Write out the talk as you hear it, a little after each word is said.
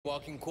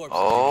Walking corpse.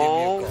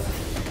 Oh,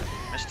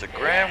 Mr.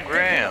 Graham.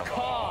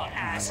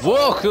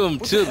 Welcome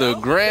to the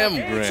Graham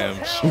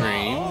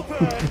stream.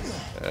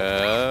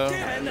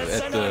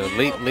 At the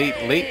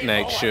late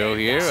night show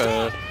here.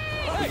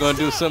 We're gonna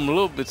do something a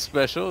little bit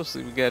special.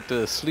 So we got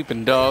the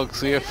Sleeping Dogs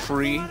here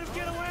free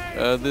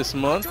this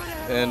month,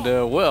 and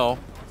well,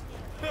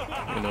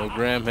 you know,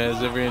 Graham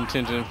has every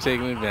intention of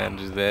taking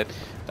advantage of that.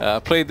 I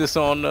played this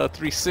on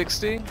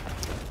 360. It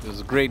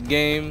was a great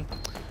game.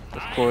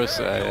 Of course,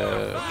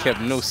 I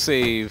kept no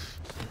save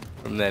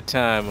from that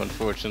time,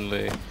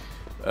 unfortunately,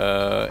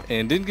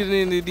 and didn't get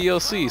any of the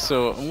DLC.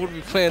 So I'm going to be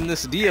playing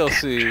this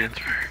DLC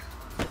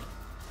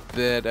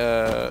that,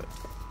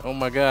 oh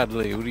my God,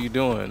 Lee, what are you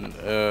doing?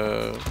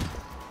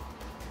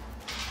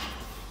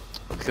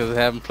 Because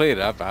I haven't played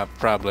it. I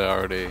probably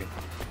already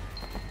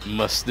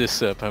mussed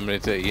this up. I'm going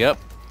to tell you,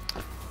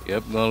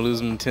 yep, gonna lose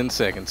them in 10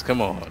 seconds.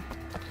 Come on,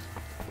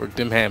 work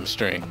them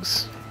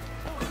hamstrings.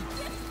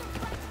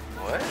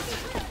 What?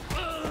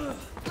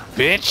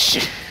 Bitch!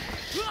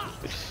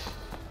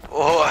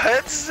 What?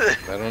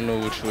 I don't know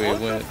which way it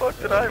went. What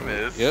the fuck did I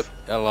miss? Yep,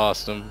 I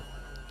lost him.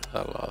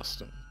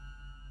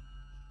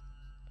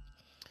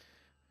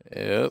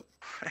 Yep.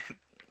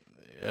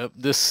 Yep.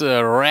 This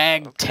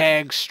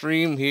ragtag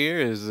stream here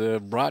is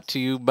brought to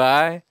you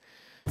by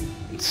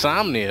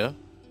Insomnia.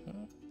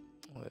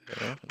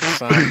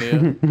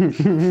 Insomnia.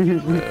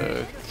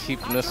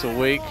 Keeping us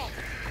awake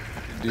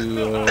to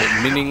do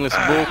meaningless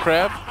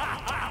bullcrap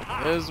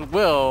as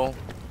well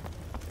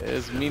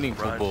as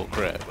meaningful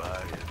bullcrap.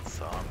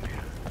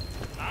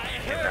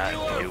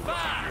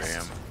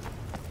 Graham.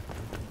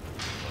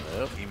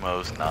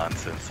 Emo's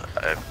nonsense.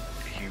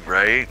 He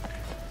right?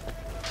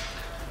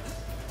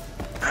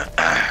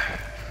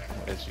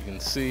 As you can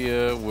see,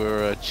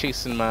 we're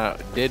chasing my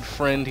dead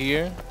friend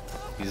here.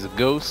 He's a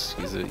ghost.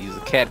 He's a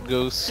cat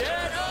ghost.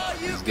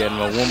 He's got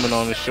my woman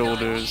on his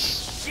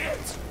shoulders.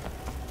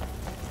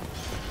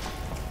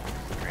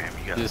 Graham,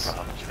 you got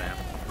problems, fam.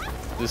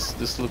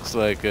 This looks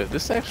like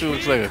this actually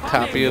looks like a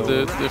copy of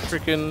the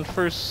freaking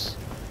first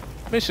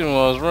mission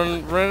while I was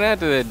running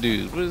after that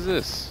dude. What is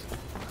this?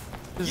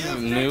 This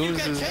isn't new.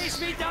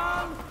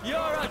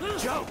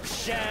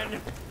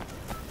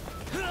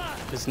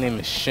 His name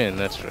is Shin.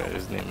 That's right.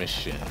 His name is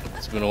Shin.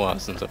 It's been a while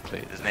since I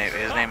played. His name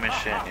is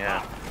Shin.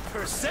 Yeah.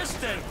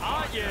 Persistent,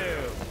 aren't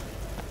you?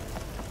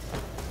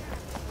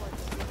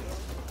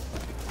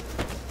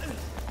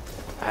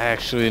 I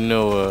actually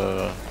know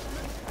a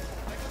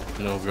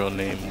girl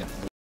named.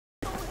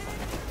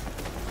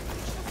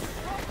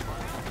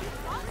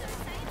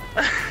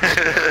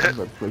 I'm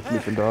about to play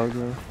Sleeping Dogs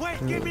now.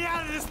 Wait, get me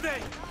out of this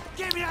thing!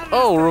 Get me out of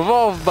Oh,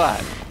 Revolve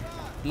Bot.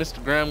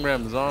 Mr. Graham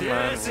is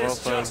online.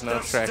 Revolve Bot is now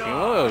tracking.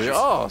 Whoa,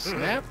 oh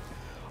snap!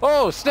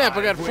 Oh snap!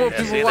 I got 4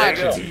 people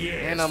watching,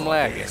 and I'm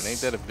lagging.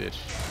 Ain't that a bitch?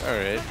 All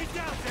right.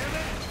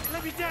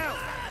 Let me down!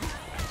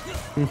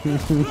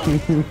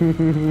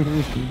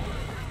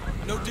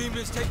 No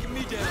demons taking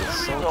me down.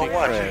 Salty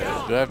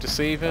crab. Do I have to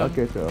save him? I'll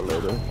catch y'all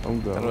later.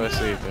 I'm How do gone. I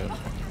save him?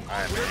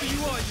 Wherever you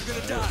are, you're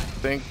gonna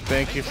die.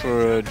 Thank you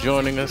for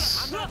joining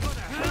us.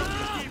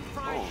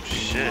 Oh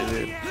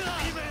shit.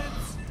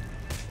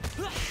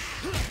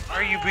 Why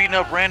are you beating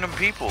up random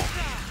people?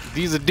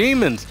 These are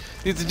demons.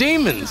 These are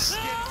demons.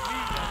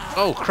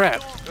 Oh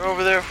crap. They're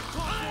over there.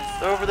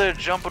 They're over there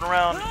jumping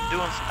around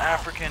doing some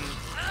African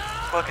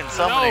fucking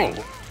summoning.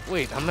 No.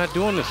 Wait, I'm not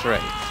doing this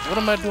right. What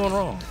am I doing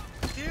wrong?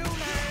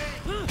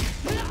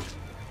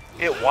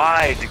 Hit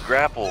Y to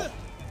grapple.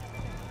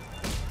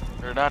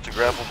 Or not to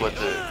grapple, but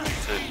to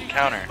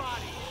counter.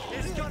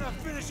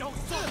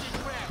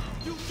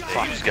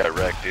 Fuck, just got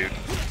wrecked, dude.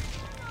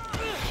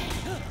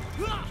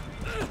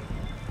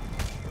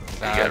 You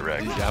got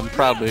wrecked. I'm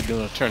probably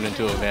gonna turn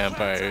into a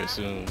vampire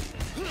soon.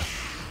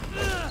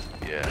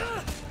 Yeah.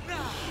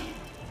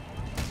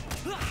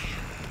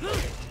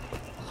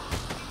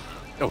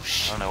 Oh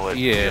shit. I don't know what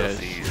yeah. DLC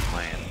he's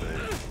playing,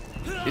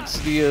 but It's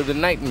the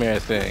nightmare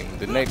thing,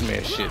 the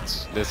nightmare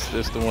shits. That's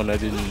the one I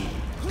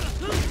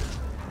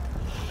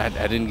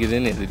didn't get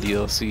any of the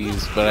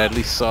DLCs, but I at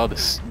least saw the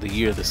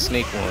Year of the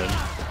Snake one.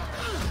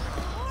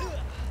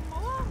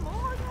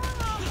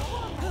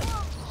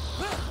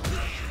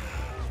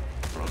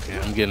 Okay,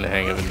 I'm getting the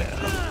hang of it now.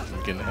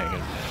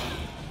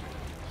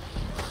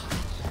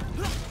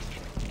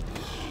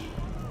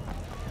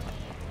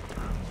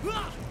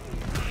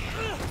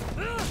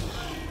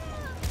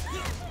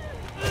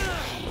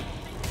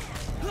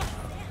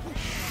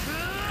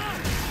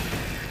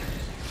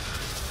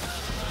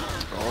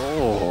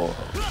 Oh.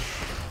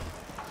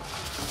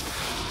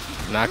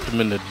 Knocked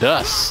him in the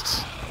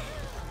dust.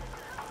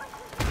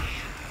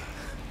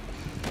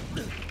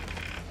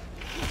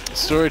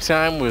 Story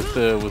time with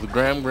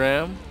Graham.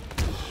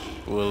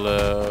 Will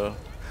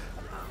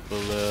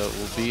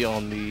be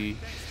on the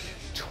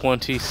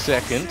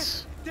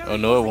 22nd. Oh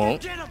no, it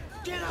won't.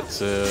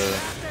 It's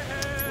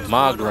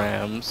Ma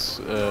Graham's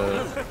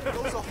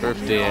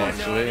birthday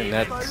actually, and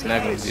that's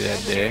not gonna be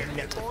that day.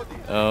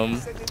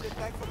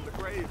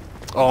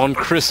 On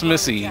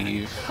Christmas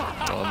Eve,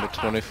 on the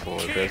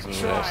 24th. That's when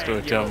we have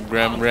story time.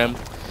 Graham,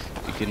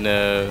 you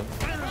can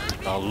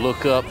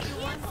look up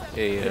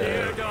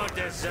a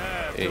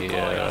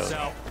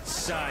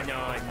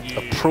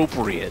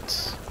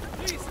appropriate,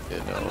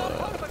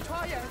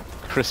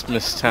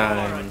 Christmas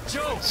time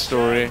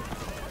story,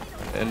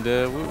 and we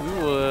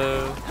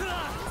will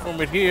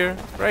film it here,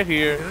 right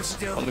here,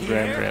 on the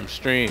Gram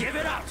stream.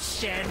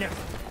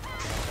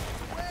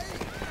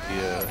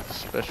 The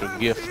special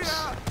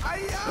gifts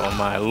on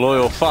my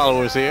loyal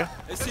followers here.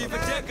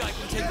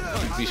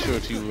 Be sure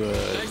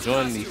to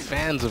join the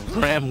Fans of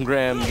Gram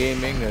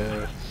Gaming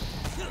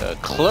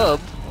club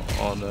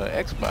on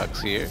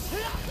Xbox here.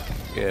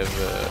 We have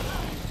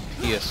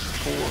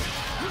PS4.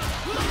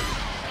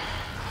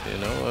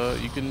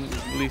 You can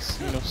at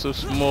least, so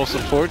small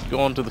support.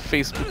 Go onto the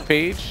Facebook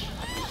page.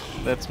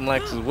 That's some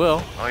likes as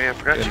well. Oh yeah, I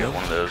forgot you got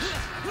one of those.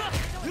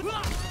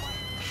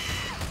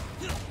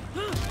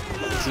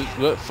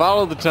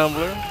 Follow the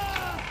Tumblr.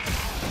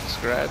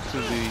 Subscribe to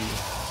the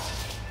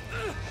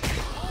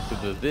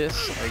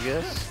this, I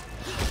guess.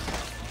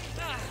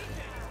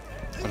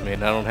 I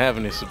mean, I don't have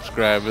any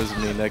subscribers. I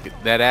mean,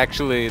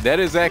 that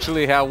is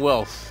actually how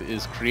wealth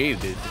is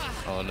created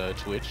on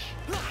Twitch.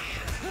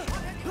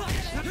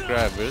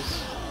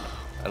 Subscribers.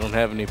 I don't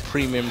have any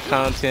premium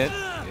content.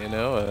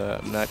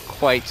 I'm not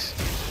quite.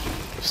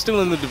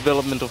 Still in the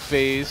developmental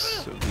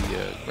phase of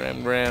the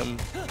Gram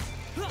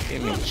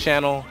Gaming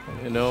channel.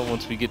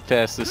 Once we get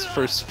past this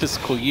first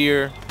fiscal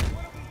year,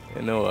 a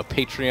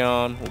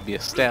Patreon will be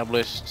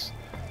established.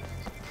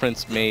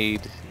 Prints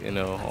made.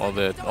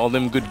 All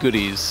them good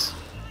goodies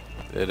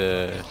that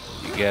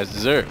you guys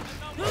deserve.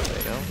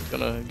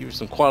 Gonna give you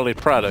some quality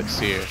products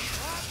here,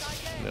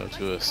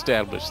 to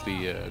establish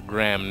the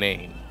Gram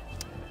name.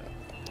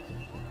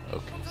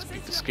 Okay,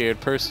 speak to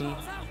scared person.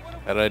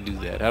 How do I do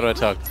that? How do I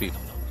talk to people?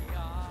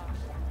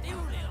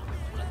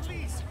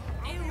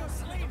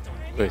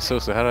 Wait,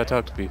 Sosa, how do I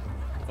talk to people?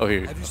 Oh,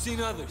 here. Have you seen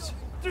others?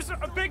 There's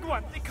a big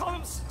one. They call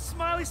him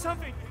Smiley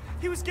something.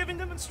 He was giving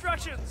them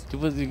instructions. It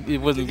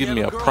wasn't giving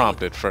me a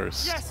prompt at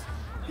first. Yes.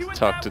 He went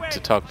To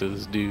that talk to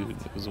this dude.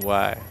 It was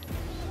why.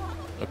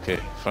 Okay,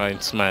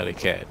 find Smiley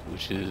Cat,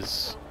 which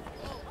is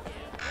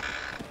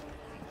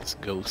this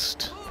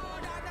ghost.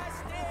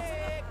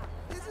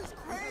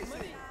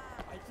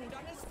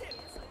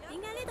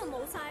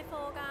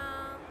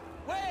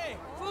 Hey,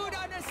 food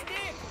on a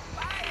stick.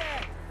 Buy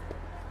it.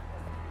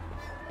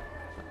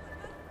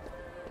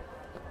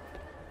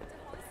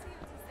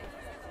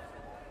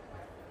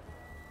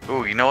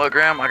 Ooh, you know what,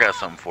 Graham? I got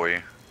something for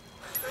you.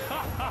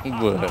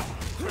 What?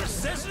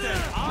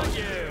 Persistent, are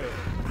you?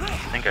 I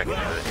think I can do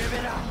it. Give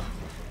it up.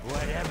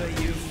 Whatever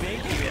you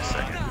think Give me a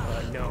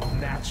second. no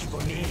match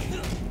for me.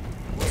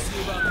 We'll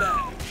see about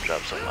that.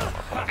 Drop something out of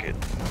my pocket.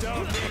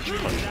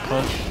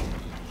 Punch.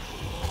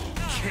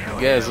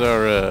 You guys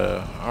are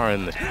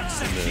in the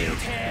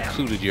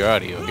included your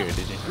audio here,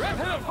 did you? Rip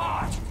him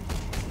apart.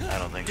 I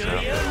don't think so.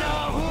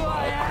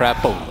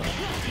 Crapola.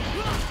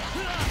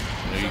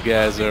 You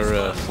guys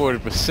are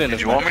 40%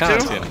 of my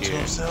content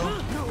here.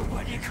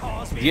 Nobody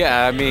calls me.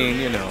 Yeah, I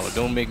mean,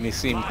 don't make me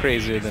seem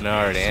crazier than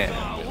I already am.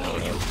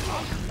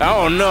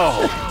 Oh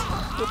no!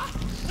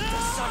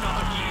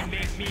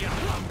 Make me a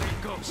hungry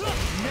ghost. I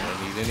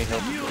need any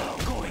help?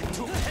 You're going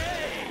to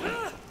pay.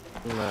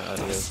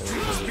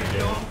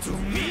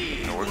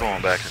 No, we're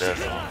going back to that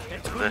song.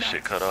 That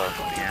shit cut off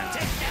at the end.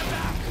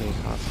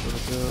 Hospital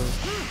bills.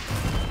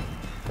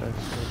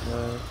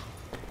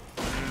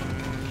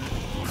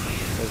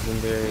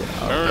 Legendary.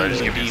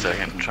 Just give me a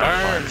second. I'm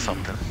trying to find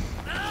something.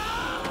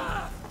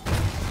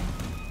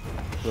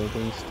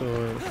 Clothing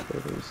store.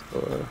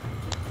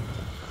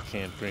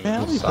 Can't bring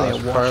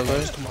Massage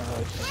parlor.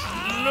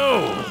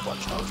 No!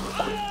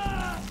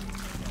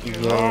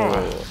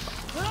 Yo.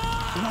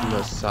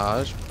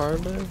 Massage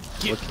parlor?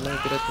 What can I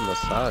get at the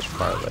massage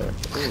parlor?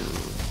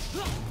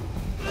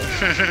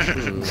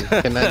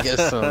 Can I get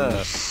some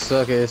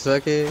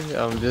sucky?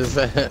 I'm just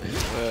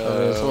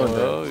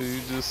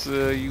wondering.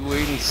 Well, you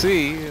wait and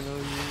see. You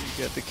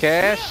got the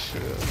cash.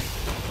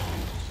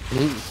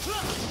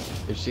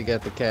 If she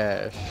got the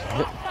cash.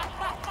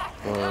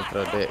 Well,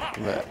 throw dick,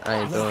 but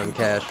I ain't throwing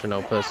cash for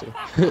no pussy.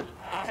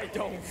 I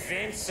don't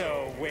think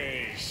so,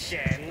 Wei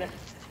Shen.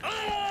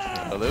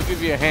 Well, they'll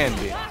give you a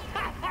handy.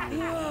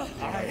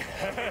 I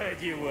heard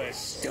you were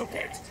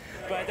stupid,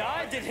 but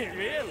I didn't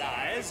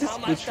realize how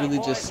much Which really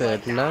the just boys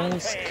said, were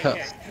nice cup.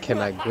 counting. Can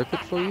I grip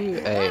it for you?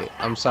 Hey,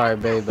 I'm sorry,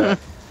 babe, but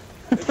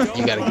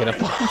you gotta get up.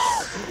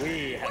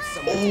 We have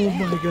some Oh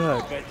my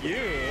god. but you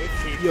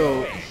keep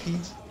Yo, going.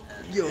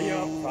 Yo.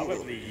 You're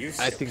probably used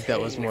I to think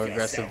that was playing more with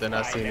aggressive than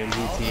I've yourself seen in by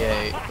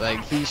GTA.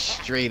 Like, he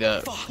straight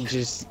up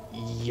just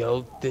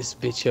yoked this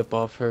bitch up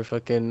off her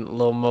fucking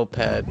little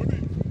moped.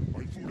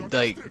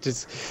 Like,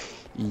 just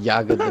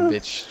yaga the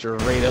bitch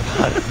straight up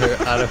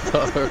out of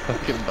her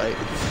fucking bike.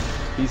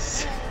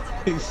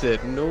 He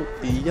said, nope,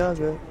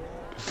 yaga.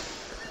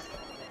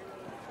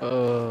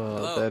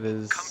 Oh, that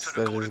is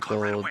gold.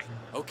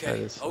 Okay, That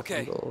is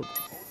okay. fucking gold.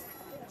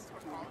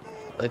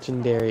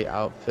 Legendary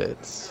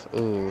outfits.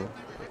 Ooh.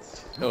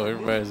 Oh,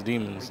 everybody's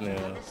demons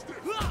now.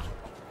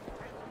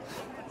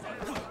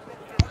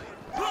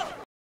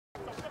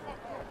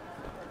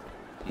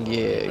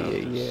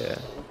 Yeah.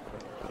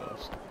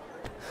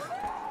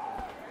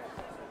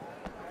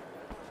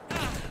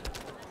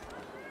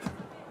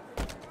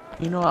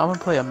 You know, I'm gonna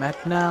play a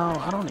mech now.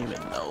 I don't even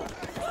know.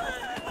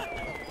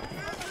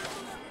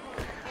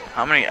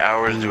 How many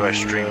hours do I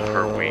stream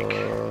per week?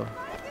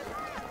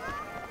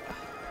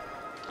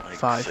 Like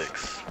 5.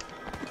 6.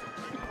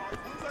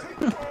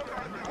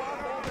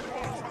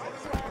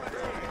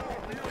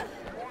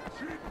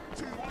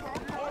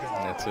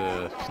 That's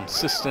a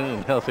consistent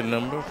and healthy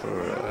number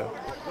for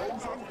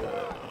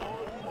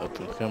up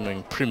and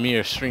coming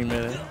premier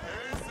streamer.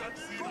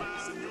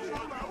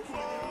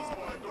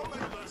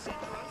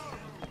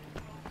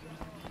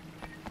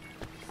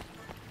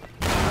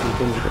 You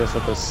can dress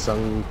up as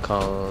Sung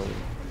Kong,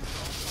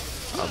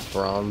 a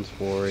bronze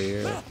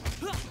warrior.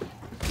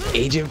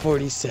 Agent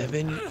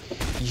 47?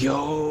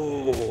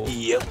 Yo!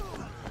 Yep.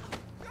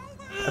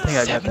 I think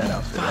I got that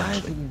outfit.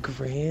 actually.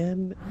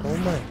 $5,000? Oh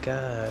my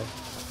god.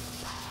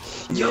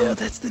 Yo,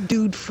 that's the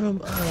dude from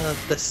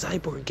the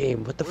Cyborg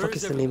game. What the fuck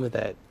is the name of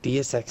that?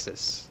 Deus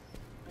Exis.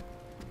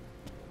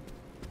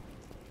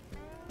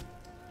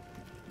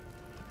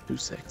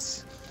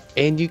 2-6.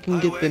 And you can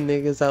get the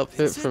nigga's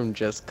outfit from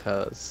Just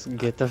Cause.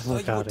 Get the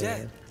fuck out of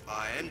here.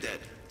 I am dead.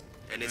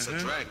 And it's a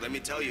drag, let me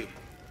tell you.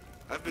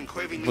 I've been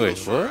craving Wait,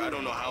 noodles for what? I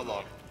don't know how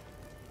long.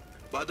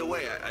 By the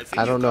way, I think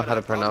I don't you've know got how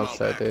to that problem pronounce out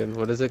that, back. dude.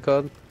 What is it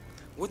called?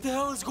 What the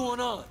hell is going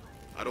on?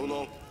 I don't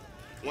know.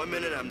 1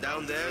 minute I'm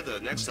down there, the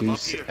next I'm up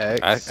Deuce here.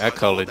 X? I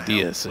call What it the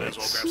hell? Might as well grab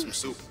DSX. some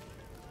soup.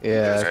 Yeah,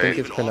 I Right. think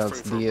it's Even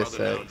pronounced offering for a brother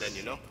now and DSX. then,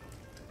 you know?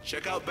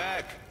 Check out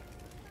back.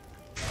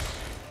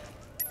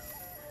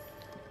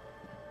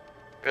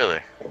 Really?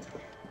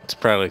 It's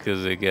probably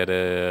because they got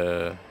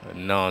a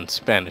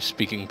non-Spanish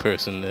speaking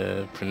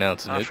person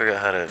pronouncing I it.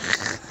 forgot how to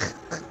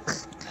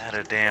add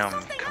a damn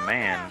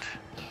command.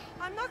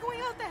 I'm not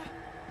going out there.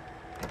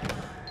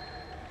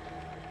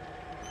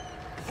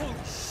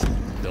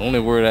 The only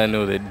word I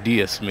know that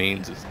Dios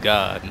means is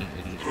God in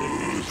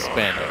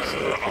Spanish.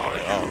 So I feel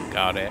like, oh,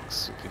 God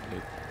X.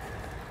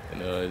 You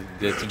know,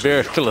 it's a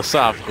very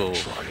philosophical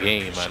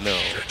game, I know.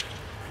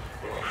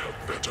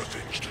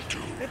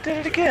 It did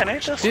it again,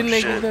 ain't that some Didn't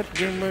they shit? give that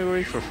game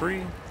away for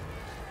free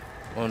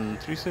on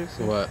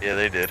 360? What? Yeah,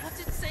 they did. What's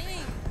it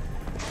saying?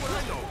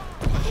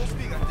 Don't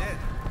speak undead.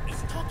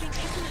 It's talking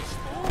English.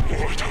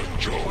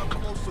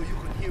 So you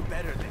can hear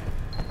better then.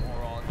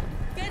 Moron.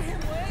 Get him,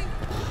 Wei.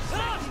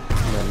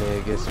 I mean,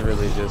 it gets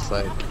really just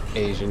like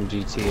Asian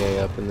GTA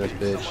up in this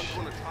bitch.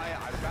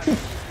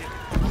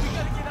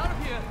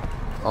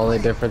 Only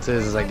difference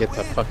is I get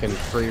to fucking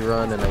free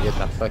run and I get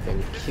to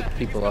fucking kick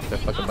people off their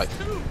fucking bike.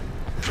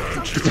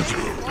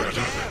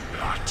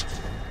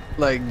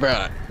 Like,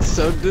 bruh,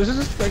 so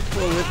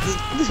disrespectful with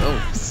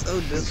the so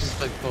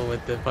disrespectful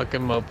with the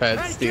fucking moped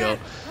steal.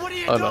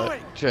 Hold on,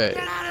 Trey,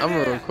 I'm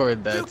gonna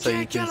record that so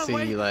you can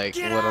see like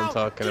what I'm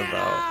talking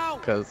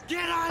about, cause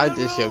I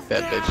just yoked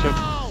that bitch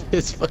up.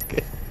 It's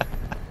fucking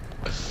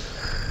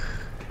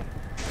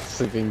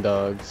sleeping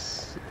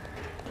dogs.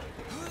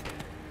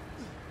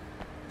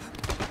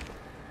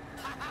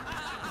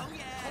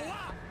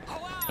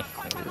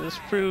 It's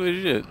pretty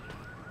legit.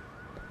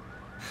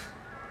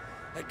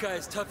 That guy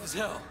is tough as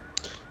hell.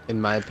 In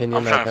my I'm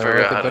opinion, I trying to can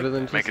figure work out it how better to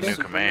than make a new GTA.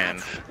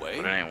 command, but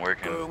it ain't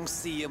working.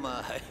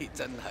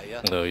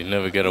 No, you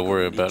never gotta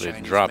worry about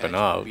it dropping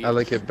off. I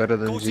like it better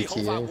than Go see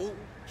GTA. Hova Wu.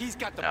 He's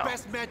got the No.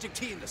 best magic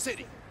tea in the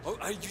city. Oh,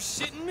 are you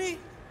shitting me?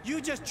 You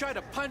just tried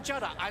to punch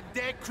out an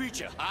undead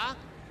creature, huh?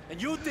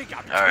 And you think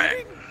I'm All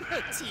right. kidding?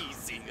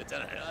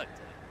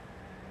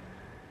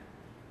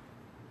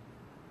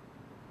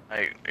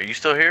 Hey, are you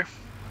still here?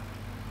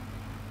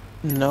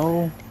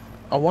 No.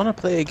 I want to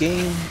play a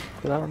game,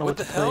 but I don't know what,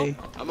 What to the hell? play.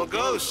 I'm a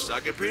ghost. I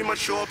can pretty much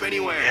show up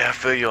anywhere. Yeah, I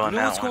feel you on You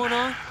know that what's one. going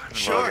on? Log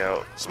Sure.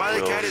 out,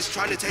 Smiley Cat Wills. is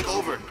trying to take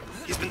over.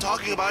 He's been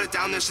talking about it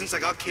down there since I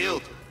got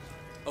killed.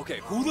 Okay,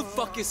 who the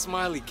fuck is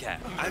Smiley Cat?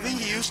 I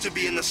think he used to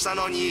be in the Sun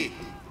on Yi.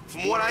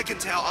 From what I can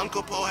tell,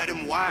 Uncle Po had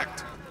him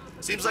whacked.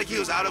 Seems like he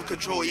was out of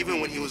control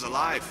even when he was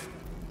alive.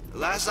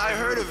 Last I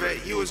heard of it,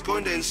 he was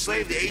going to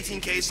enslave the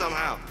 18K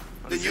somehow,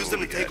 then use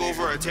them to take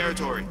over our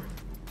territory.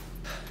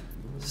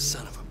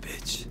 Son of a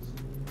bitch.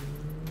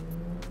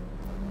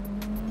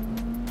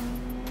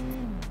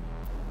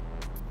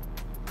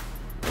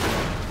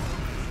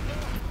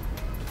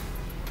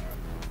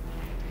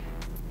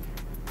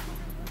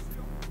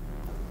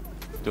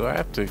 Do I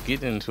have to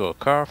get into a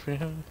car for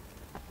him?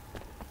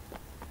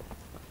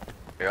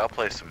 Here, I'll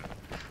play some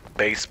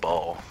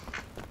baseball.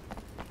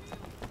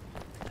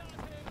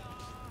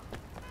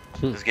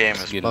 This game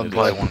is Getting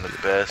probably into one of the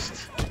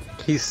best.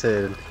 He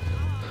said,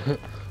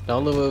 the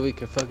only way we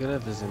can fuck it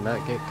up is to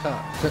not get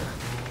caught.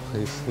 He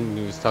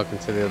was talking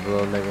to the other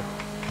little nigga.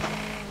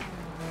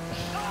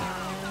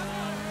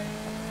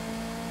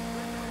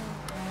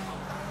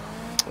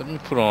 Let me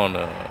put on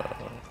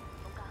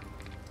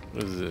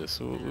What is this?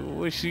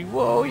 What she?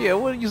 Whoa, yeah.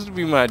 What used to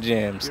be my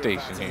jam You're station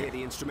about to hear here?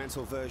 the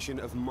instrumental version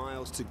of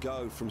Miles to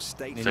Go from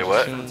State Say Farm,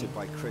 what? presented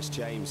by Chris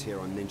James here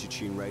on Ninja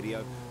Tune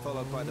Radio,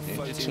 followed by the Ninja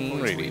Floating Tune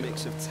Points Radio.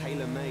 remix of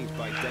Tailor Made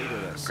by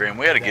Daedalus. Graham,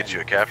 we had to get Then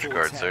you a capture the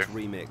card, Fortet sir.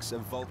 remix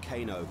of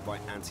Volcano by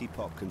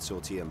Anti-Pop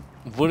Consortium.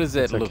 What does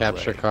that It's a look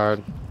capture like?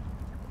 card.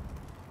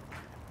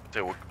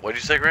 So, what'd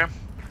you say, Graham?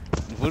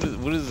 What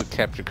does the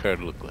capture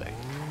card look like?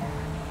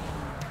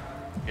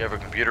 You have a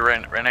computer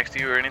right next to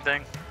you or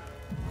anything?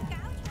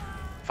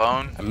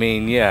 Phone? I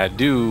mean, yeah, I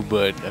do,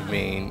 but I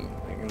mean,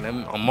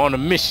 I'm on a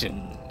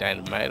mission,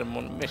 Dynamite. I'm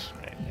on a mission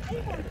right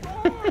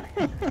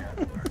now.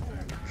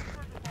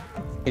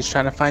 He's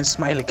trying to find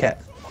Smiley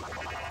Cat.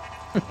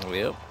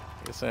 Yep,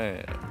 yes I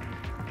am.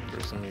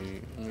 First, let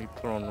me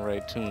put on the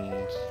right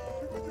tunes.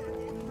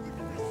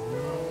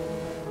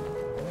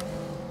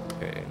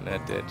 Okay,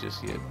 not that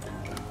just yet.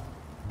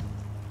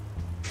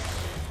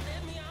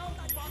 Let me out,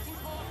 I'm rotting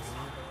corpse.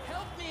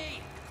 Help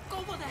me. Go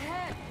for the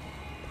head.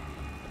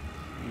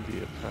 Be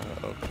a power.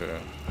 Okay.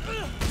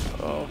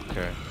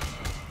 Okay.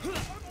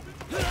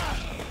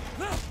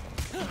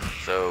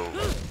 So,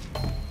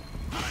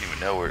 I don't even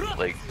know where,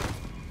 like,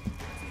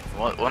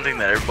 one thing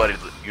that everybody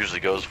usually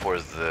goes for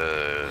is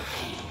the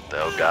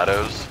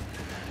Elgatos.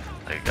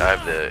 Like, I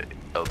have the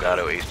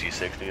Elgato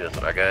HD60, that's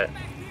what I got.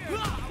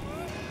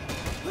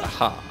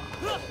 Aha.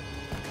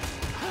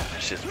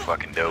 That shit's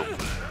fucking dope.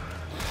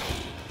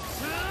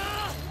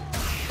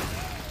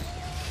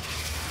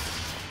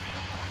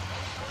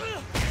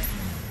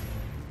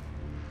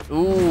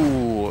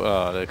 Ooh,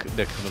 oh, that could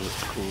have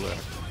looked cooler.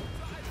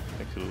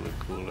 That could have looked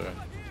cooler.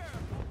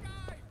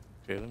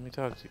 Okay, let me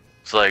talk to you.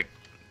 It's like,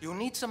 You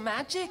need some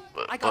magic?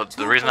 I well, got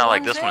the 2 reason for I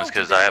like 1 this one is sale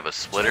because today. I have a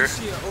splitter,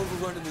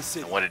 overrunning the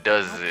city. and what it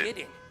does No is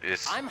kidding.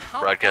 it's I'm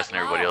how broadcasting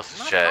out everybody loud, else's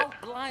not chat.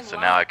 out blind So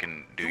loud. now I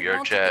can do You your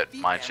want to chat,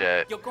 defeat my them,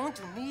 chat, You're going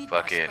to need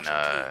fucking, my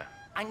special tea.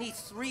 I need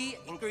 3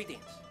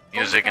 ingredients.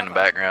 music in the Gold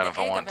background pepper, if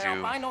I the want egg to.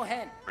 of albino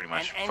hen, Pretty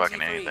much and fucking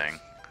antifreeze. anything.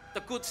 The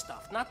good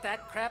stuff, not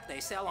that crap they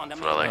sell on the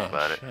That's what I like main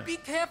about it. shit. Be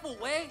careful,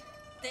 Way.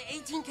 The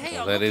 18K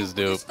Well, are that looking is for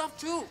this dope. stuff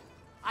too.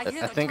 I hear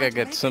they're think trying I to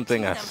got make the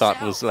something tea I thought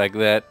was themselves. like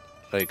that,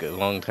 like a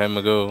long time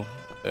ago,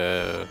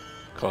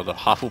 called a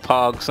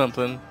Hufflepog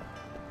something.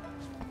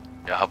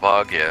 Yeah,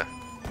 Hopog, yeah.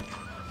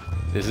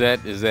 Is that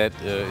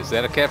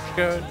a capture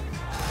card?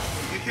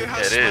 You hear how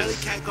Yeah, it Smiley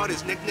is. Cat got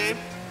his nickname?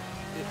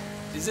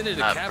 Isn't it a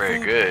Not cat very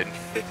food? good,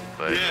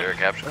 but they're a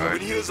capture When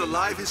card. he was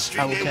alive, his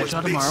street I will name catch was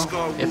y'all Big tomorrow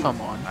Scar if Wu.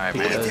 I'm on. Alright,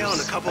 Manny because Tail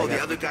and a couple of the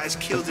got other guys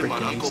killed him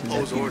on freaking Uncle niece and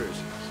Po's nephew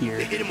orders. here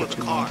They hit him for with a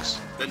 2 car, weeks.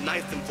 then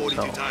knifed him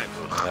 42 So- times.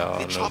 No,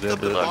 They no, chopped they're up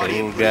the the body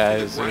little and put it in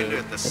guys. the grinder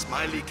at the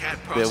Smiley Cat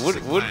Yeah,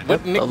 processing what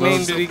plant.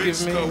 nickname So did he Big give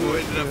me? Scar Wu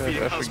ended up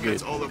feeding I house forget.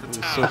 pets all over It was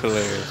town. so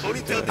hilarious.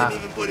 Ponytail didn't I-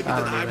 even put him I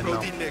into the don't high even know.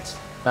 protein mix.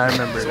 I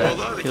remember So a lot of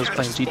that the he was cats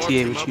playing just barked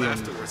GTA him with up you, and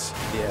afterwards.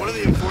 yeah. One of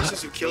the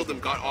enforcers who killed him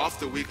got off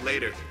the week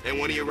later, and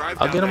when he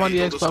arrived I'll down get him there, on he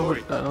the told the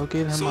story. Xbox. I'll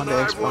get him So on the now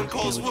everyone Xbox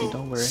calls game with you. Wu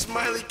Don't worry.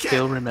 Smiley Cat.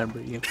 He'll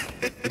remember you.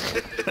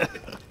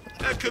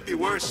 That could be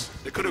worse.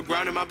 They could have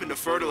ground him up into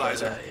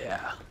fertilizer.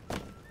 Yeah.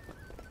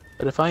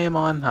 But if I am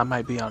on, I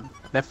might be on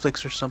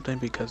Netflix or something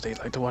because they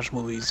like to watch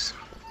movies.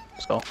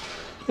 So,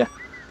 yeah.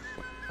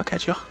 I'll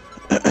catch y'all.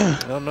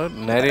 No,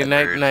 nighty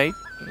night night.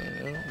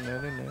 No,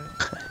 nighty night.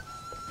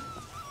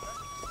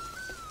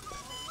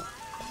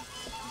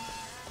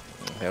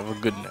 Have a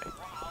good night.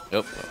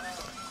 Yep.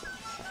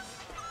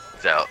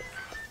 It's out.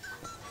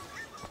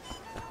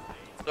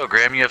 So,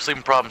 Graham, you have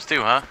sleeping problems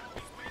too, huh?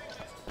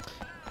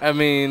 I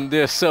mean,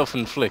 they're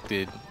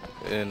self-inflicted,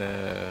 and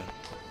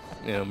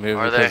maybe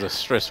Are because they? of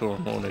stress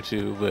hormone or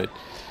two, but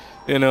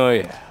yeah.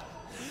 I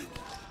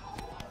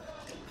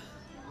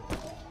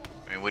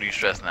mean, what are you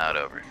stressing out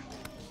over?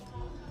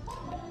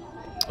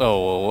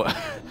 Oh, well,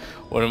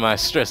 what am I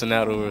stressing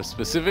out over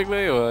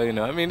specifically? Well,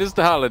 I mean, it's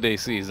the holiday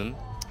season.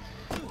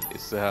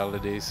 It's the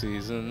holiday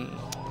season,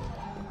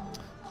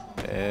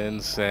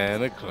 and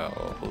Santa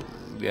Claus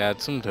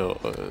got some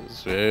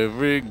toys for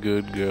every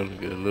good girl and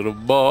good little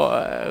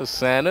boy.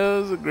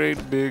 Santa's a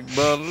great big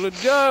bundle of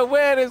joy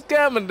when it's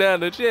coming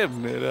down the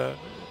chimney.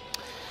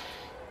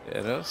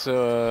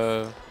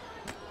 So,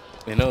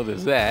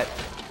 there's that.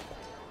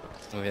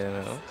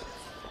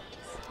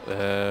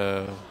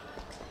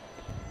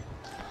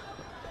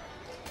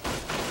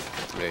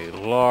 A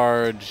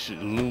large,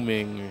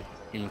 looming,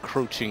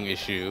 encroaching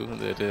issue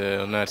that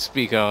I'll not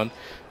speak on.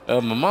 My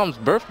mom's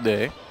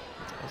birthday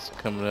is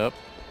coming up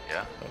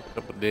Yeah. in a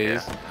couple of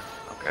days.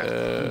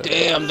 Okay.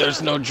 Damn,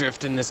 there's no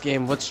drift in this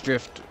game. What's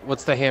drift?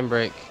 What's the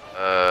handbrake?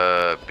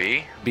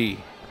 B? B.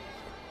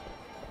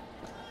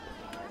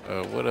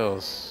 What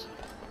else?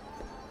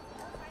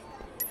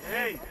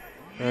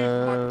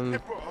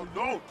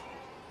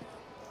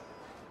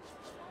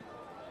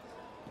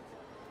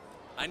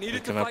 I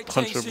needed Can to I fight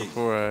punch her Chang-Chi.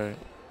 before I...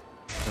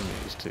 Let me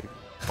just take...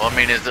 Well, I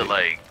mean, is it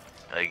like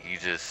you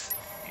just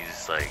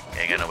like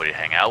ain't got nobody to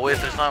hang out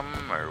with or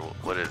something, or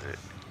what is it?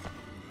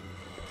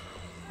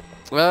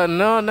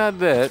 No, not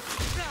that.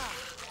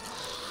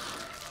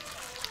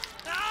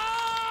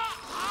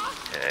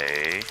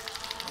 Okay.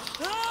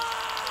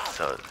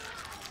 So,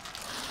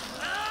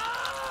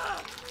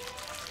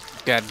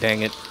 God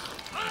dang it.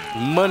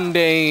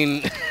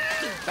 Mundane.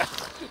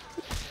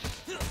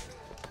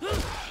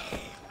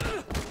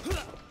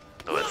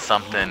 So it's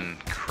something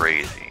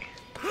crazy.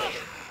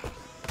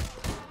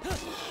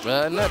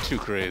 Not too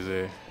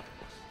crazy.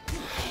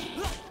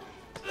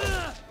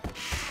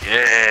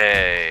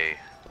 Yay!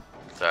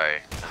 Sorry,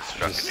 I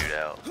struck a dude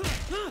out.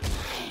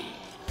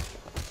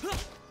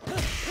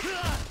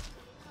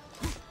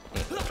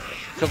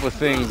 A couple of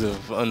things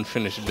of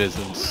unfinished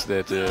business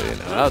that you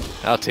know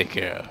I'll take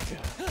care of.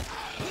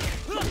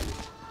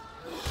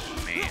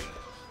 I mean,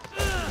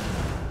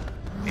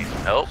 need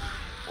some help?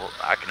 Well,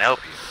 I can help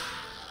you.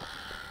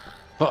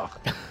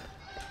 Fuck.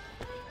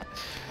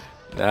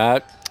 Nah,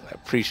 I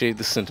appreciate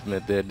the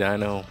sentiment there,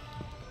 Dino.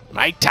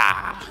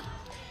 Maita.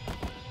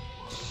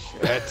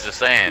 Just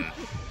saying.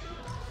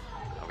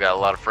 I've got a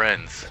lot of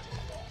friends.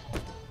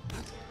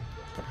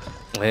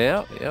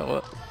 Yeah,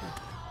 well,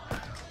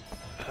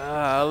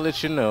 I'll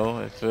let you know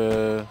if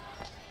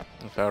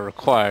I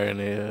require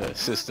any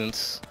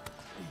assistance.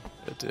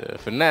 But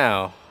for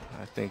now,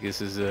 I think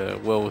this is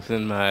well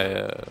within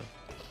my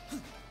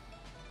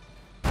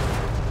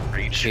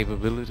Reach.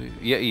 capability.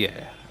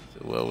 Yeah,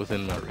 well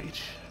within my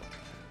reach.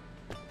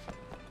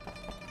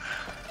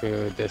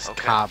 Dude, this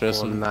Okay. cop will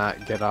Listen.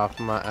 not get off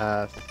my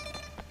ass.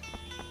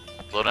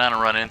 Slow down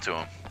and run into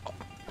him.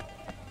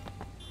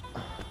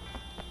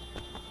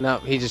 No,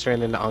 he just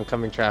ran into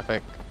oncoming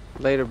traffic.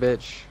 Later,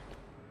 bitch.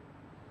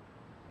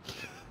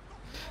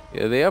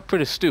 Yeah, they are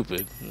pretty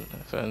stupid. I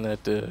find that.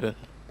 Yeah,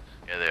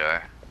 they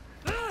are.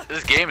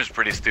 This game is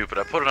pretty stupid.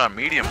 I put it on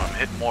medium. I'm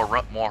hitting more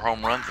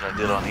home runs than I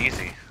did on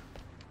easy.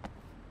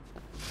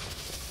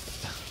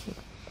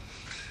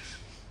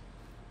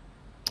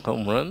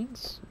 Home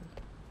runs?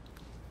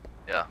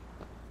 Yeah.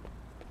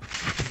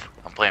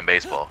 I'm playing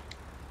baseball.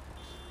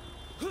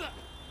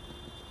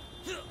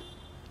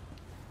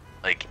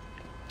 Like,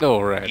 Oh,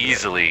 right.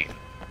 easily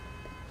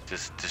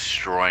just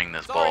destroying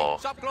this ball.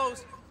 Shop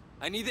closed.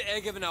 I need the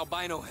egg of an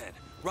albino hen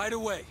right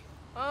away.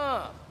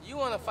 You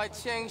wanna fight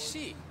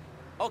Chang-Chi?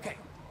 Okay,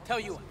 tell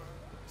you what.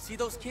 See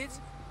those kids?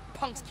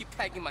 Punks keep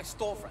tagging my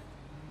storefront.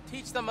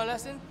 Teach them a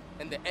lesson,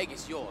 and the egg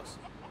is yours.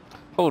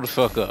 Hold the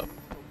fuck up.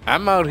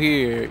 I'm out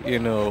here, you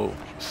know,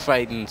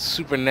 fighting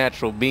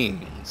supernatural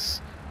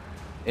beings,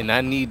 and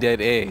I need that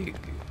egg.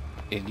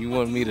 And you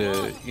want me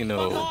to, you Fuck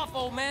know, off,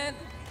 old man.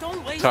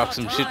 Don't waste talk our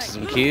some time. shit to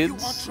some You want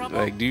kids? trouble?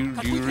 Like, do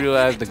Cause you we can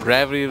realize fix the it.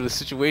 gravity of the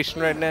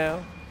situation right now?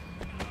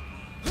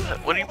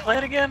 What are you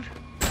playing again?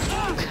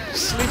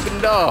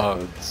 Sleeping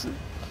dogs.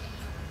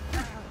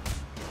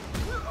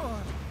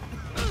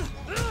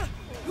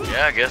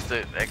 Yeah, I guess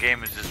that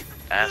game is just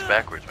ass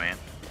backwards, man.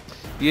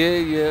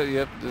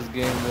 Yep. This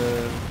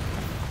game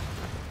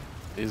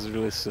is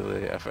really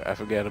silly. I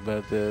forgot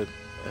about that.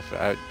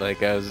 I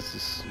was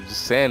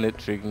just saying it,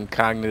 freaking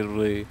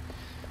cognitively.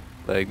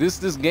 Like this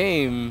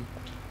game.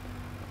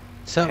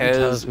 Something has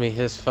tells me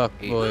his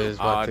fuckboy is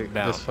about odd to. This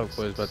balances.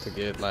 fuckboy is about to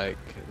get like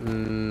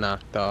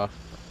knocked off,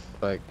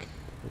 like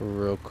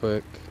real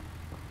quick.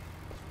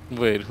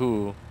 Wait,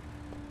 who?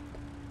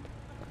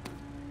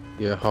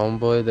 Your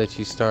homeboy that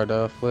you start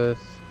off with.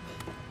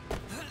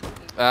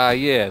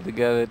 Yeah, the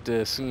guy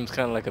that seems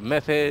kind of like a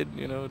meth head,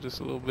 you know,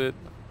 just a little bit.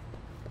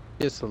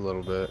 Just a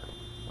little bit.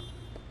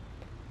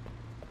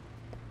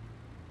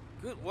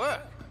 Good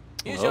work.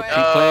 Here's Well, your keep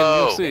egg. playing,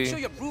 you'll Oh. Make see. sure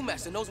your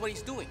brewmaster knows what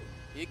he's doing.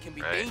 It can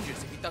be Right.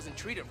 dangerous if he doesn't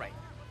treat it right.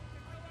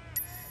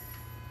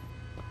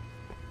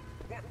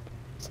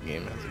 This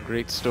game has a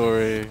great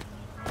story. It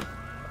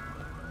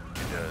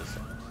does.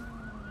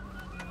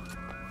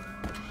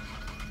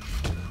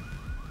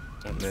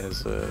 And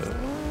there's a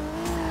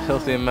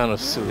healthy amount of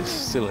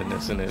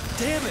silliness in it.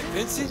 Damn it,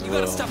 Vincent. You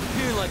Well. gotta stop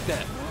appearing like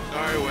that.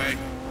 Sorry, Wade.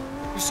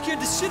 You scared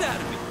the shit out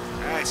of me.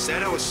 I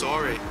said I was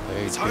sorry.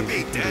 It's hard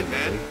being dead,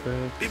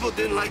 man. People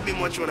didn't like me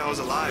much when I was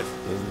alive.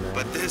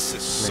 But this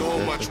is so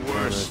much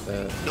worse.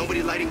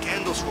 Nobody lighting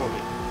candles for me.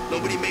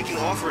 Nobody making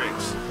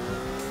offerings.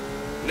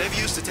 Never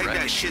used to take Right.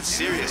 that shit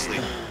seriously.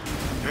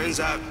 Turns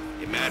out,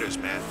 it matters,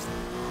 man.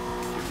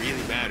 It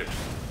really matters.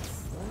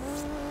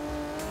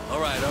 All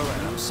right.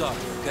 I'm sorry,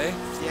 okay?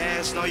 Yeah,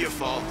 it's not your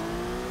fault.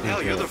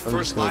 Hell, you're the I'm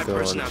first just gonna live go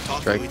person on I've talked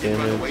to strike who didn't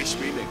run damage. away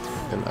screaming.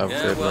 And Yeah,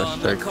 upgrade well, my I'm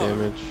strike not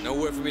covered. damage.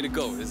 Nowhere for me to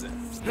go, is there?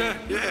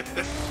 Yeah.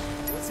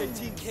 What's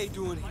 18K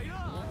doing here?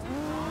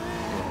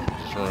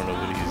 Just running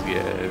over these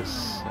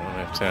guys. I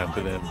don't have time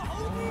for them.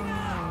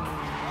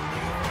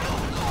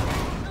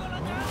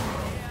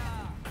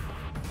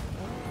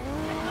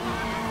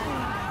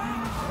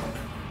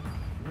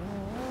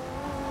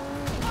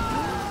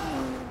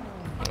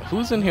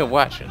 Who's in here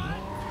watching?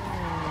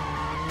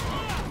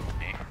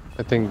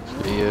 I think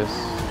he is.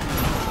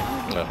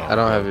 Oh, I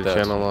don't have your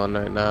that's- channel on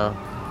right now.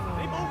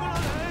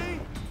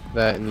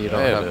 That and you don't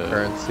Yeah, have the-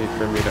 currency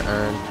for me to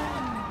earn.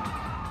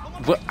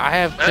 But I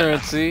have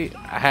currency.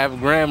 I have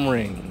gram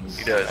rings.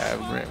 He does. I have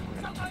gram rings.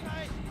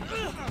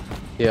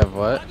 You have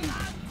what?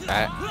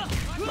 Yeah,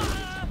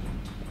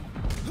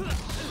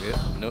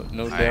 no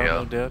There you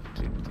doubt, no doubt.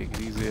 Take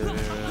it easy there,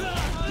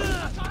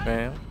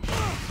 fam.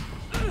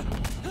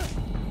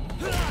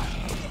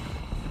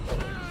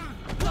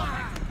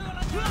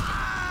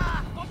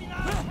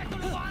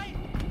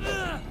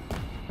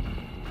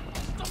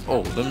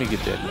 Oh, let me get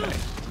that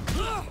knife.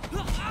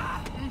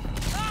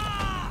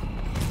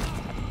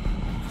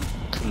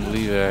 Couldn't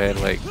believe I had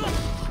like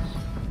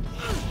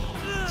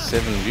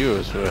 7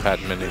 viewers for a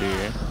hot minute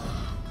here.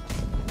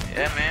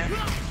 Yeah, man.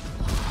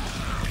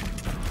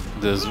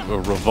 Does a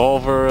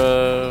revolver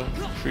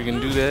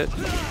freaking do that?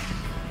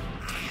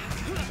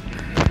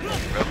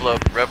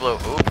 Revlo,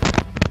 oop.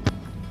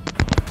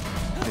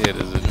 Yeah,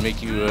 does it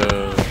make you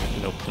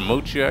you know,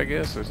 promote you, I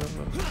guess, or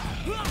something?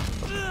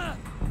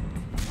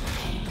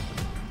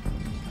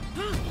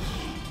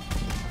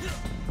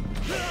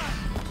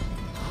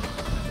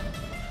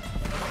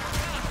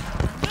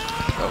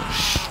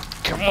 Oh,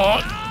 come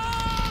on!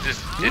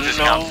 It just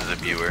counts as a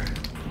viewer.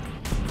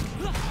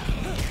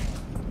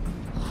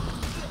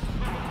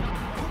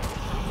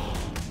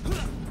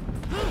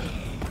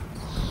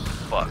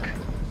 Fuck.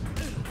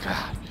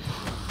 God.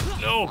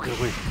 No, good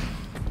wait.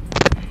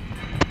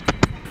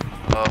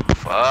 Oh,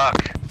 fuck.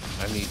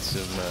 I need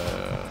some,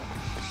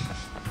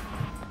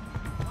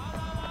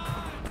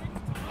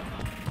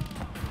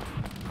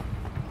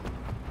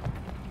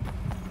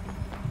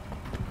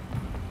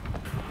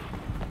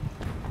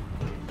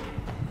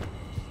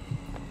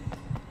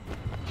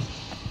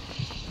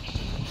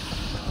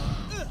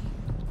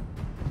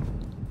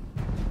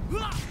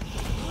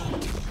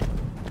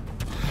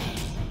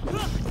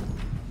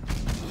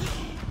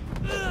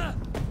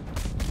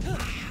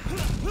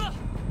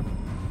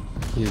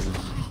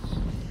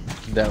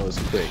 That was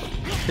quick.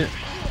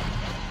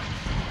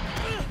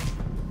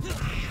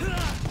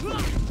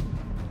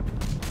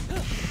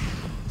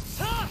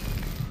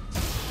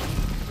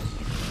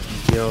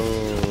 Yo,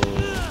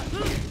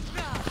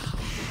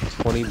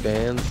 20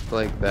 bands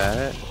like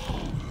that?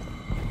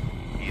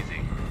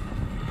 Easy.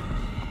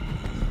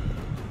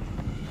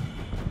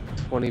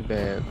 20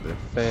 bands.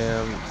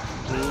 Fam,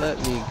 let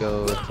me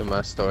go to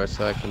my store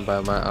so I can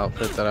buy my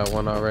outfit that I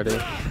want already.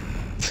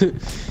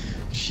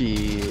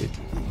 Shit.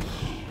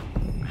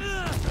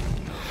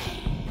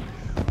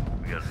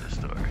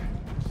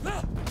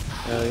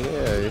 Hell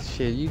yeah,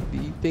 shit, you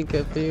think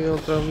up there you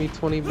gonna throw me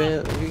 20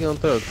 bands? We gonna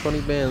throw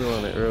 20 bands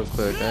on it real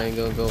quick. I ain't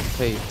gonna go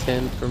pay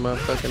 10 for my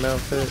fucking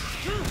outfit.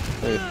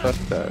 Hey, fuck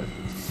that.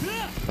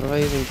 How do I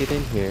even get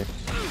in here?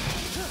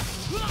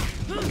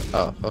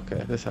 Oh,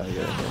 okay, this is how you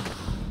get in here.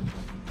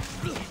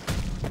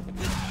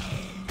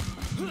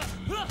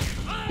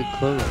 Good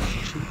clothes,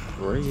 cheap,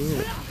 right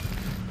here.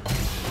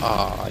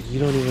 Aw, you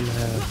don't even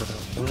have that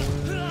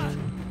one.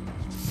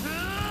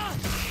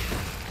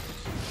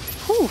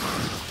 Whew.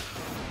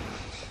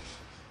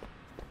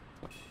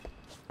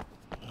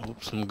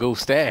 some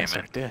ghost ass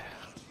right there.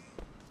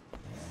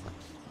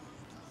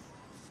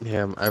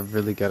 Damn, I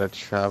really gotta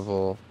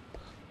travel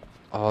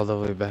all the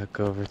way back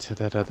over to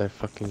that other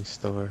fucking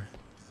store.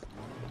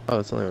 Oh,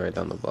 it's only right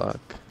down the block.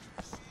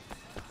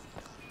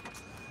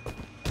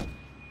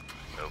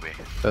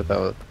 Thought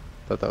that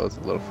was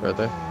a little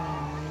further.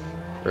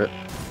 Rip.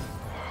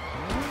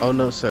 Oh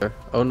no, sir.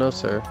 Oh no,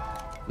 sir.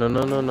 No,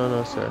 no, no, no,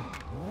 no, sir.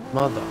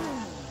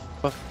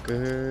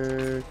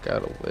 Motherfucker.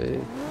 Got away.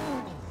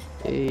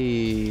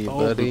 Hey,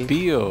 buddy.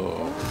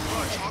 Yo,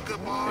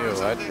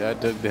 I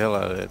dug the hell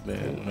out of that,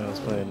 man, when I was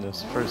playing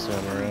this first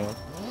time around.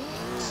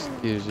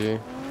 Excuse you.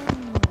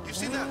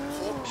 Shit, that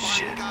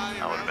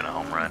would have been a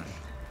home run.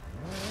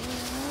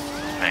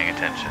 Just paying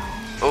attention.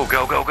 Oh,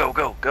 go, go, go,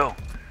 go, go.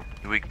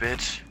 You weak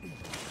bitch.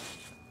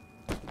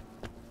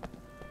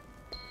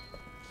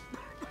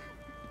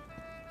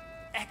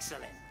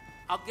 Excellent.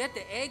 I'll get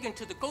the egg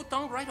into the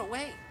gotong right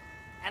away.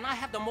 And I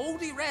have the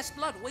moldy rest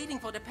blood waiting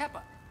for the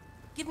pepper.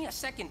 Give me a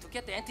second to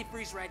get the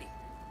antifreeze ready.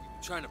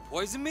 You trying to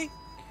poison me?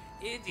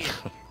 Idiot.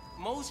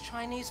 Most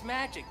Chinese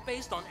magic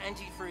based on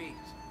antifreeze.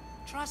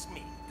 Trust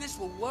me, this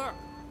will work.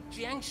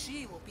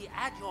 Jiangxi will be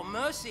at your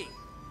mercy.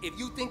 If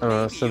you think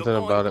maybe something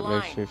you're going about it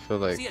blind, makes me feel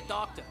like... see a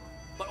doctor,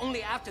 but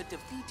only after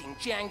defeating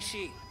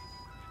Jiangxi.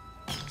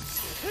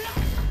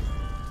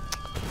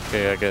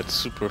 Okay, I got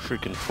super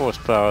freaking force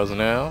powers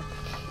now.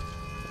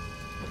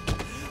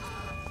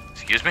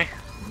 Excuse me?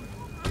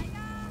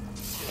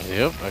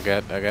 Yep, I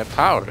got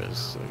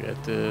powers. I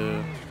got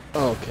the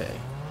Okay.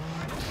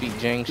 defeat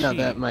Jiangxi. Now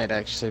that might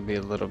actually be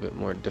a little bit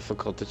more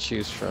difficult to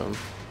choose from.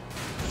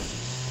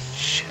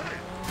 Shit.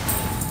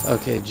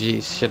 Okay,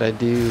 geez, should I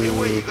do Hey,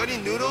 wait, you got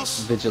any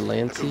noodles? I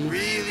Vigilante could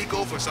really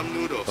go for some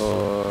noodles.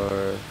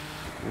 or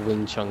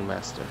Wing Chun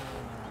Master?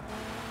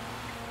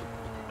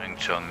 Wing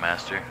Chun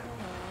Master.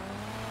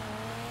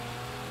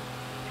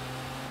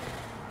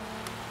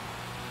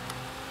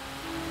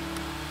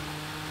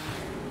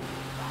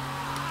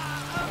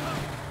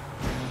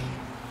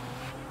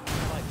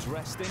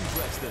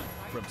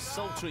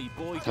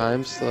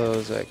 Time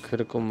slows at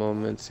critical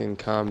moments in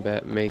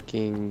combat,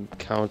 making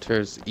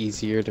counters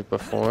easier to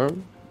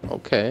perform.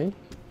 Okay.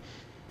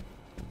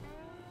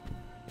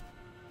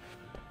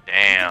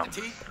 Damn,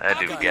 that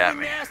dude got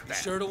me.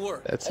 Sure to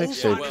work. That's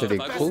actually pretty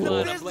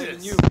cool.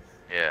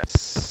 Yeah.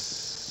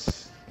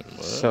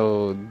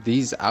 So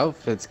these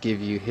outfits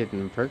give you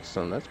hidden perks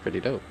on. That's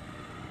pretty dope.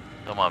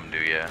 Some of them do,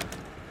 yeah.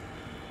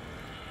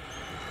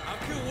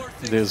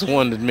 There's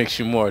one that makes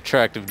you more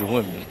attractive to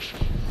women.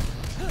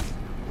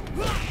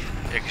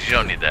 Yeah, 'cause you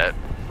don't need that.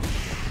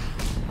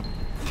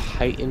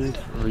 Heightened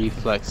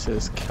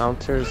reflexes.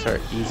 Counters are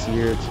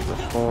easier to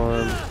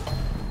perform.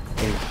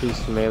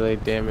 Increased melee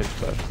damage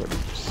by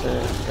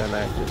 40%. Gun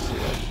accuracy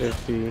by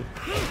 50.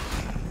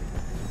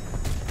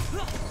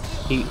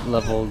 Heat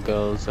level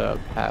goes up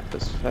half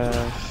as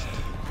fast.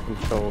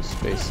 Control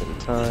space and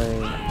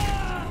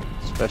time.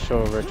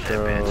 Special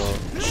retro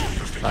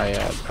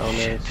triad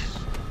bonus.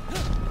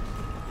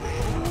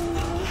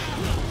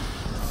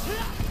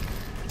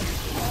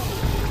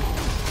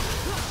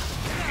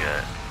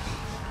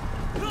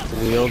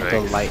 Wield the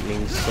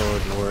lightning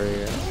sword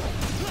warrior.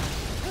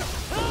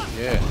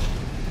 Yeah.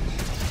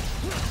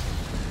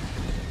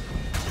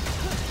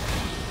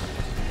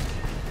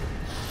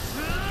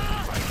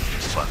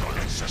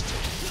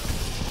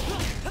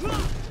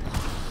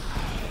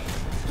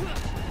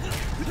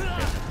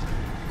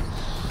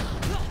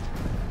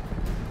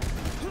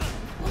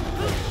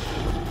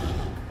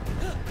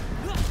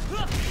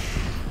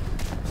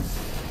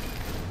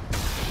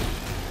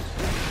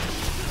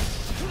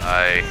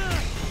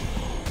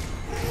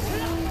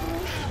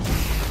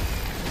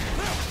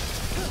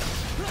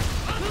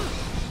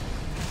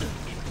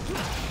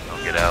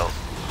 Don't get out.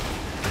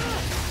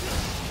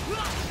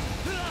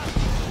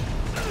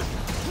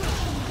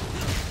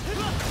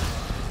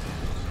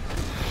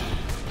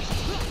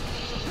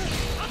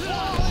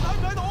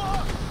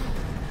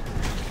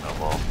 No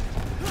ball.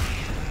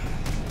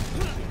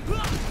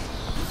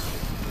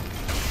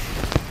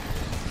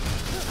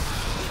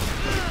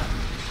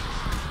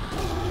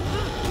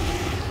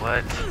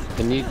 What?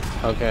 Can you?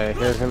 Okay,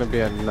 here's gonna be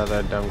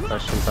another dumb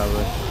question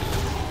probably.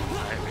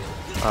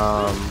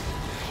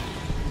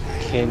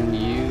 Can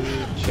you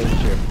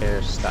change your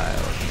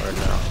hairstyle or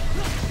no?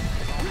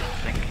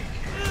 Thank you.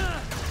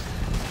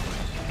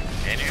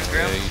 Can you,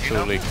 Grim? Yeah, you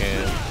totally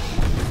can.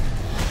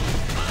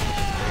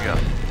 There you go.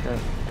 Yeah,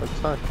 that's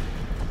fine.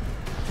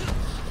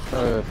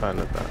 Totally fine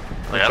with that.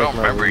 Like, I don't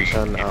remember if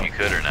you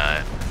could or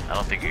not. I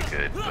don't think you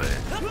could, but...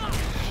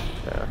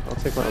 Yeah, I'll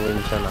take my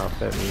Wing Chun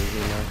outfit and,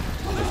 you know...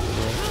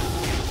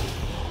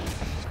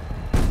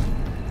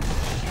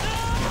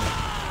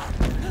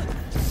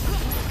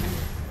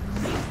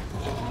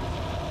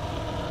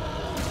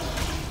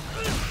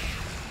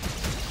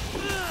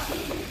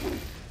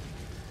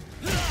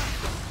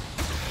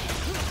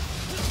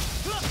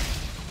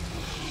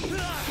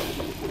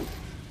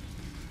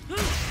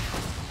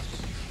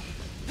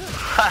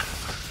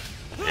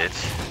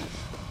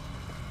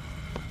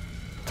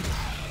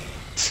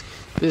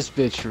 This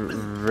bitch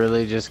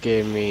really just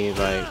gave me,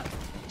 like,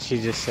 she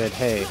just said,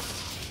 hey,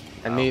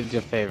 I need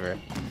your favor.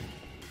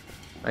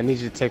 I need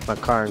you to take my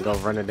car and go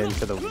run it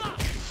into the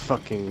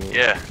fucking...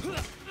 Yeah.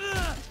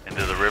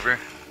 Into the river?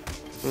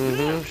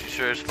 Mm-hmm. She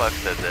sure as fuck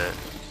said that.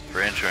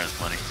 For insurance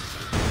money.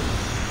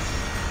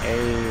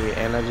 Hey,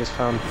 and I just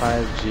found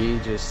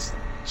 5G just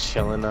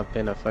chilling up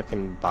in a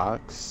fucking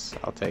box.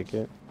 I'll take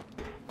it.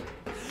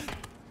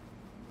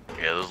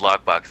 Yeah, those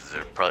lock boxes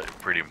are probably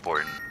pretty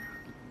important.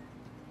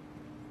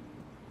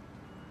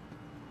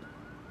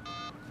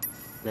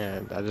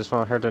 Man, I just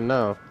want her to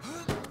know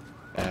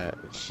that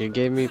she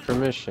gave me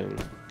permission,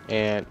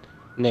 and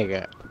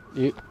nigga,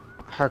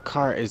 her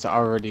car is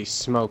already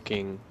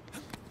smoking.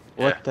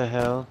 What the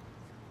hell?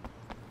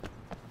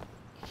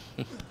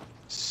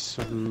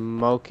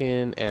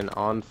 Smoking and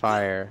on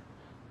fire,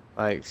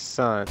 like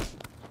son.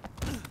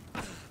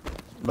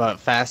 But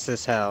fast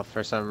as hell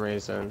for some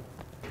reason.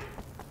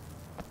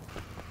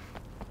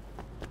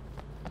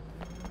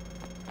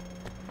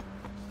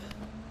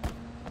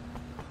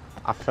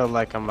 I feel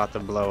like I'm about to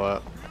blow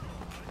up.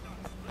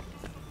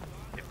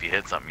 If you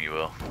hit something, you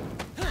will.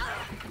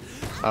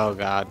 Oh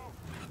god.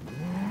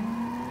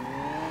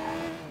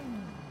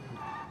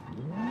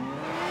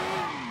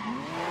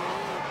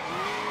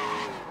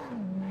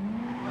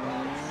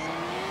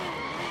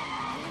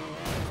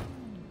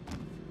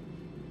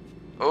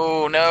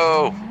 Oh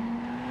no!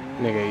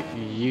 Nigga,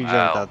 you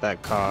jumped out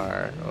that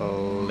car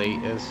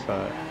late as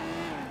fuck.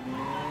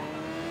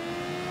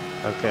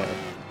 Okay,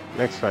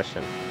 next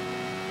question.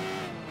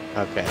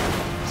 Okay,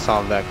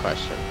 solve that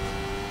question.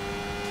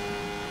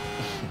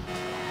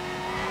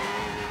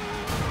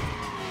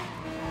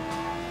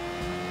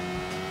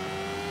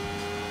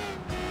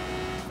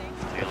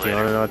 If you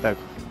wanna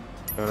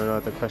know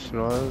what the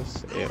question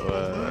was? It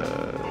was,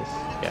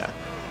 yeah.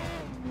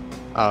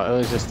 Oh, it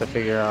was just to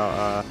figure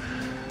out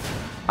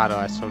how do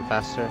I swim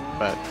faster,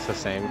 but it's the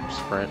same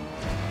sprint.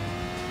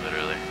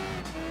 Literally.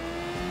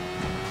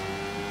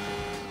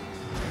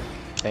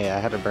 Hey, I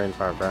had a brain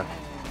fart, bro.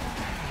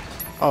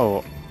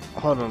 Oh,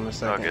 hold on a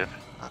second. Oh, good.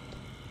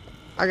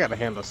 I gotta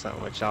handle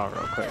something with y'all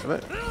real quick.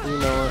 You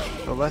know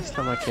what? The last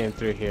time I came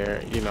through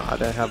here, you know, I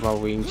didn't have my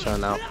Wing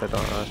Chun outfit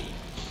on.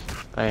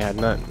 I had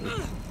nothing.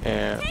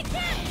 And...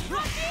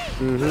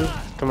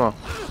 come on.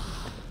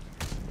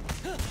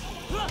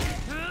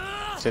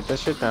 Sit that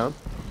shit down.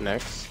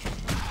 Next.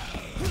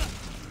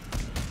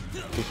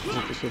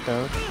 Sit this shit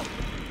down.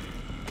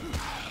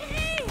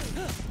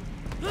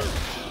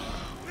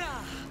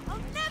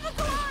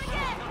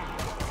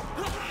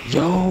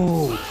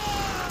 Yo!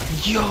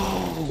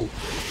 Yo!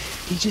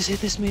 He just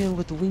hit this man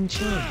with the Wing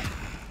Chun.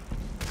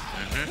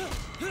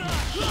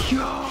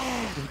 Yo,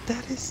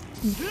 that is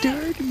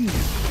dirty.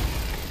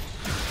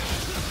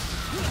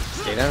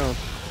 Stay down.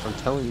 I'm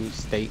telling you,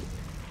 stay.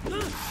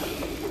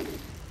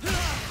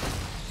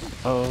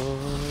 Oh,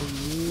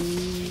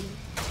 yeah.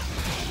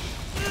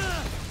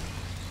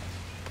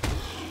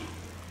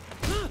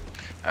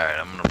 Alright,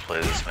 I'm gonna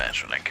play this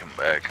match when I come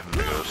back. I'm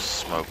gonna go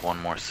smoke one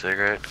more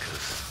cigarette,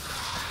 because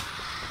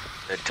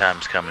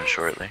bedtime's coming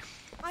shortly.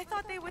 I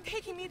thought they were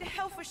taking me to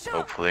hell for sure.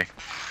 Hopefully.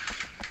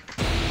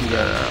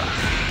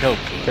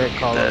 Hopefully. Great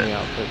call on the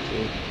outfit,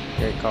 too.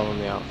 Great call on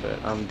the outfit.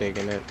 I'm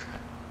digging it.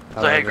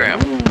 So hey, Graham.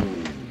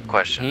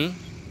 Question.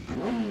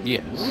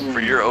 Yes.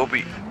 For your OB,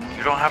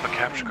 you don't have a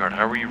capture card.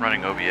 How are you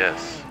running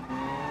OBS?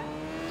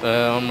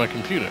 On my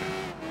computer.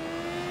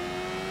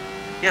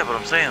 Yeah, but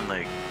I'm saying,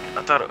 like,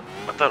 I thought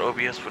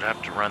OBS would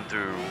have to run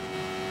through,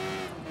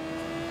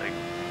 like,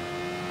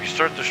 you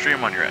start the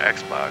stream on your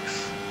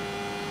Xbox,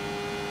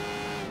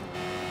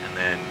 and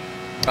then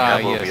you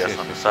have OBS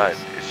on the side.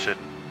 It should.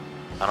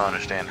 I don't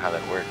understand how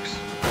that works.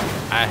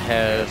 I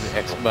have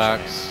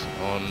Xbox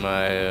on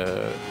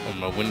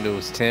my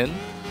Windows 10.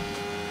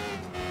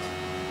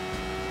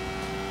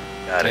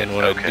 Got it. And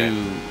what I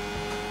do,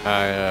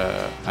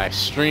 I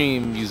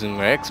stream using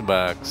my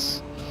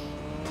Xbox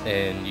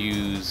and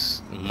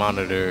use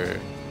monitor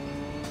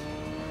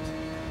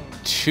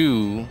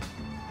 2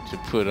 to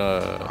put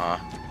my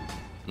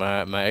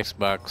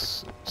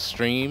Xbox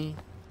stream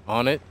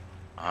on it.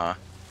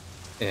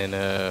 And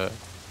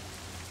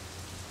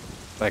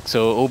like,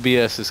 so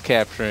OBS is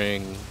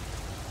capturing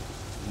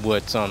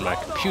what's on my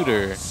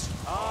computer,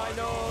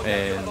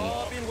 and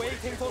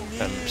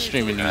I'm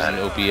streaming using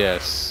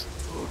OBS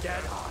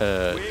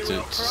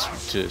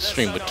to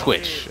stream with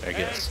Twitch, I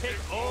guess.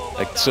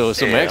 Like, so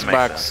my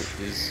Xbox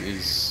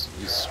is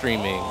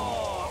streaming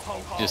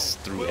just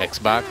through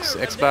Xbox,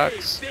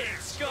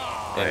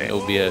 and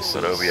OBS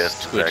but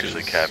OBS is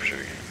actually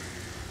capturing.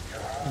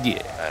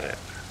 Yeah. Got it.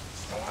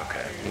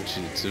 Okay. Which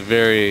it's a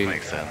very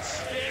makes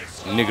sense.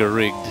 Nigger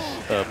rigged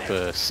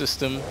up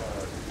system,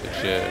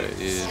 which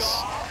is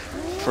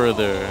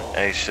further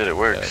it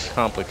works.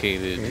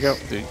 Complicated.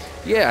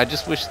 Yeah, I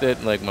just wish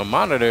that like my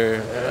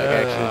monitor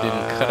actually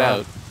didn't cut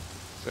out,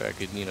 so I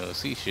could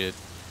see shit.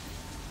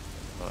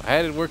 I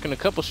had it working a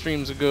couple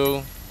streams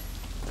ago.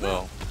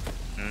 Well,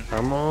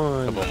 come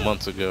on, a couple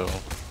months ago.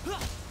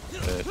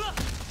 But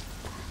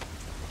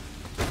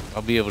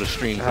I'll be able to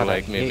stream for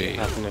like maybe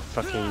having to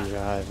fucking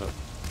drive.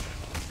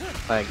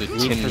 Like, the 10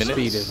 Need for minutes?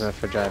 Speed is meant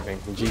for driving.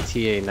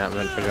 GTA not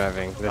meant for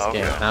driving. This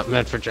game not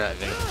meant for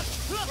driving.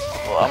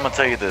 Well, I'm gonna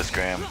tell you this,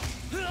 Graham.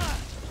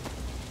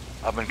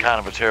 I've been kind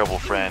of a terrible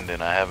friend,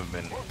 and I haven't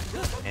been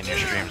in your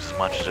streams as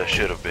much as I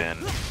should have been.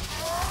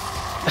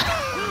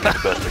 I'm gonna do the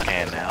best I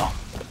can now.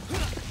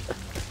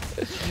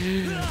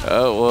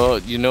 Well,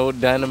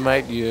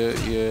 Dynamite,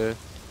 you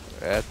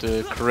have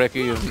to correct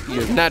you.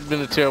 You've not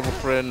been a terrible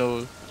friend.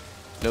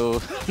 No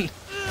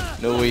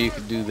way you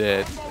could do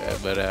that.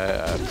 But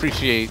I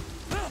appreciate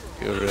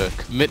your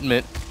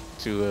commitment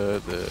to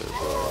the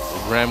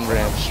Gram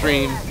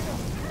stream.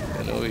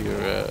 I know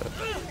your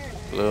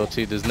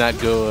loyalty does not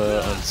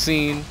go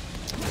unseen,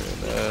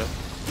 and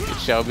it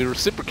shall be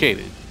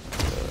reciprocated.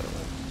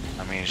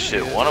 I mean,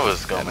 shit, one of us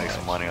is gonna make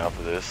some money off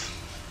of this.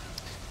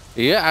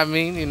 Yeah, I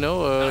mean,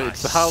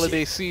 it's the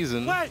holiday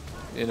season.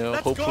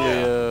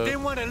 Hopefully,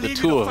 the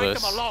two of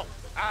us,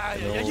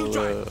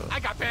 I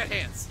got bad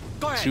hands.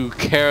 Go ahead. two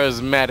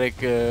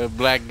charismatic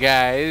black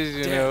guys,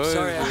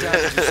 Sorry, I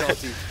doubted you,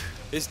 Salty.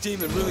 This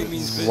demon really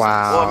means business.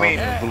 Wow. Well, I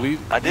mean,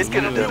 I did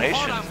get a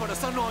donation not too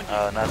long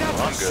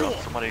ago.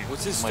 Somebody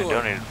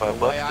donated $5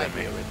 to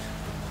me.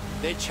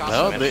 They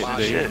chop they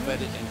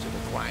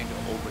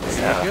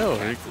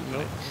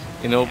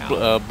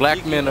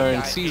black men are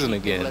in season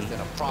again,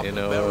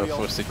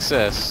 for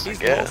success. I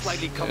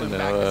guess. You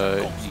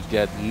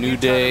got New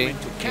Day,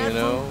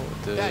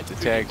 the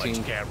tag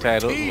team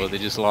title. Well, they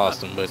just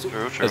lost them, but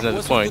that's not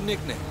the point. You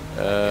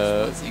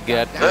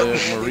got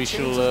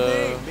Mauricio,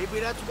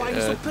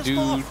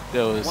 dude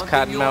that was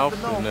Cottonmouth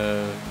and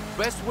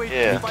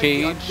Luke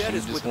Cage. He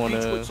just won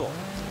a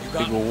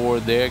big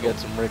award there, got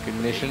some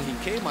recognition.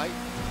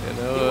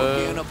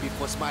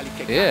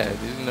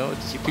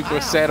 Just people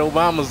are sad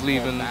Obama's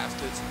leaving.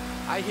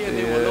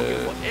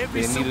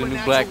 They need a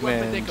new black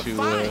man to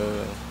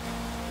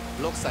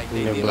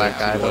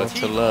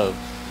to love.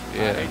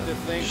 Yeah.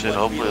 Shit,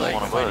 hopefully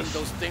it's one of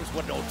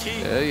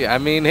us. I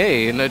mean,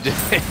 hey, when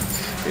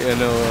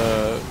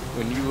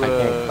you I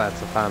can't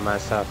classify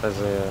myself as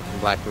a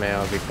black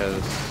male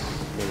because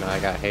I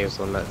got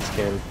hazelnut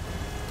skin.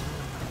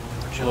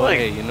 Well,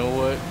 hey, you know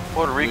what?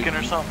 Puerto Rican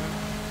or something?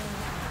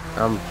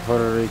 I'm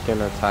Puerto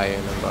Rican,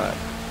 Italian, and black.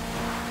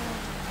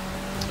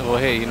 Well,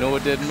 hey, you know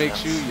what that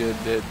makes you?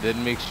 That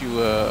makes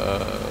you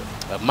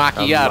a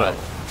macchiato.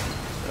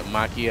 A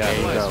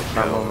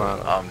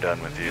macchiato. I'm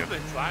done with you.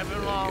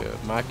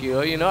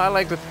 Macchiato. I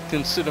like to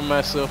consider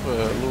myself a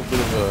little bit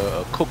of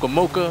a coca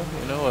mocha.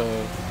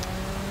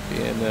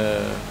 And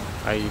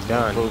Are you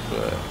done? Both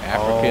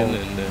African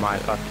and my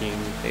fucking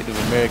Native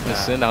American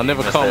descent. I'll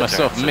never Missed call that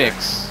myself turn, sir.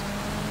 mixed.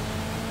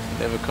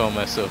 Never call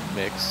myself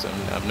mixed.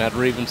 I'm not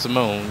Raven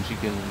Simone. You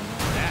can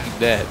keep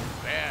that.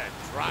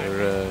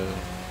 Or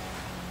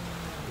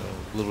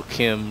little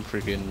Kim,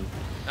 freaking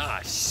Ah,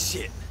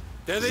 shit.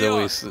 There they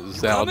Zoe are.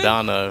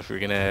 Saldana,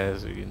 freaking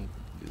ass.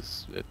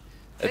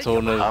 That's a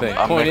whole nother thing.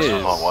 I'm Point mixed is,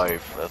 with my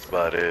wife. That's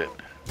about it.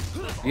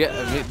 yeah,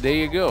 I mean, there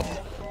you go.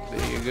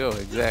 There you go.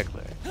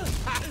 Exactly.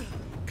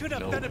 Could You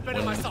have know, done it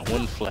better myself.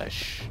 one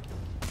flesh.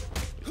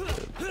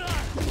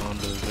 Bond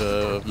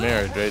of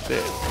marriage right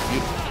there.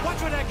 Beautiful,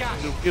 Watch what I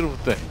got. beautiful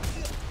thing.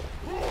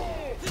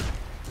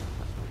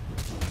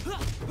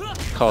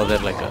 Call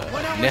that like a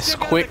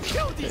Nesquik.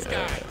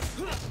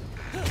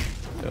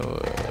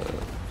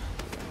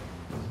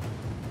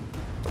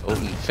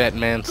 Open fat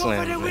man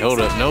slam. Hold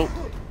up, nope.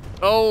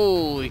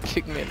 Oh, he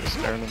kicked me in the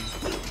sternum.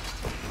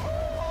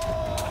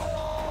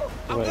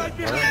 Wait,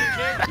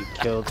 what? You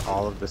killed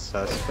all of the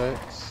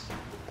suspects?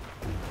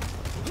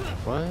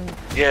 What?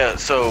 Yeah,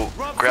 so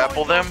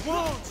grapple them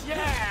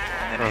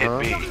and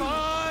then hit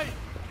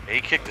B.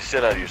 He kicked the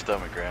shit out of your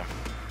stomach, Graham.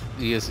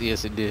 Yes,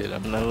 it did.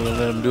 I'm not gonna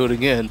let him do it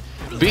again.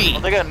 B.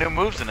 Well, they got new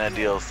moves in that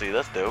DLC.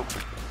 That's dope.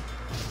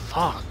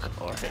 Fuck.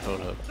 All right,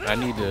 hold up. I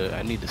need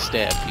to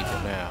stab people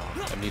now.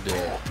 I need to.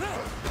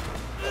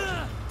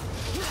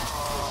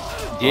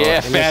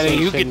 Yeah, fatty,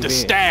 you get the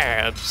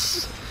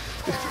stabs.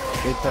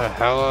 Get the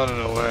hell out of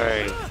the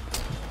way.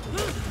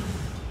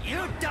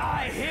 You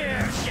die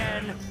here,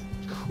 Shen.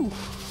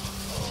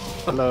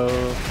 Hello.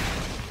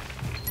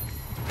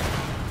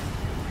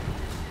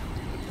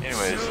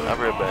 Anyways, I'll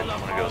be right back. I'm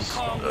gonna go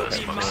smoke a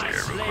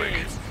cigarette real quick.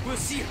 We'll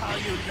see how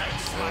you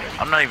like.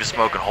 I'm not even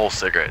smoking whole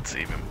cigarettes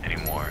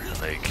anymore.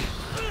 Like,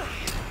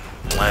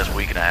 the last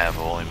week and a half,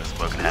 I've only been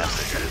smoking half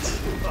cigarettes.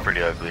 It's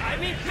pretty ugly. I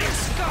mean, Big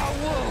Scar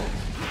Wolf.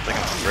 It's like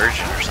I'm a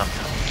virgin or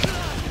something.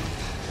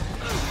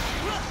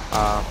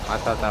 I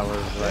thought that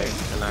was like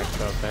an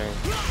actual thing.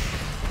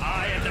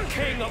 I am the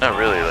king of Not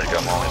really, like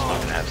I'm only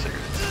smoking half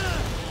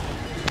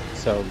cigarettes.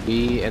 So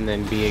B and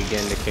then B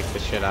again to kick the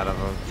shit out of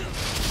him.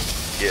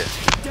 Yeah.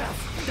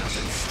 death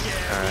doesn't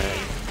scare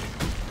Alright.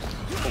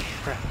 Oh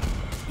crap.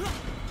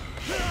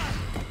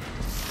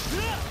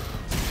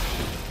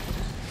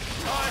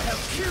 I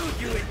have killed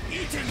you and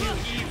eaten you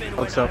even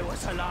What's when up? I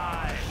was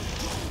alive.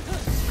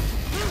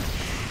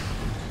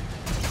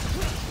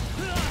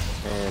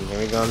 And here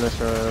we go on this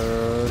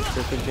road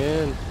trip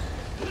again.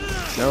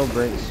 No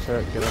brakes,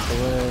 truck, get out the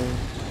way.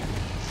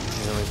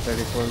 You're only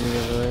 34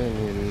 meters away and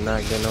you're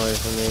not getting away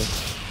from me.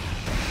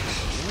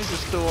 Let me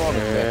just throw all the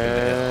back in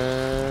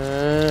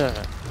there.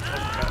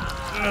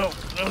 No.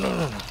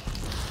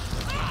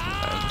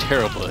 I'm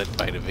terrible at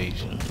fight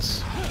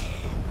evasions.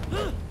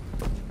 And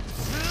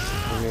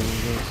then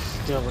you're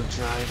still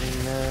driving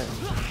that?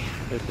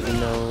 There's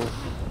no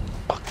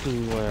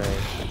fucking way.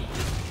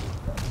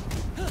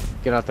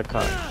 Get out the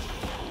car.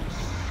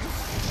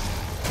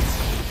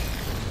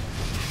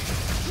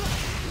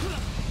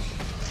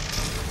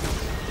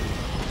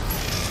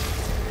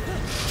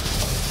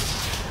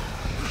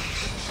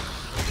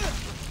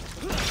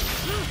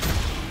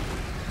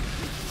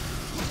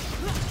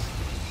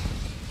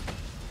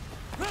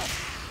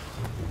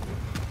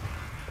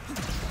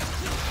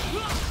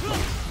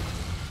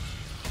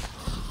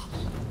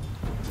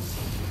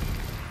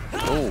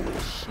 Oh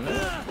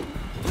snap.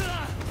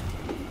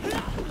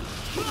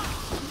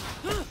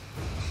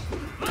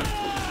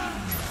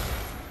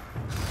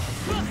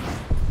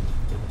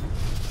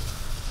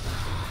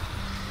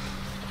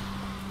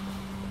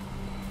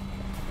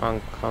 Hong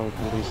Kong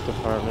Police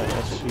Department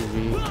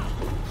SUV.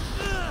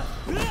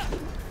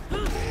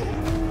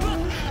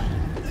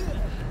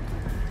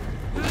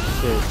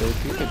 Shit, dude,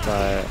 you could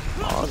buy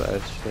all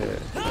that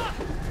shit.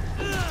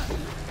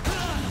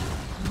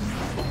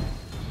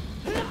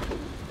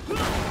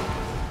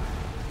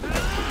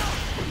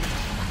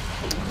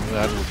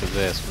 I'd whoop his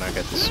ass when I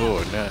got the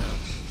sword now.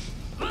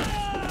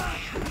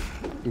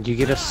 Did you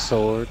get a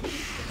sword?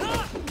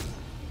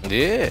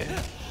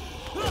 Yeah.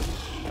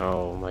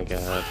 Oh my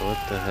god, what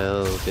the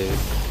hell, dude?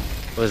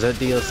 Was that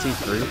DLC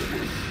free?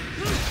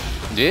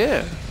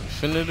 Yeah.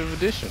 Definitive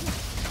edition.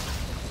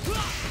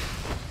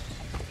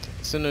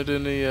 It's in it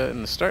in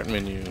the start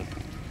menu.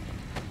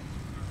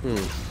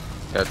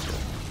 Gotcha.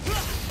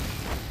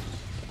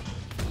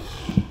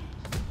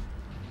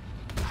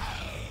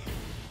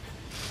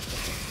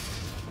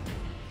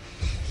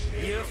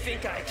 You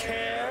think I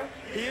care?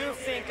 You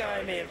think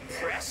I'm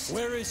impressed?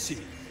 Where is she?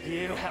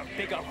 You have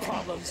bigger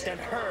problems than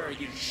her,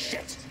 you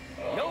shit.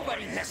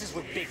 Nobody messes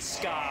with Big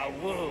Scar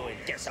Wu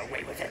and gets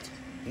away with it.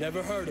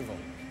 Never heard of him.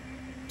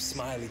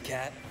 Smiley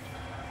cat.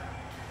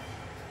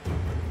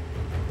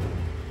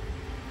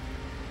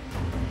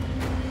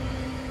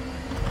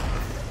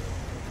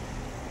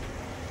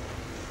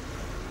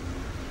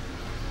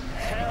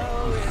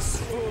 Hell is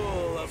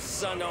full of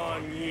Sun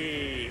On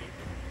Yee.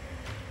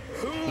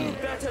 Who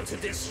better to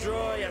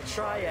destroy a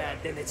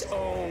triad than its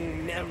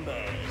own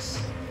members?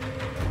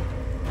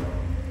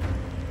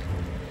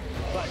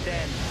 But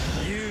then,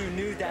 you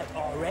knew that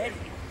already,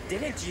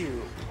 didn't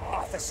you,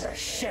 Officer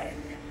Shen?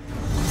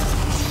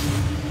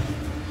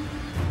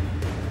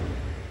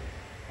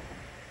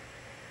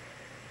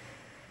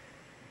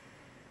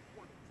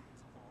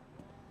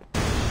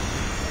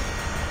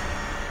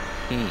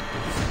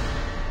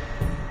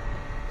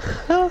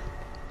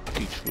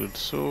 Peachwood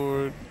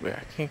sword. Wait,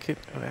 I can't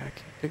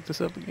pick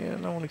this up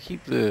again. I want to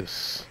keep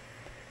this.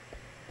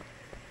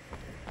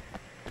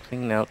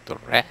 Clean out the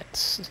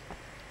rats.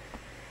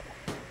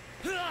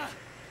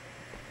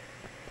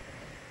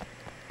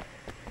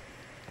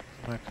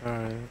 My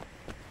car.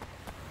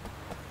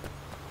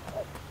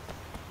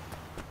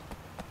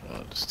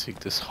 I'll just take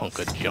this hunk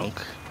of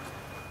junk.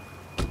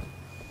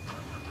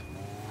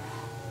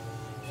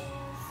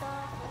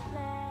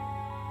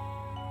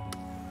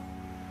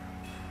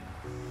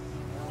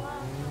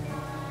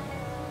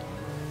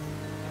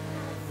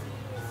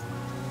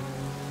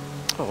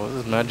 Oh,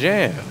 this is my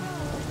jam.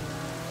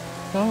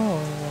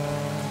 Oh.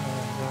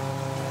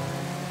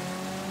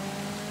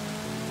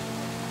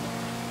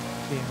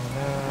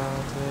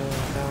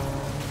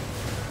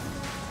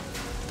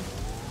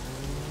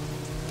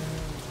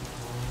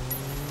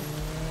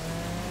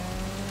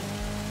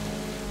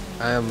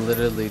 I am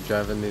literally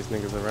driving these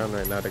niggas around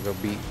right now to go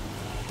beat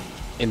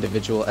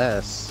individual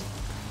ass.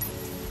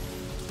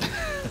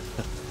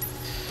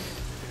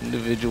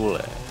 Individual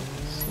ass.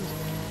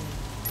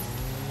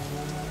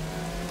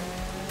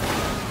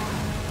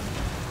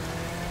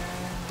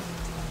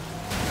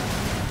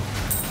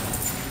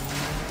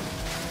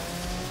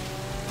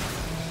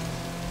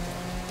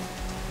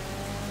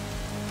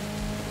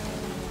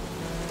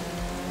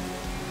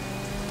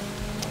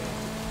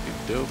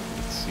 Dope.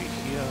 Let's see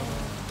here.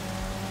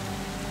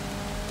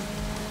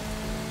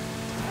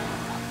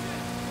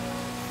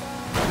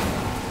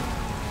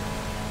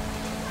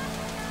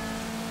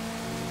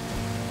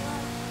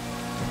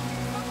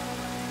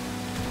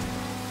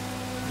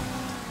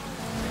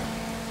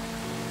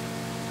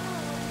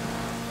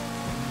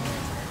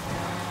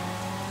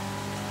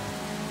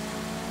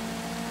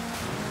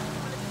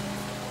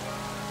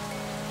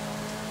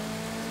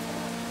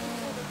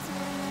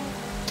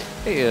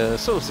 Hey,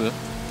 Sosa.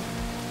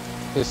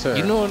 Yes, sir.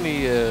 You know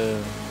any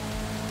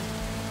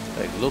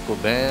like local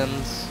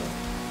bands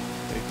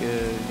like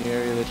in the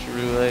area that you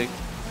really like?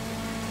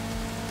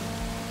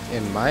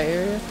 In my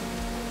area?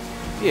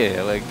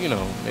 Yeah, like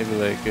maybe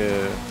like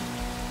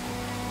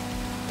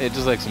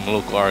just like some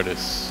local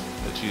artists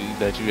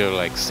that you ever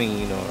like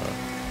seen or.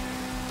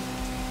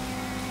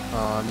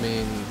 I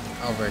mean,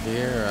 over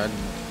here, I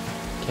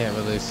can't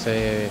really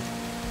say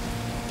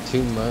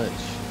too much.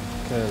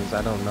 Because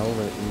I don't know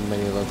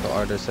many local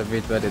artists.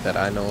 Everybody that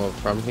I know of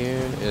from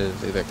here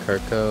is either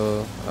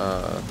Kirko,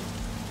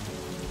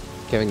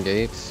 Kevin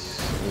Gates,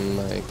 and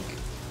like,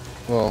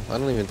 well, I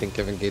don't even think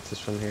Kevin Gates is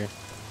from here.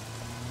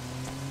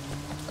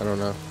 I don't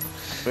know.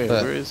 Wait,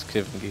 but where is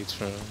Kevin Gates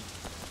from?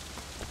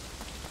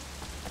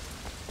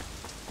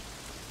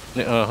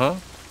 Uh-huh.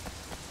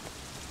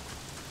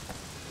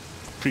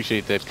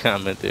 Appreciate that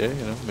comment there,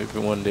 maybe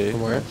one day.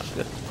 From where?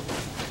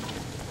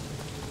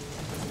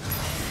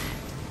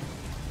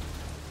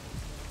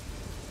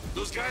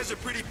 Those guys are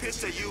pretty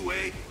pissed at you,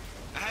 Wei.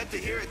 I had to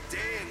hear it day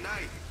and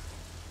night.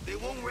 They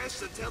won't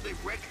rest until they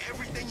wreck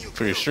everything you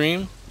For your built.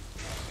 stream?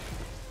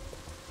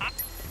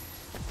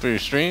 For your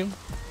stream?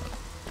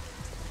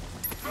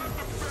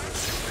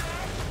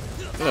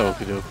 No,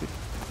 okie dokie.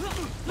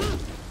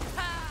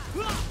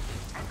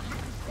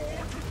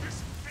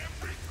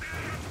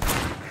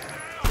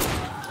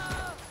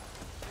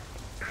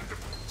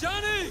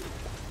 Johnny!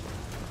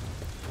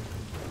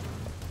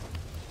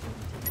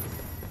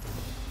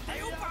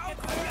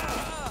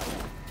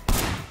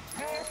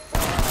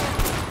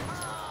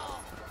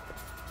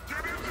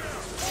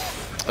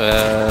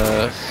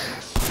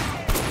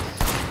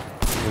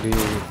 what do you?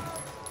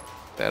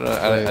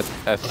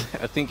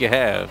 I think you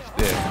have.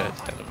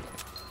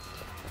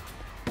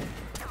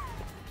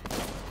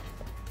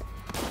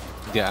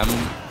 Yeah,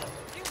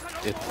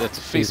 it's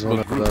a He's one Facebook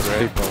of group, those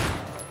right? people.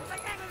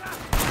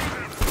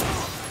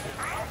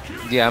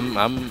 Yeah,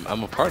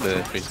 I'm a part of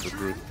that Facebook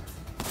group.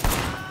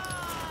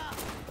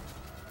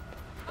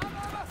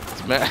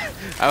 As a matter,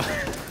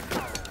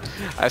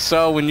 I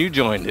saw when you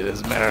joined it,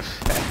 as a matter of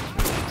fact.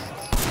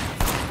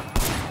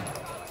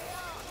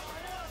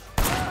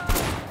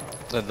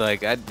 But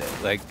like,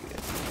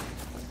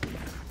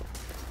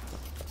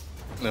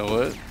 no,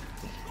 what?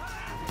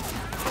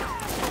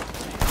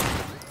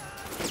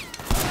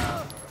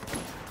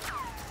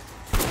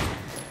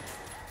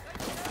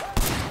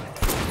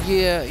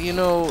 Yeah,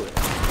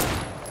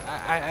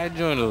 I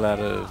joined a lot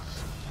of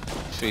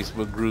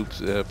Facebook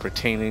groups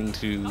pertaining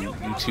to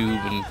YouTube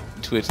and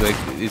Twitch. Like,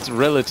 it's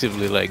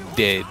relatively like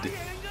dead.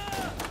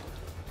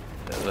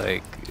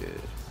 Like.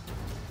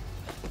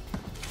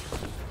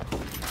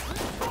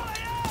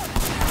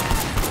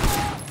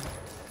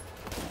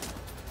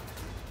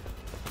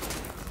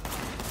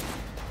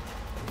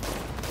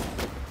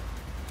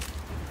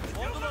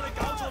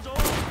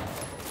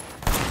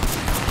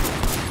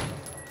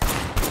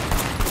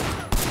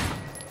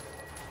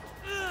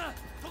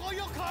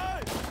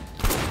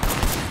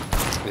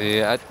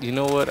 Yeah, you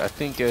know what? I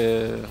think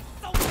you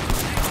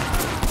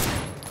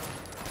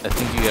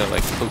gotta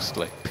like post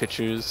like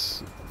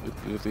pictures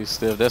with these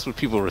stuff. That's what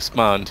people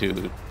respond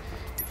to. It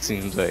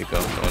seems like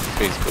on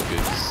Facebook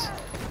is,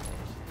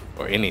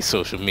 or any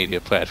social media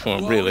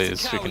platform really,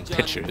 is freaking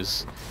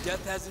pictures.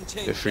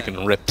 The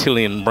freaking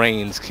reptilian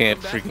brains can't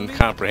freaking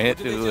comprehend.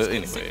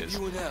 Anyways,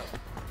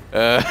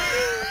 I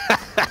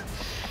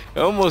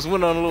almost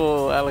went on a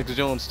little Alex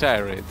Jones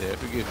tirade there.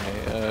 Forgive me.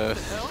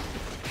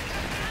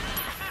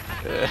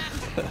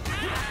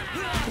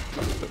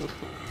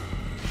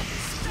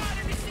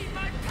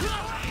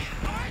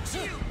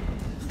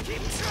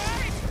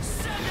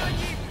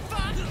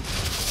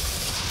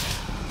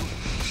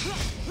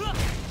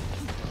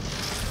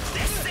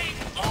 This ain't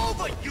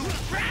over, you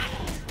rat!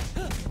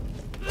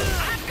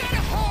 I've got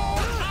a whole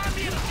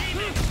army of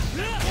demons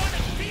that want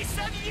a piece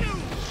of you!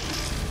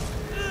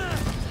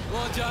 Come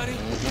on, Johnny.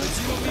 Let's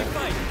see what we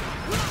fight.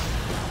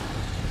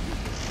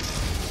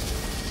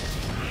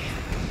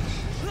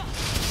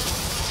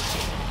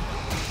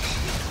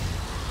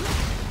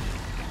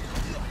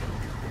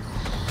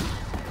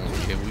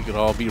 Okay, we could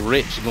all be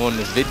rich going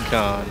to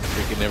VidCon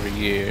freaking every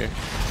year.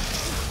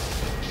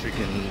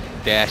 Freaking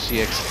Dash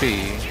EXP.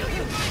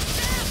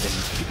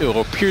 And,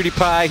 or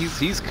PewDiePie,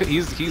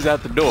 he's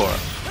out the door.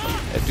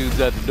 That dude's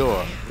out the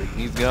door.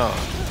 He's gone.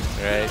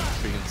 Right?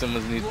 Freaking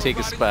someone's need to take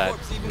a spot.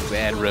 It's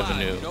ad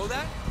revenue.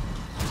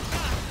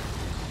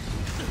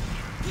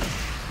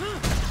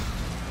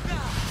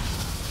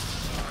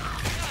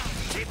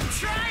 Keep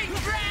trying,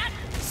 rat!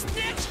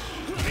 Snitch!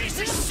 Piece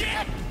of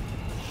shit!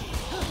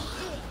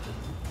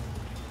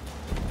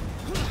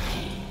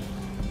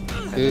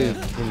 Dude,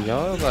 can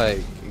y'all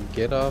like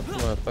get off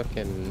my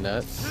fucking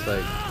nuts?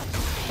 Like,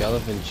 y'all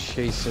have been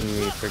chasing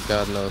me for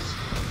God knows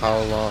how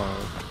long.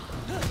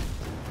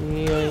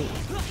 Yoink.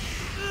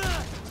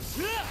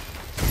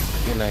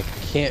 And I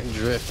can't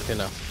drift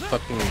in a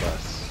fucking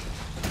bus.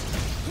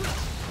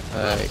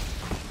 Like,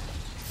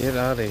 get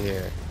out of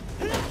here.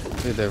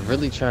 Dude, they're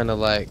really trying to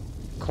like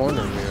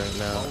corner me right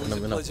now, and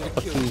I'm in a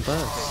fucking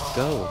bus.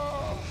 Go.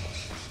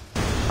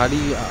 How do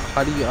you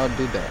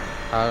outdo that?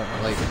 How,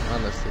 like,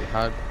 honestly,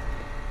 how?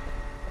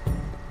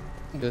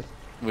 Just,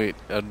 wait,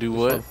 do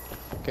what?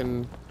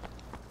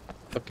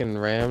 Fucking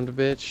rammed,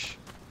 bitch.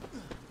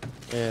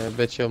 Yeah, I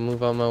bet you'll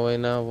move on my way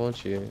now,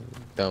 won't you,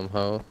 dumb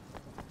hoe?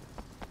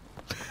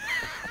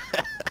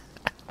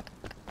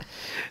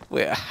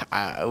 Wait,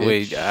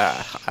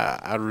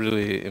 I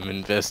really am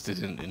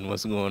invested in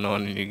what's going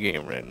on in your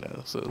game right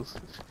now. So,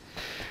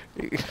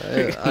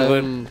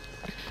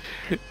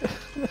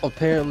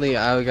 apparently,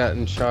 I got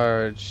in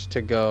charge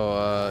to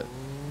go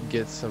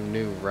get some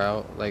new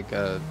route, like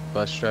a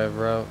bus drive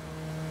route,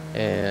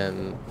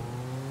 and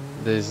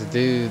these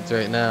dudes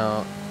right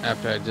now,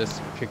 after I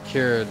just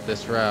procured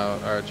this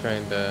route, are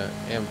trying to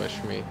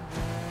ambush me.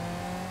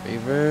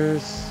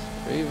 Reverse.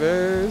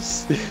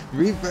 Reverse!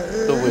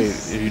 Reverse! So wait,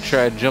 have you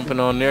tried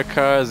jumping on their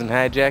cars and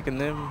hijacking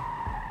them?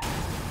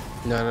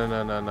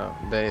 No.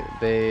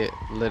 They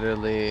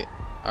literally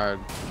are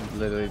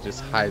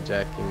just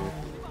hijacking.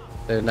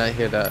 They're not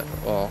here to,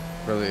 well,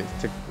 really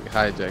to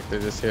hijack.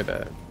 They're just here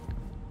to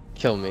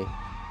kill me.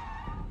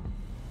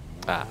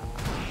 Ah.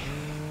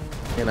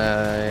 And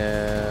I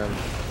am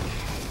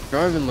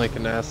driving like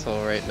an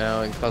asshole right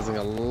now and causing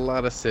a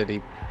lot of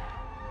city.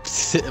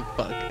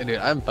 Fuck, dude,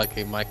 I'm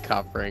fucking my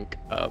cop rank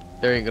up.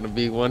 There ain't gonna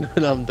be one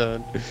when I'm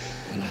done.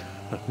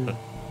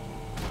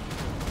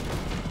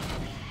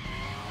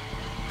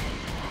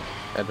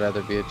 I'd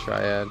rather be a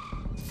triad.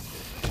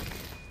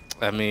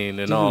 I mean,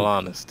 in all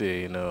honesty,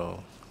 you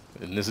know,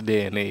 in this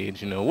day and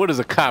age, you know, what is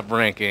a cop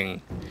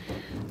ranking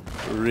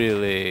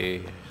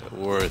really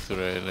worth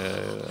right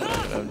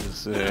now? I'm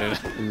just saying.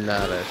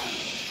 Not a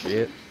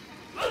shit.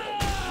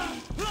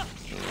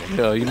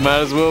 Hell, you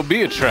might as well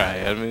be a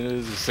triad. I mean,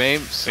 it's the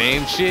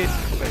same shit.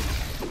 Like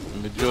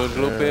the George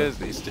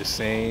Lopez, it's the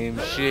same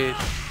shit.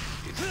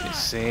 It's the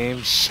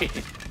same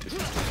shit.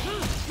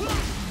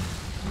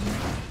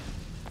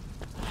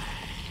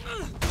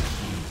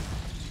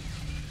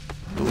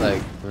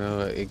 Like,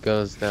 bro, it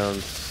goes down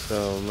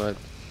so much.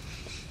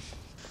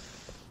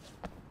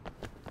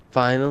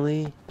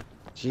 Finally?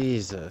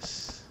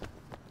 Jesus.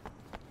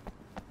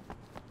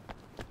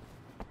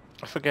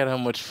 I forgot how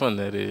much fun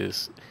that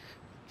is.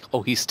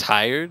 Oh, he's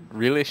tired?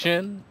 Really,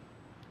 Shin?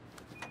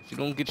 You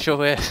don't get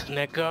your ass in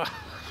that car?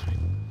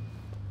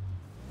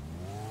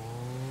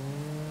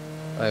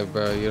 Like,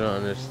 bro, you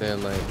don't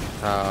understand, like,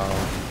 how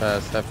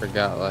fast I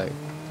forgot, like...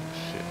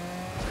 Shit.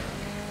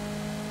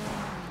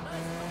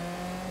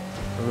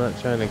 I'm not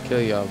trying to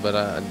kill y'all, but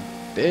I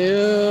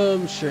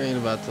damn sure ain't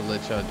about to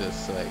let y'all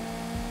just, like...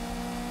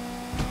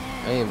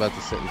 I ain't about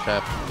to sit in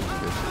traffic with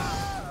these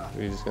bitches.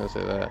 We're just gonna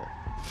say that.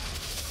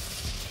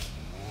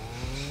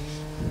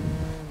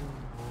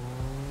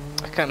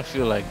 I kind of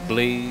feel like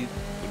Blade,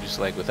 just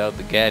like without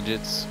the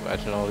gadgets,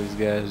 watching all these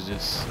guys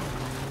just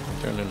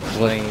turn into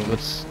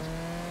flames.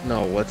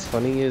 No, what's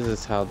funny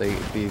is how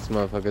these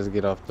motherfuckers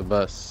get off the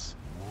bus.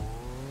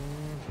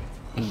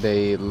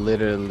 They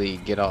literally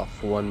get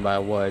off one by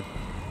one.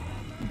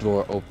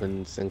 door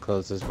opens and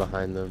closes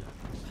behind them.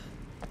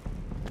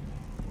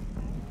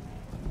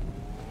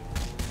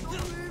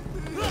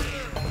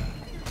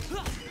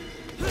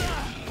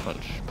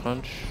 Punch,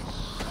 punch.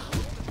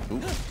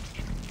 Ooh.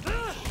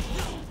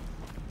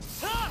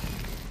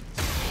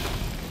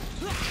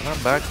 Can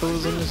I back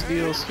those in this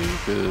DLC?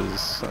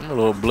 Because I'm a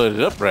little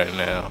blooded up right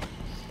now.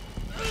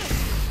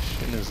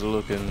 Shit is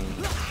looking...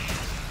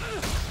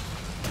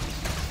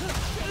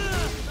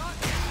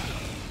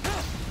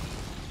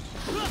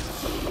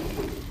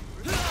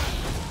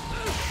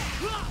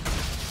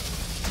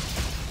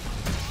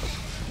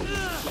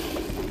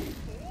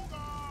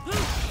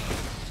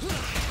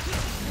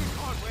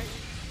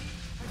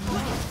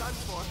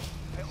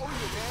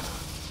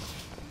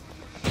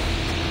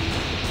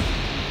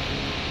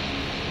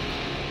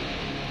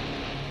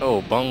 Oh,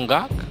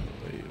 Bangkok?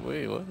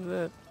 Wait, what is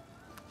that?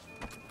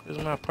 Where's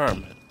my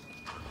permit?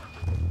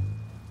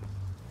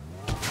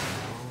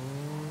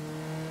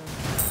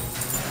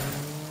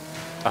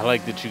 I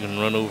like that you can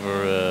run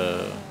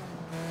over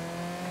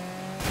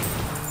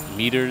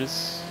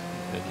meters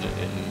and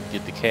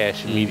get the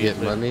cash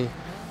immediately. You get money?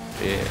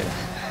 Yeah.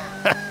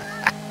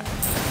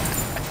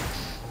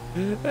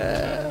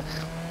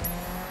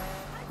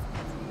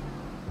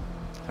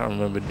 I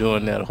remember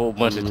doing that a whole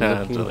bunch of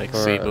times to like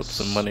save up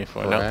some money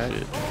for an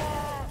outfit.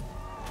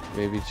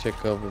 Maybe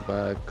check over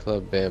by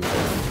Club Bam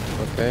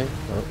Bam. Okay.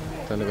 Oh,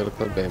 time to go to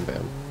Club Bam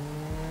Bam.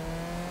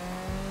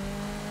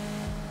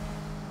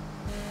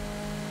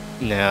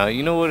 Now,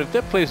 you know what? If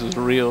that place was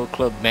real,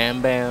 Club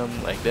Bam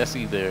Bam, like that's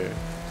either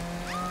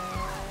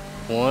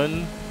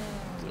one,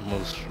 the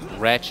most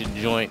ratchet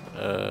joint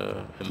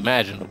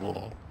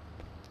imaginable,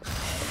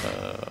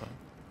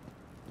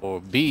 or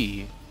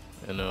B,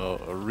 you know,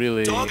 a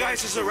really Dog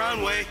Eyes is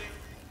around, Way.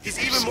 He's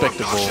even more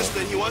obnoxious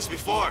than he was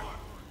before.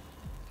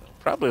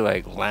 Probably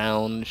like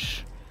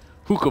lounge,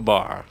 hookah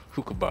bar,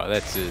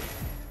 that's it.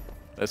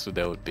 That's what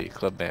that would be,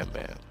 Club Bam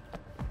Bam.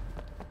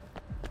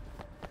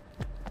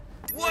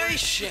 Wei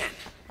Shen,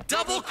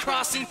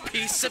 double-crossing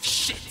piece of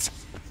shit.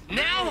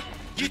 Now,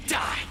 you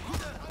die.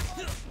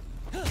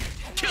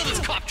 Kill this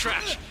cop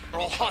trash,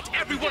 or I'll haunt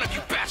every one of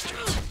you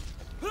bastards.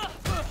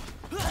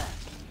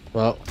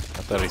 Well,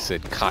 I thought he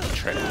said cop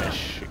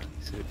trash. He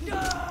said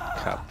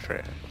cop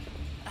trash.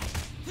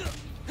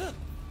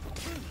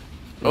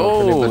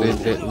 Well, if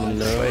anybody didn't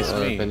know, or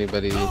if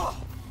anybody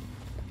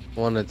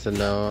wanted to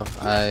know,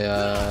 I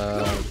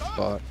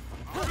bought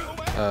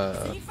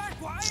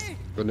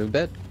a new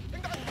bed.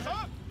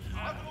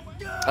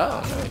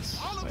 Oh, nice.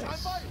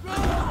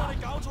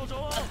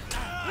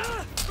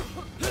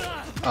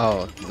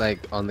 Oh,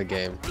 like on the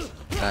game.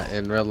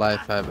 In real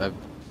life, I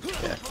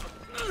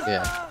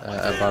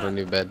bought a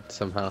new bed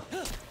somehow.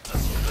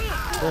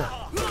 Yeah.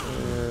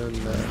 And,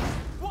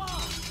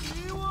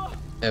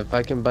 if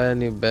I can buy a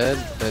new bed,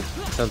 but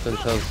something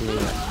tells me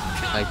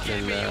I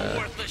can,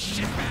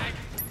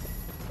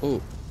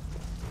 Oh,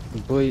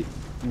 boy,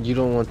 you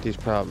don't want these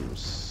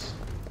problems.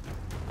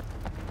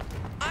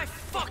 I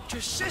fucked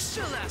your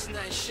sister last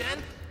night,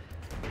 Shen.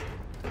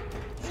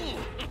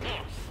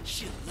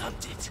 She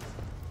loved it.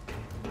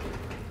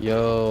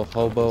 Yo,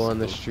 hobo on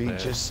the street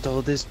just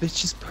stole this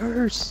bitch's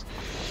purse.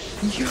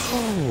 Yo,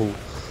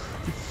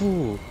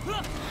 fool,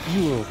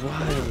 you are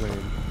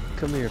wildin'.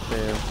 Come here,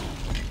 fam.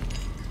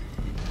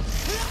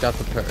 Got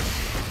the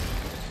purse.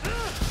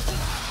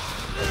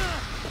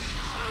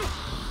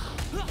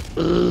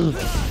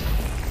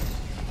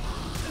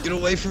 Get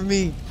away from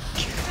me!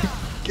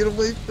 Get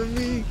away from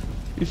me!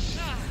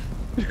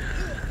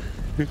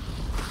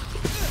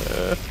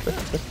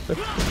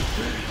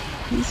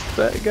 These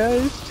fat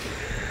guys.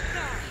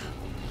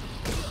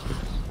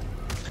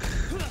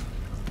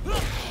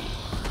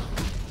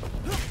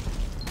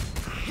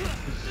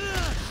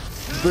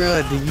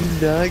 Bruh, do you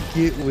not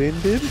get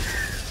winded?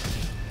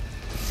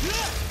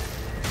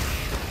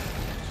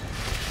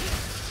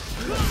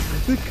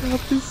 The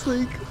cop is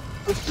like...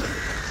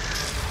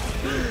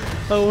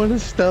 I want to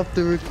stop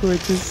the record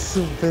this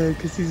so bad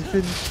because he's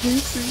been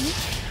chasing me.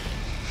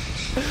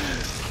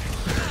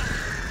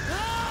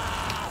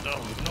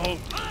 No.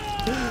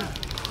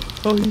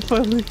 Oh, he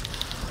finally...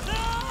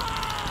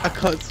 I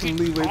caught some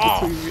leeway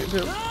between me and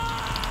him.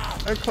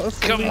 I caught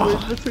some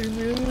leeway between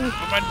me and him. What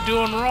am I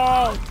doing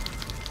wrong?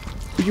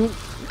 You...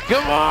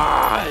 Come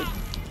on!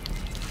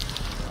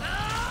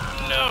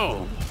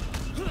 No!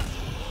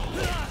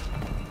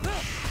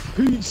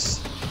 Peace!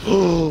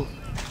 Oh!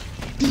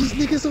 These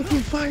niggas open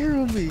fire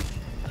on me!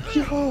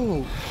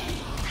 Yo!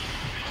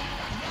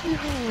 Yo!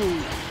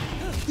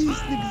 These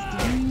niggas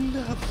do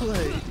not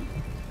play!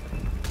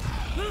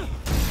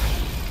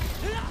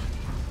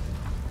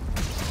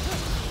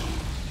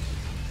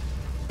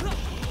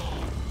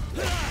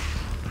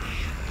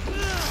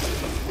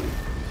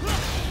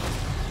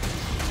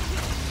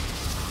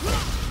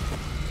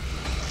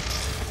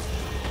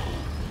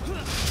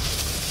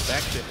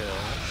 Back to hell.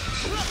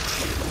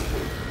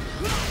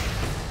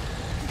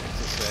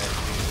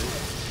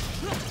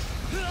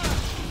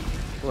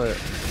 What?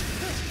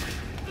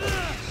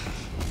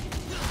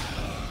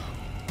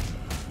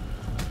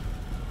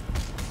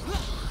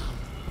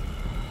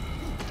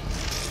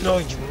 No,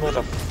 you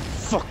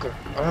motherfucker.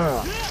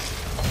 Ugh.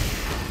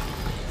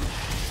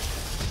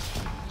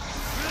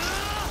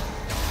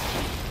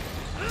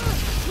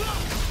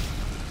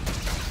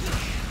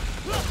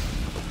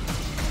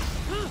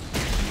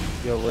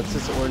 Yo, what's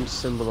this orange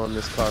symbol on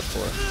this car for?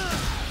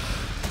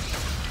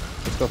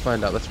 Let's go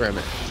find out. Let's ram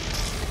it.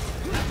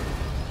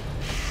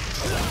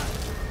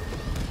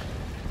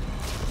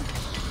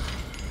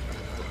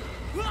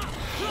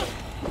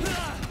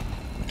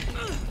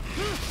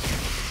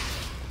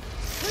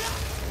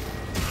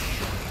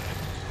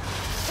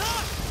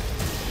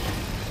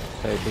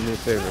 Hey, do me a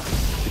favor. Get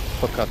the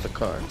fuck out the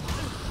car,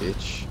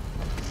 bitch.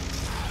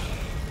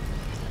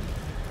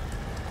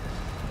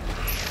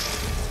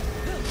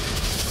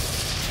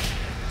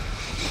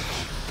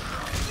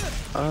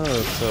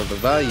 Oh, so the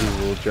value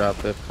will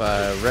drop if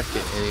I wreck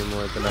it any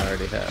more than I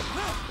already have.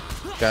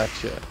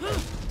 Gotcha.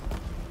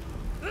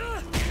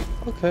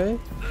 Okay.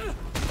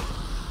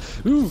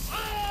 Ooh.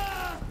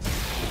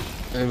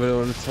 Anybody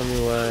want to tell me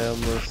why I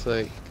almost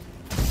like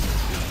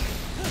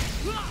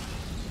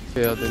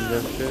failed in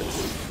jump shit?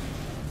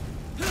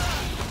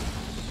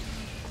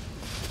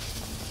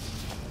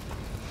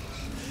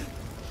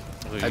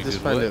 I just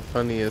find it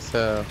funny as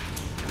hell.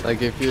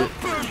 Like if you,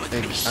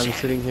 like, I'm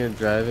sitting here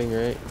driving,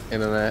 right,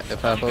 and then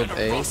if I hold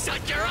A,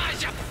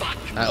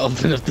 I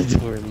open up the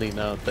door and lean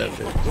out that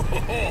bitch.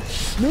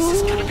 No.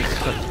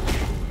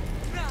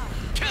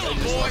 I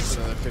just lost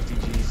another 50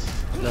 G's.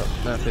 No,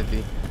 not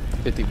 50.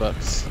 50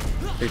 bucks.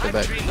 Take it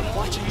back. I dreamed of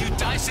watching you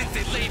die since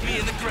they laid me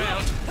in the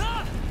ground.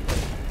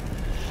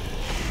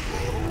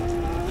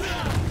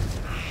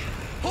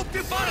 Hope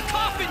you bought a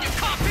coffin, you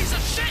cop piece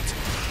of shit!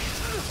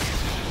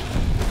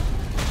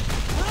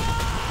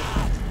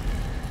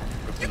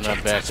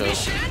 Not back up.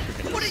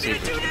 What are you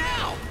gonna do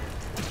now?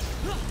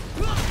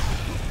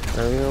 I'm not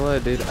gonna lie,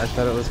 dude. I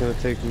thought it was gonna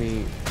take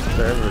me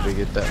forever to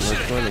get that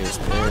much money,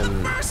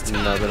 and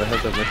now that I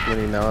have that much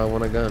money, now I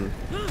want a gun.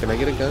 Can I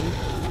get a gun?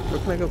 Where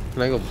can I go?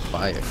 Can I go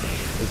buy a gun?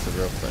 That's the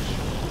real question.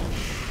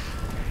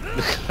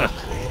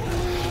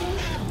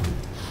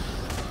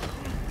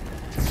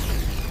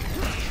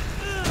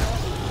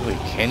 Wait,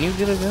 can you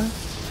get a gun?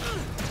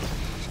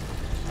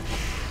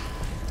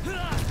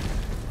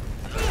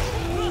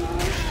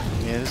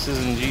 Yeah, this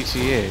isn't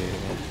GTA.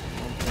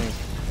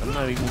 I'm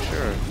not even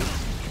sure.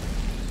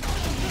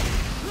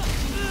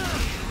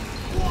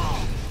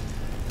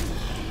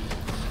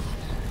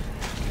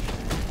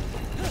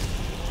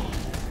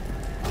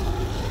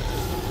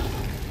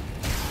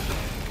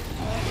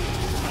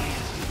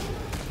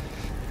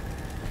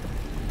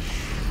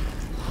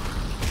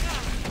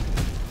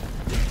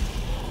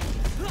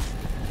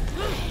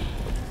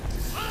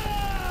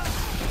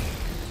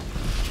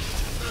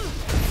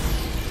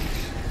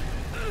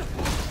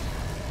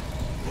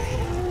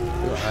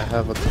 I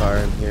have a car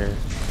in here.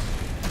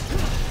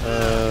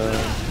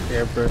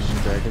 Airbrush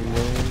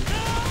Dragonman.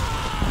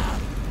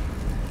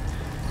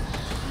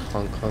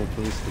 Hong Kong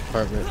Police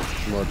Department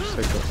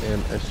motorcycle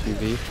and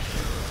SUV.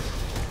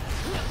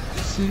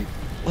 See,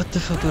 what the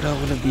fuck would I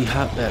want to be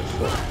hot bat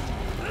for?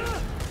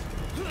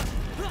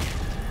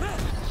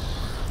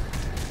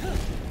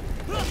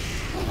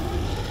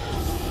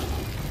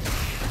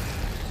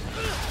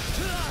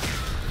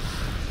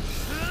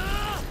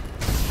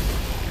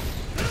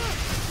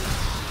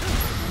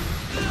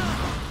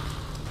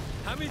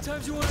 How many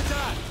times you want to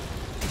die?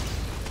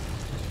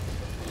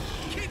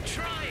 Keep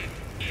trying,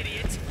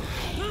 idiot.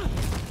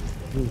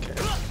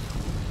 Okay.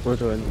 Where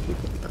do I need to go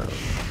now?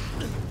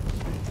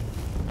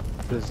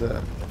 What is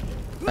that?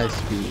 High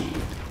speed.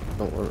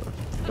 Don't know.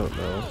 Don't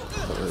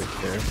really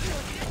care.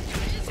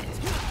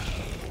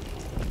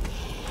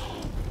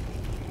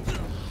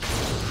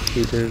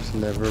 Cheaters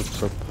never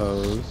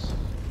propose.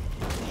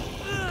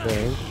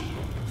 Okay.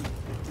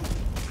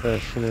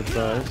 Fashion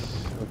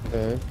advice.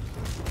 Okay.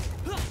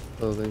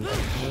 Clothing.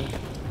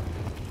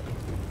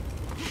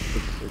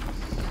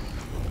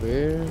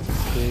 Where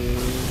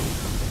is...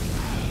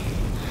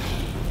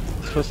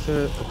 I thought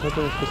I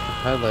was supposed to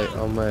highlight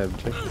all my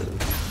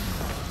objectives.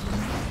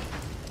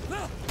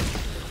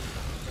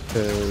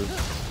 Because...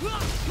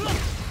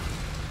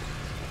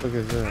 Look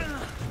at that.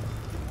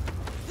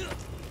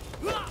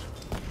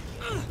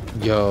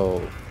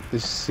 Yo,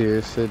 this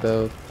seriously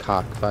though,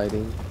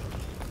 cockfighting?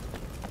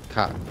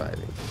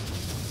 Cockfighting.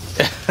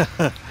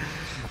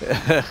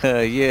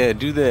 Yeah,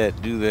 do that.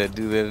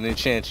 Any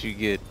chance you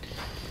get.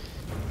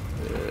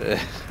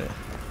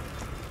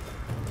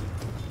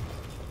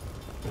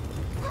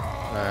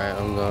 Alright,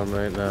 I'm going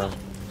right now.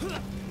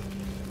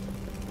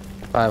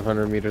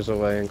 500 meters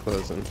away and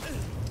closing.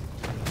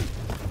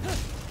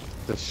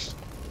 This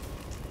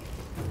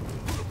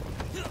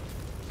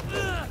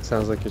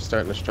sounds like you're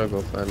starting to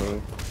struggle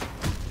finally.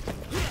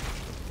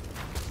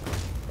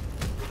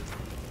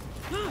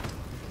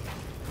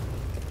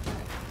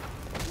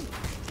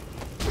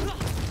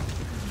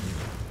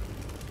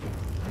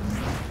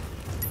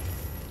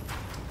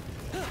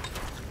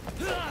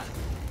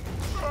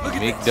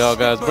 Big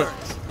dog eyes burn.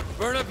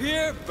 Burn up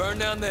here, burn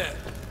down there.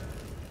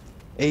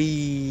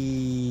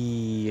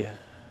 Hey,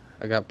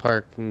 I got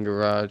parking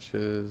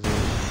garages.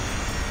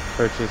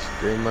 Purchase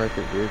gray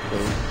market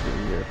vehicles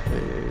in your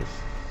face.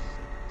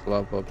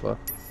 Blah blah blah.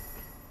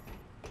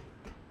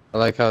 I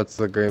like how it's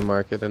the gray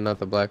market and not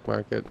the black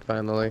market,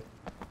 finally.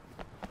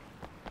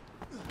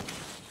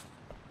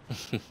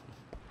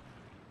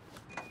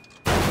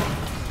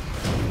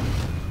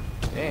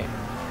 Damn.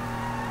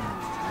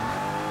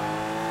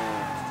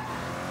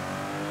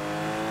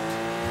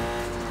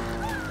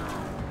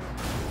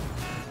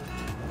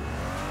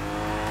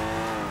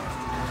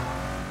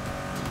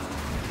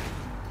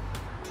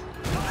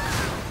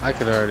 I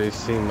could already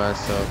see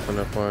myself in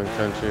a foreign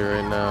country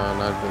right now,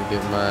 and I've been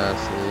getting my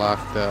ass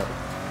locked up.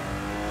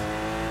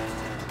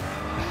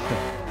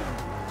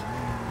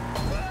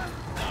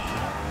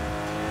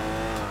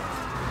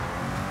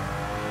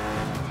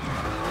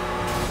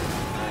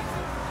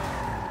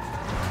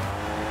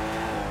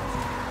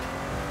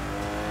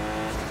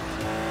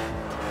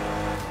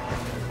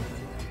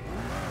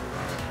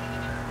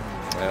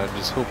 I was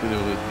just hoping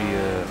it would be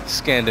a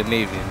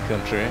Scandinavian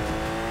country.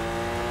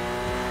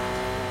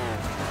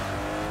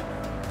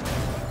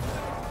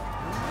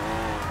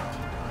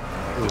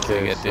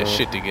 They get their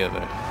shit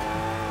together.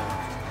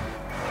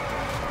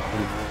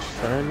 I'm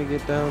trying to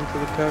get down to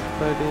the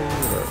cockfighting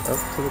or up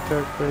to the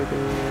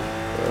cockfighting.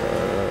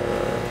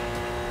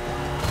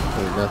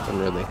 Ain't nothing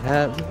really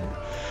happening.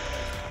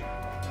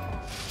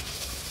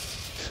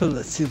 So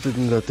let's see if we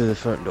can go through the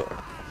front door.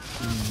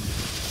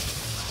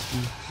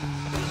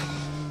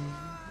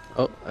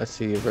 Oh, I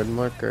see a red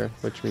marker,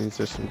 which means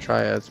there's some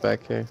triads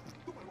back here.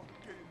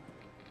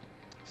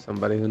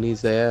 Somebody who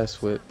needs their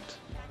ass whipped.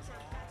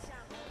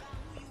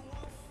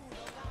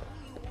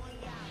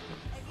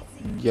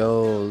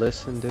 Yo,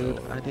 listen, dude.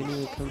 I didn't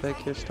even come back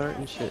here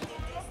starting shit.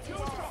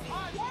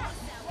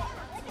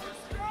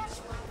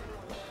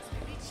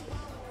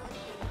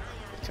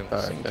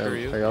 Alright,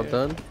 are y'all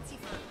done?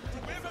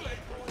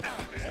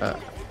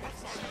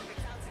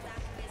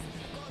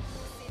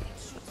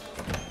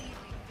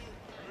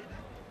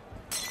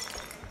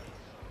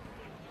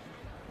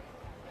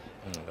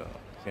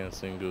 Can't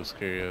sing Goose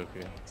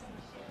Karaoke.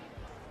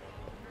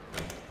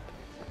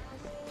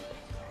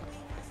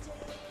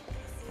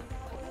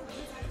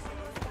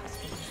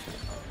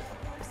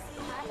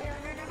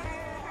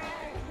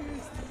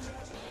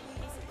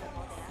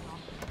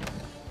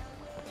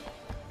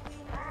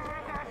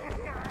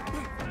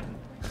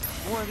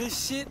 More of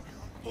this shit?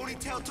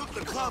 Ponytail took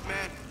the club,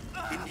 man.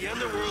 In the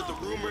underworld, the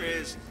rumor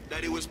is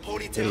that it was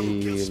Ponytail who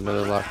Hey, killed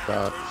another Smiley.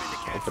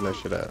 lockbox. Open that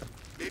shit out.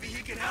 Maybe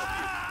he can help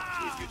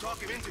you if you talk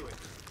him into it.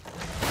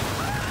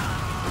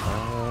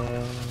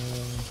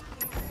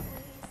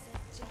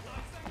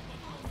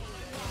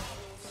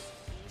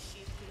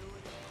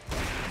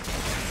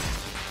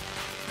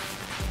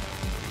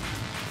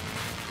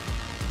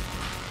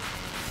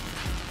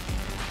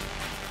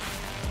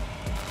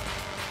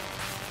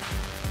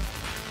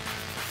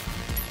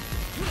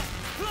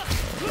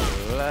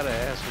 A lot of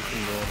ass we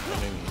can go on.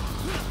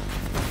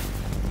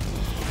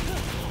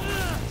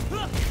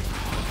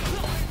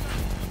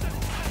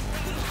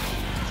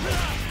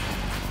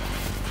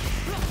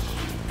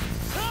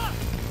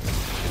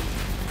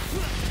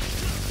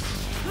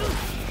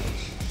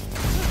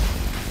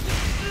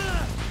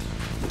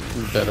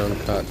 Bet on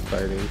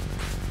cockfighting.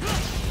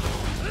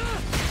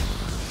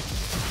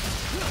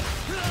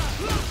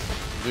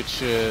 Which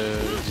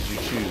did you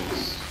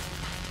choose?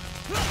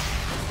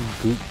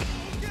 Gook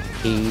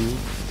King.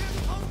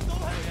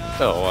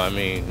 Oh, I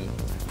mean,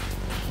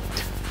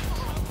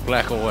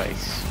 black or white?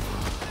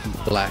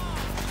 Black.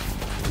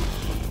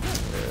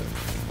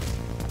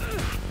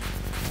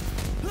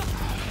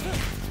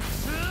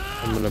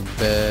 I'm gonna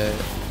bet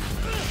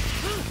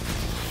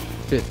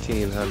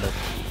 1,500.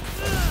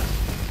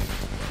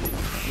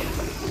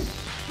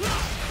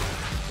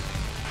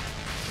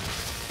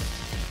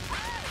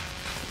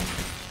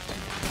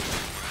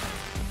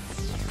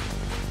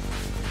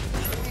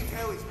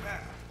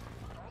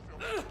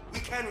 We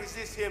can't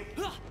resist him.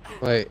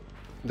 Wait,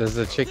 does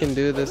the chicken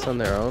do this on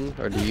their own,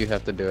 or do you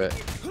have to do it?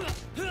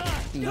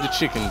 The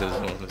chicken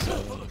doesn't want this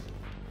own.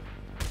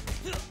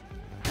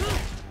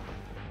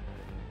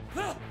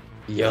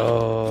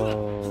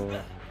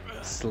 Yo,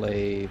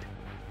 Slade.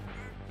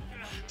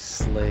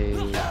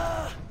 Slade.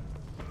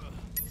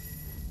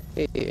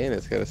 Hey, and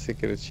it's got a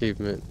secret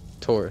achievement.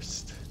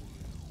 Tourist.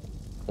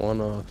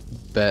 One-off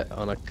bet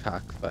on a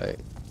cockfight.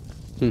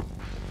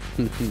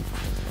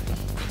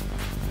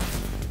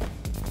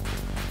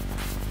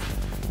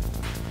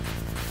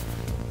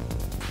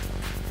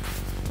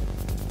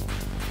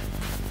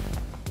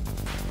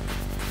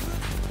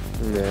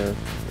 Yeah,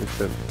 it's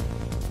a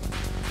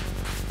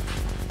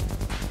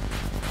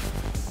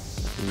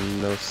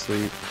no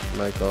sleep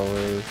like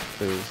always,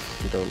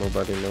 because you don't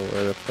nobody know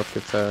where the fuck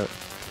it's at.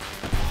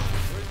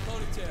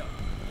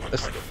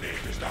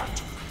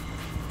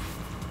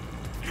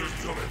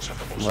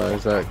 Why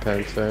is that,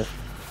 kind sir?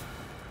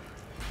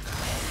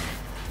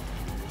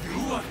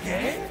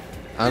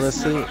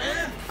 Honestly,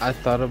 I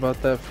thought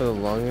about that for the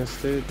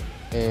longest, dude,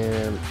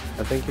 and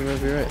I think you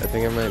might be right. I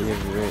think I might need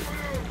to be right.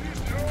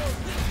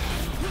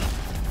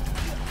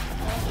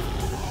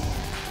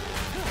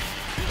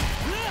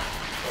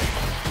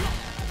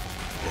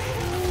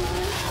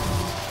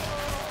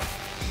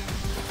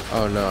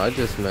 Oh no, I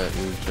just meant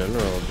in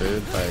general,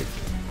 dude. Like,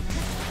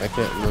 I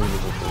can't remember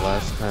the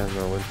last time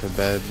I went to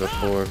bed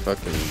before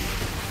fucking,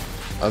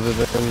 other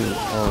than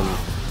on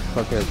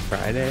fucking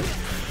Friday.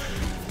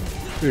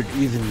 Dude,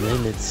 even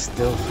then it's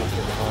still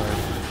fucking hard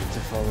to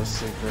fall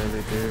asleep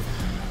early, dude.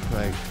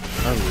 Like,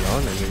 I'm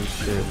yawning and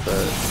shit,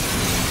 but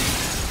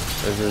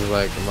it's just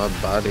like my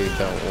body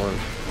don't want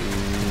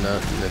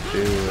nothing to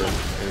do with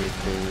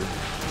anything.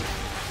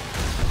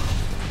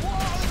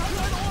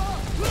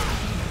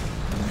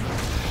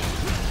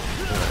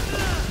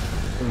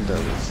 I'm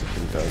done with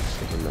sleeping dogs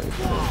for the night.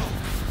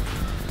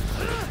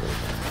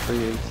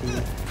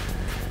 318.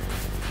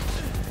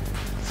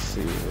 Let's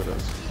see what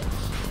else.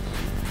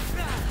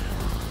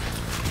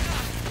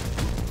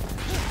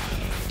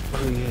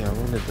 Oh yeah, I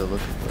wanted to look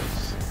at this.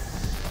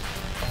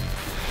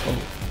 Oh,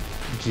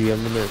 gee,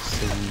 I'm gonna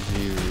send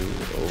you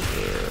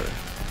over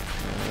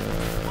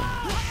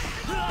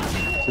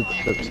two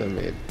clips I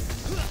made.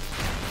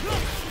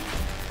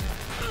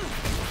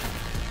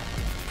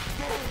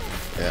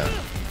 Yeah.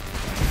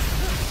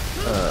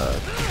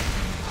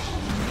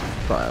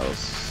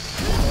 Files.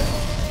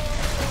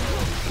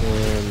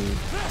 And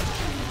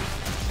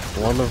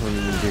one of them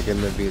you're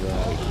gonna be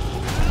like,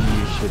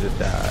 you should have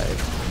died.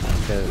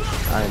 Because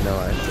I know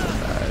I should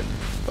have died,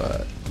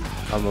 but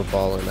I'm a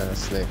ballin'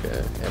 ass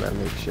nigga and I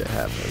make shit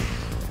happen.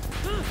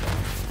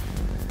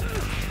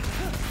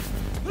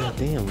 God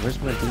damn, where's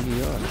my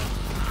DVR?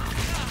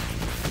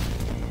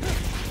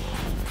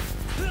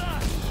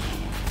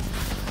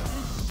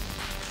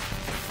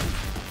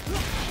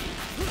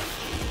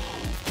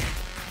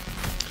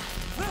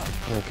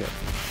 Okay,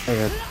 I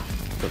got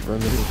the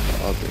remedy for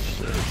all this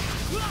shit.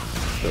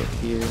 So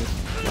here,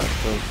 my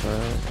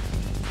profile.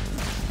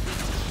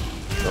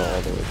 Go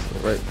all the way to the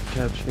right.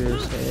 Capture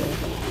save.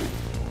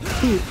 Let's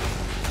see.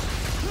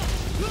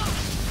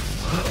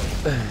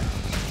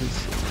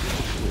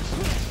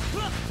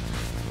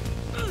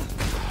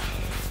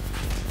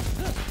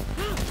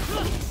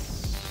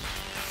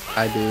 I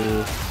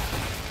do.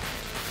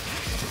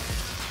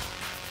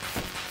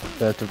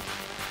 That the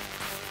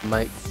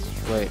mic.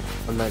 Wait,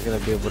 I'm not gonna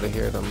be able to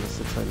hear it unless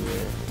it's on your.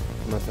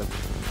 I must have to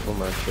pull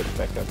my shit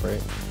back up,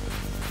 right?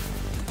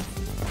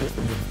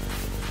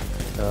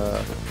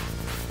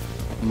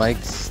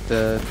 Mike's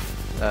the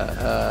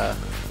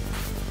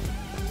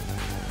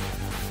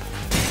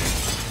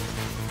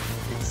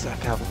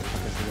suck out. What the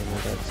fuck is the name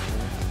of that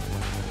song?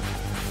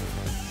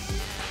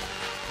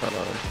 Hold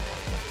on.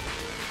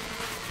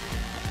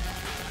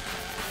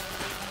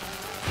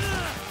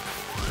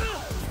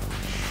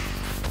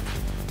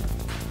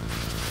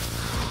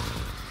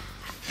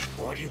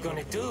 What are you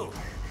gonna do?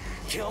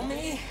 Kill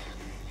me?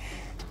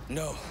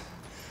 No.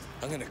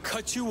 I'm gonna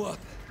cut you up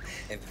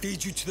and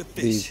feed you to the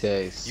fish. These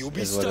days You'll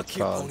be is what stuck it's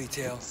here, called.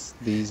 Ponytail. It's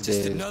these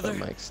Just days, another but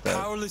Mike Stud.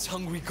 powerless,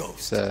 hungry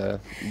ghost.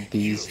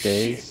 These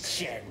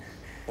days,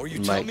 or you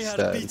tell Mike me how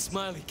to Stud. beat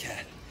Smiley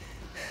Cat.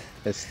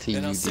 STUD.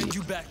 Then I'll send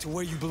you back to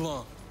where you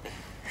belong.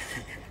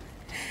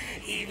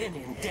 Even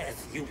in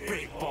death, you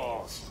break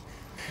balls.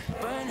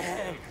 Burn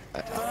him.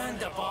 Burn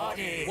the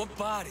body. What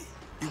body?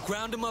 You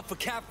ground him up for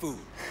cat food.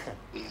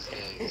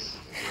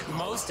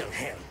 Most of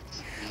him.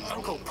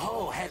 Uncle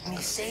Po had me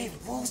save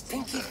Wu's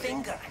pinky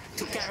finger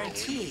to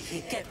guarantee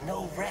he'd get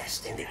no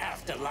rest in the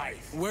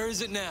afterlife. Where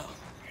is it now?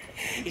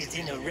 It's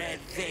in a red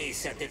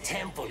vase at the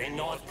temple in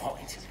North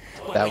Point.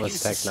 That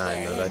was Tech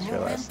 9, though. That's your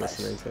last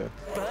listening to.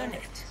 Burn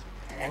it,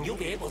 and you'll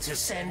be able to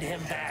send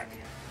him back.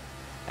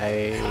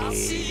 I'll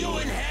see you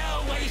in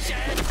hell, Wei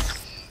Shen!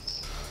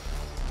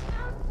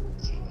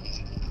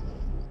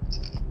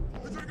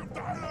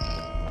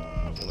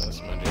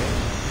 That's my day.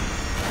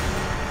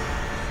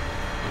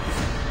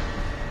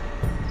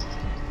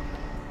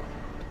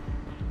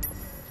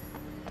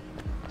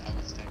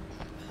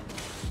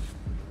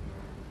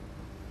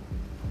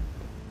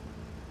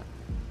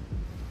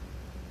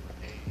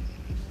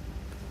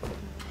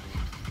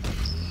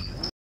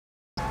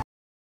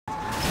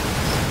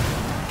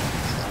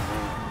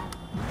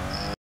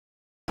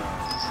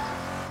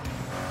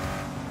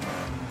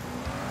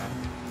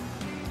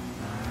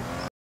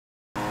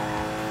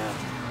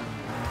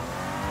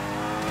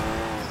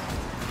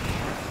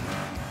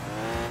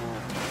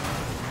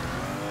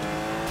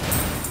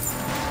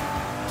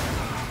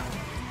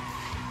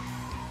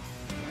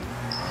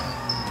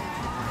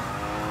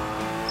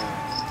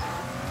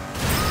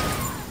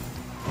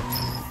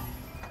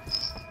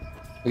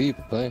 Who you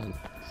playing?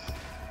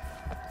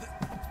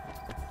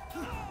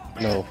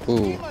 No,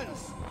 who?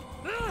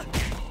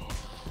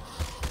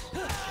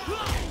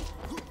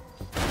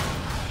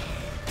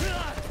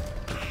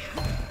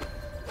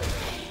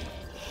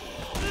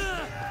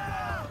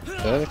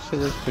 That actually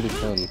looks pretty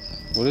fun.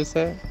 What is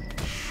that?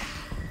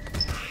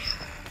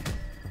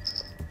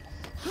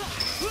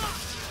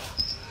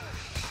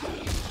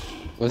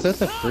 Was that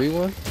the free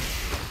one?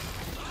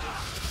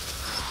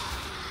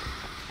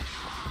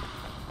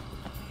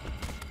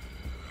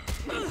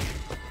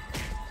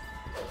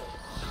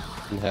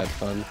 And had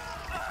fun.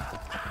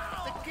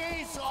 The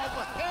gates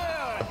over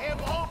here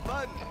have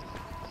opened.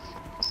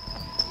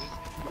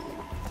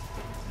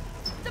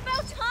 It's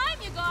about time!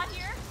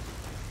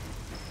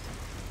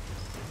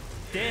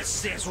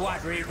 This is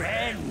what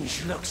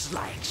revenge looks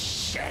like,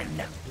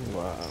 Shen.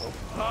 Wow.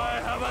 I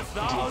have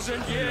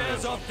 1,000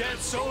 years of dead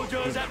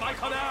soldiers at my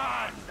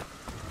command.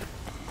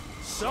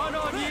 Sun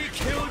On Yee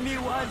killed me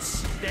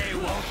once, they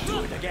won't do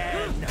it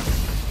again.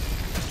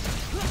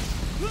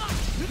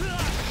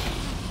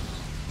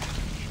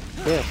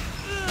 Yeah.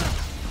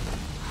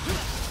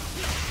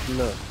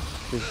 No,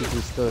 because you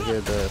can still hear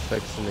the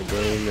effects in the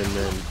game, and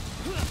then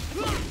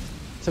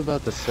it's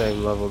about the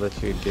same level that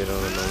you'd get on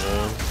a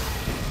normal one.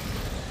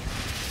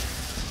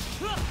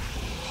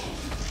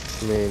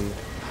 I mean,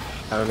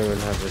 I don't even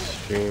have a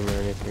stream or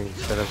anything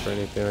set up or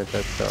anything like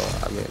that, so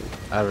I mean,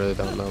 I really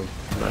don't know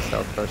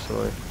myself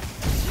personally.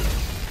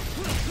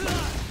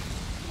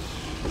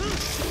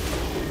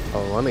 I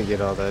want to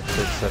get all that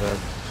shit set up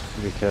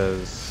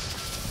because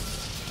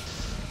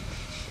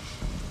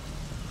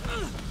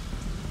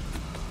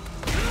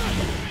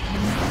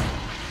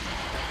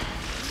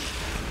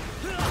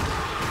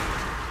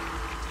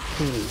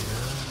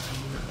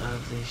none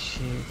of this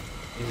shit is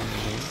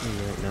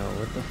moving right now.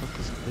 What the fuck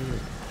is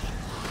clear?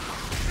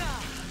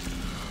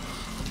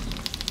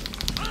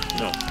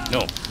 No,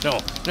 no, no,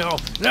 no,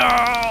 no!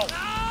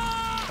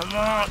 Come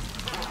on!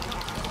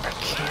 I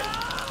can't.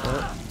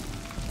 What?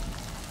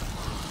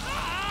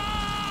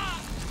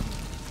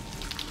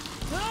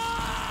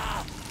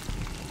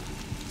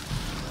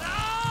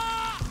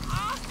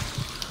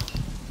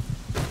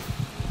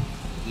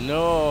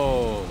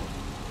 No!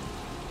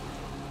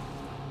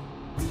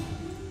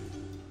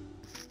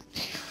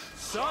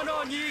 Sun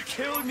On Yee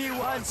killed me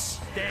once,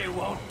 they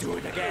won't do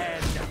it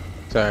again.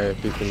 Sorry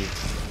if you can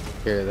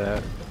hear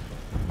that.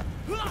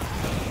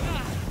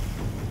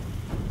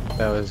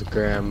 That was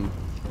Graham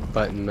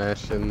button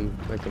mashing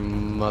like a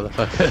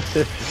motherfucker.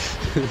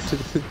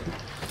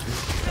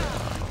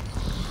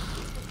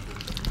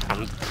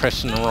 I'm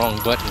pressing the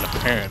wrong button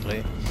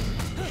apparently.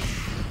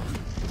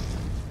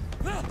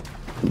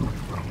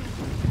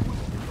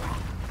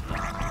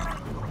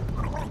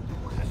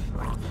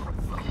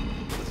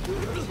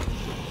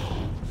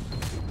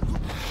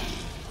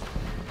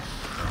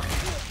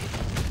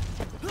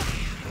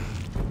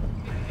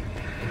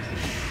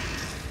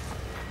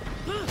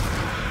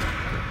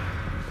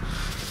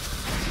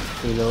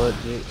 You know what,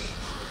 Jake?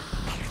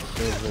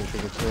 I'm gonna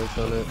take a chance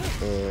on it,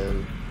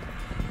 and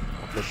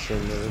let's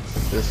send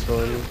this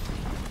one.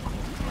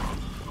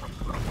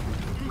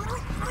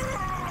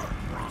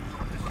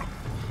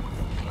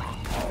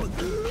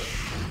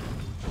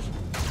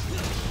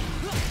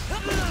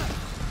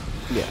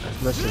 Yeah,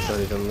 my shit's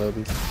already done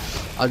loading.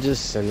 I'll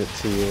just send it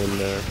to you in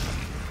the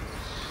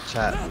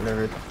chat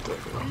whenever.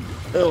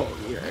 Oh,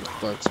 your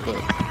Xbox, but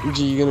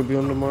G, you gonna be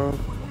on tomorrow?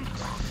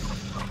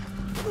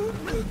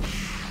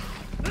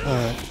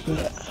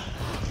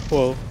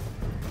 Well,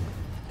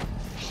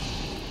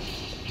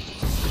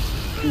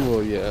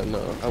 yeah, no,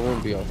 I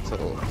won't be off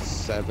till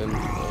 7 or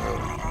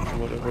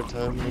whatever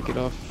time I get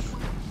off.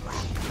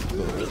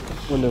 But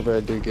whenever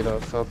I do get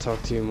off, I'll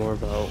talk to you more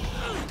about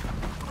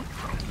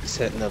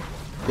setting up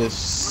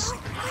this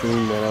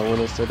thing that I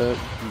want to set up,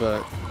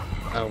 but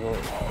I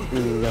won't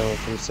know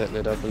if I'm setting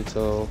it up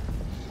until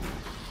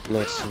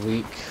next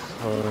week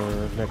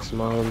or next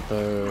month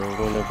or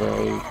whenever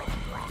I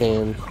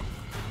can.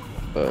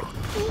 But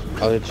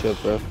I'll hit you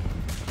up, bro.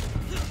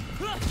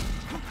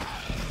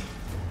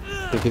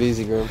 Take it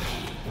easy, Grim.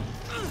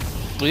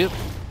 Yep.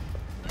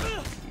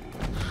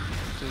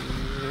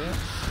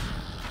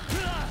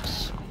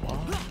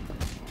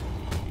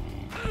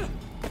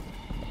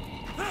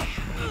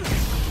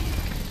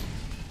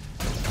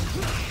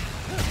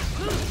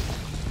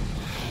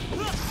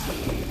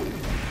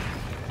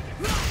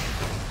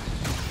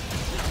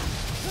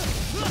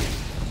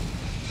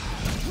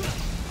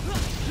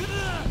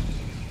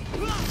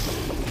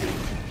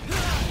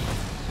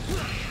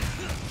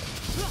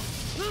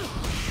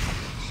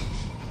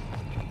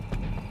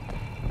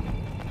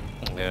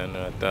 Yeah,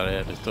 no, I thought I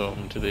had to throw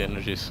him to the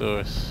energy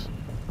source.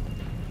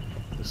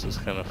 This is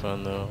kind of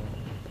fun though.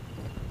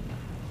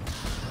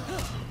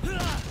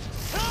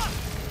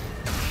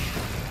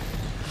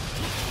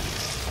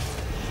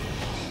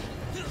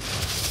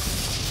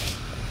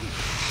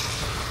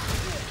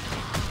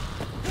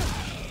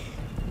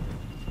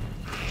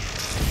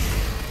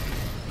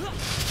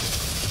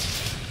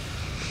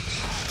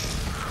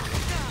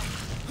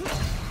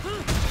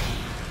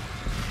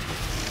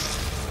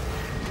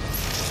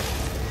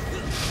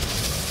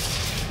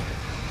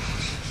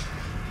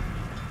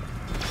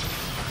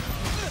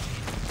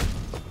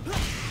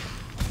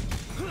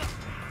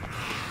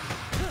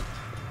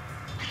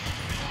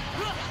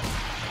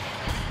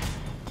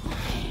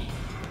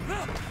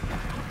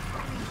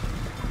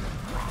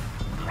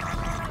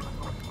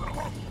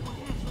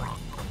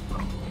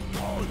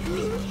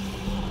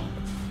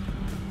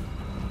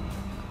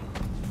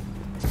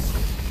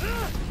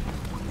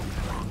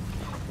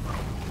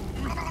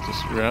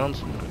 Just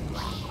rounds.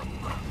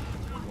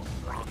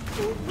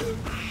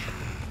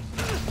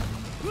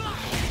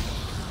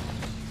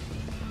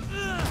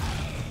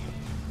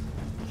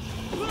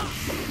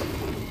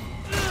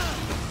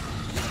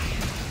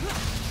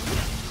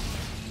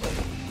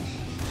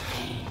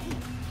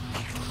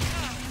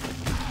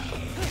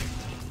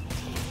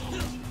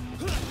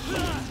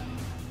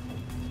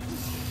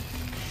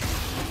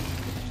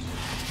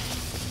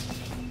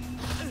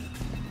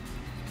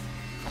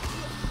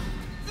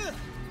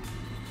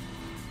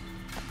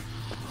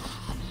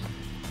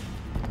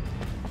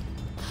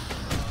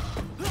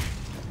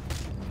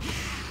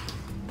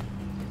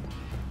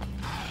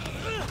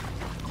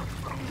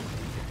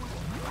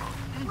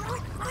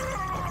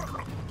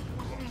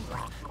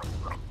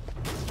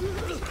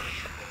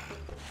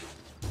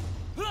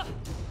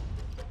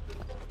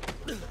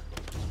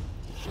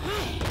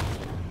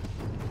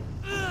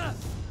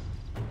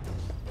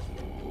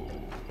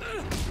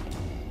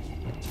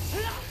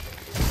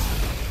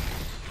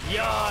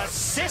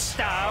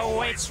 sister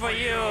waits for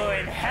you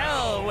in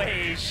hell,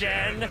 Wei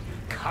Shen.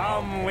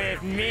 Come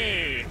with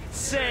me.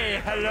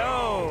 Say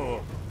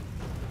hello.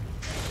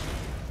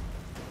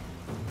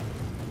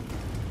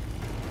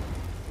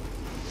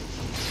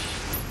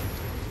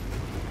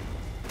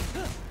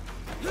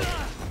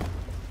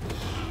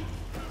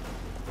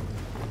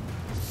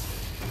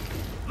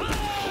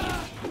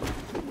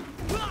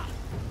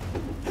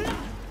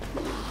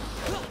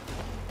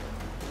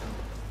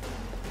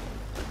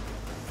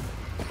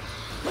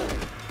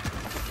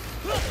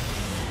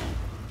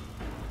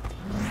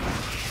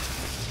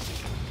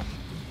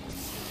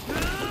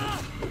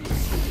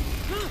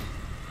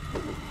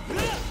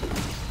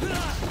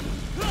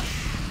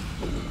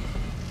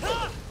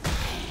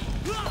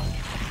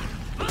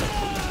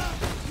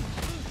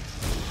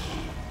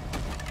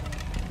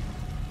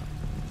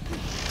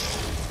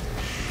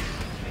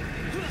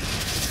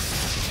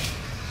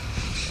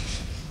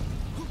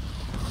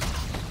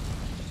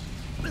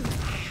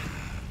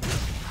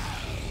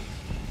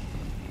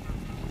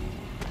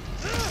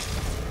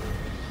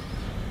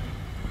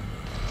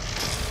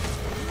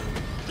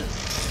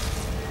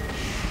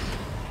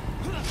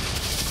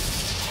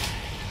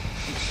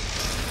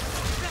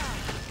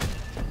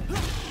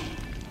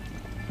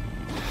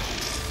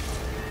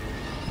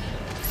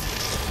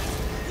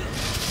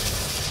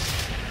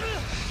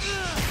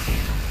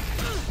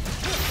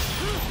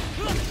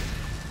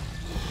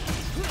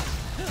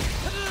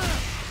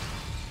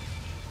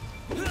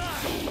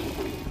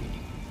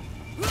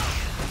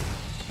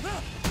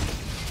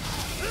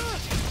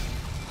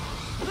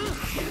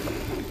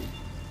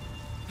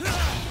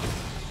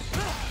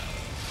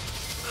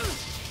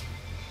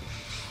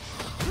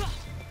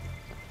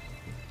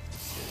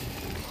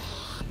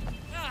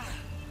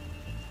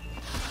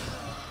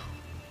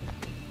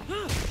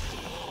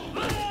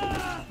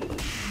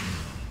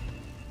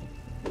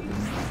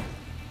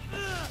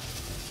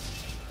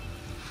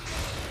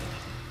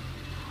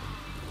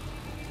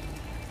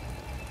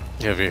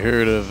 Have you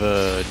heard of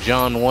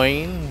John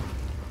Wayne?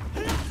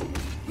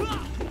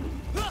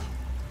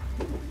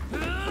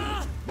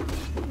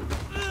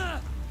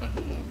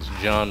 It's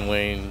John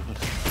Wayne.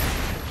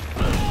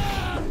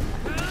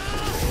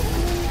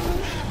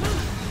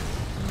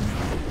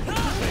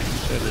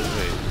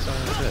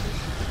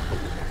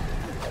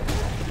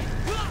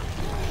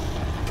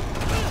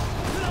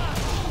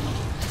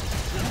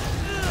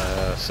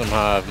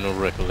 Somehow I have no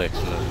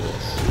recollection of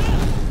this.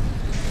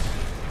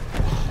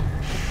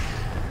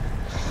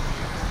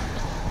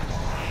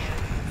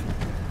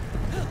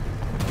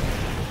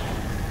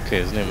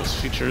 Okay, his name was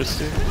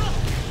Futuristic.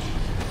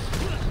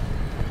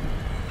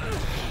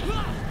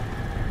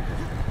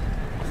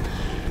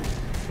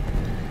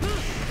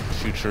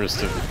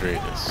 Futuristic the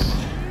greatest.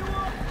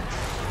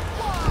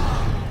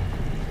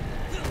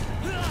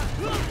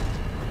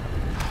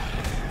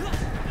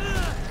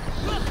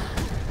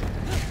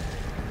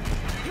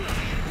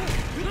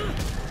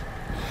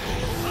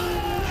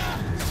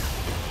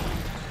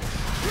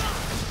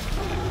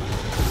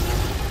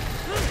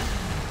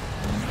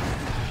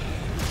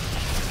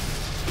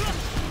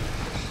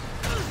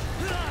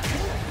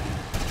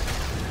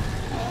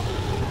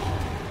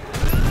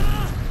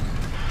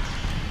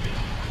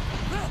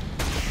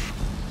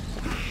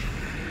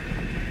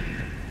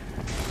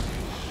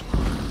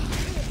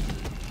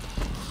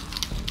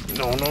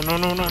 No.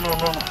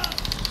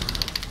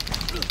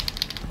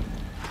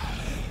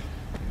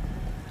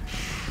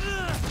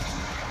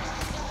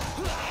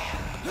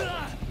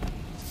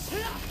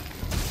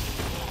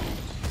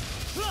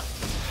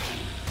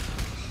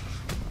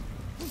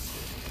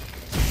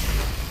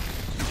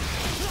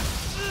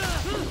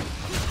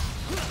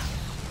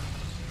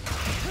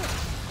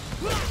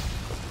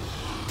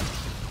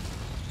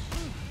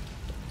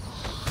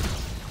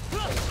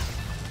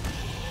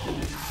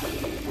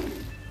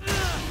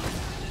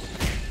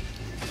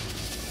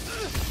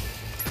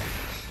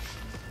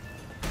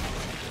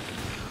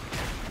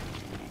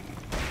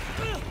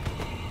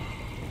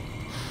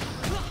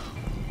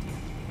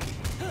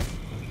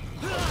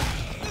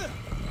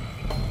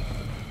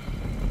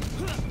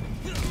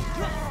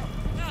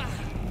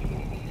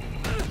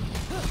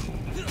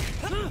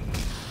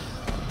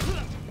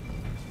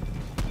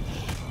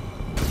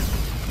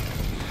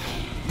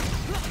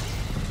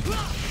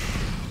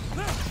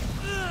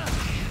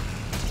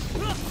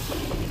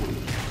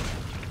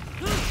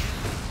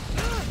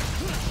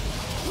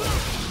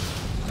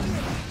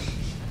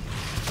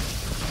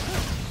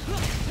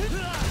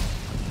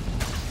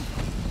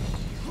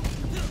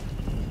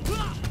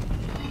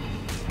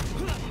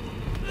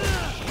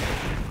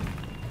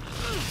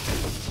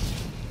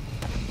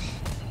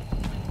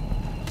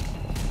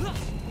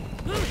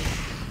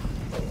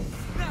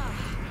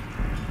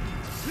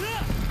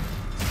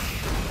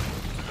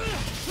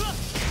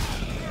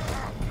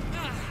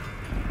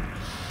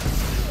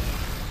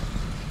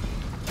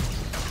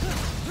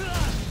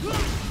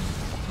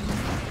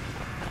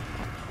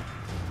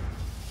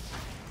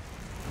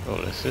 Oh,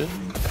 that's it?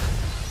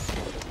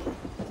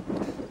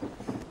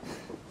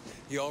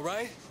 You all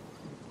right?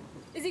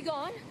 Is he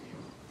gone?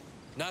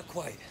 Not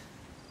quite.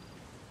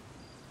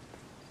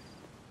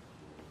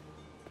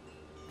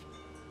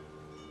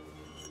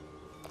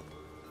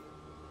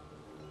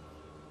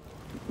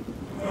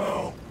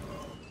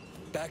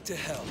 back to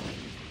hell.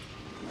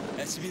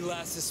 SCP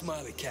last is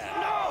Smiley Cat.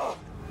 No!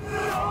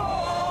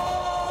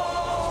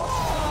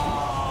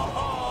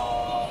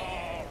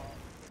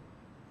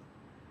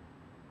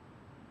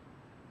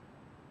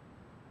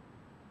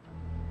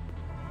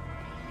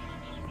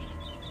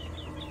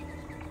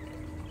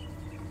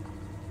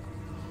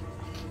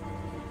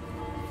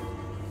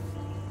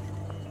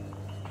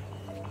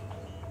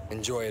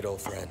 Enjoy it,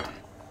 old friend.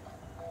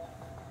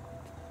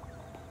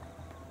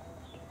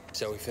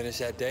 Shall we finish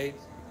that date?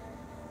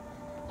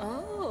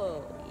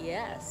 Oh,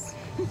 yes.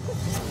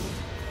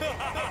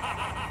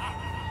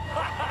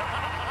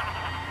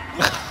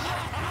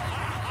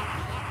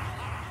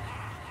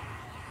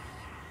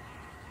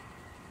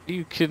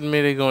 You kidding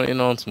me? They going in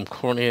on some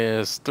corny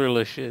ass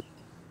thriller shit.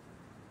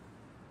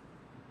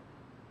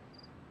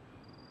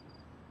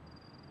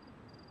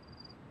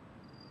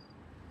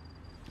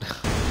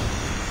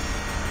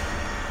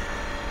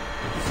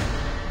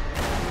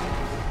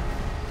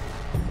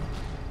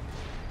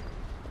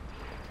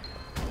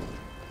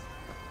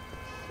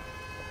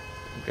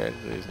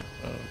 Congratulations.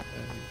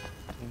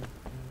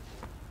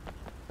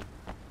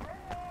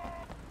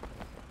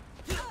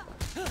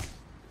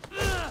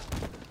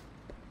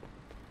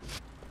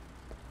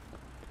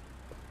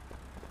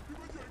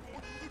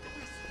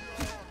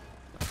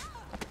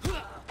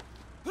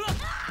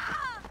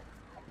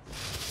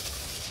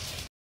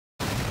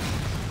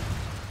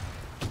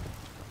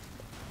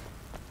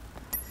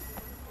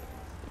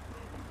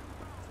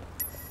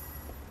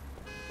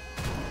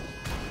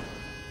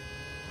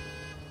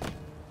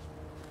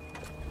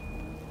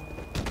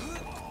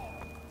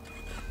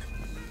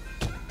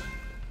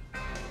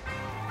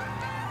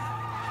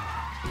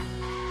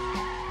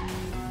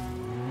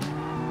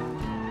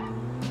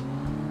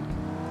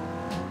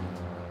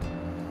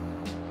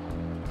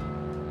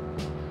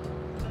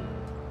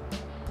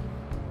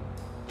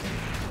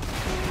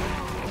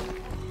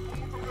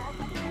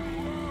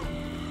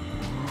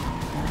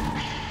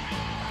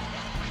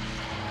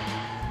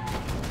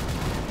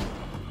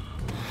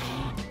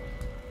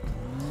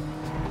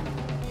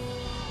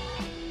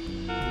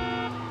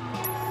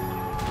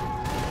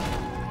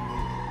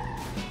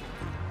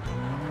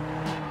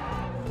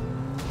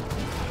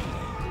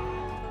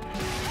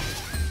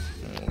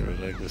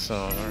 The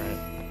song, alright.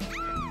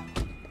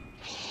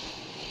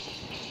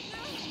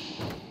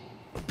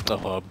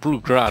 Blue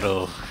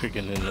Grotto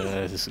freaking in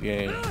this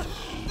game.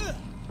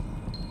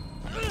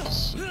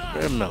 It's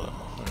very mellow.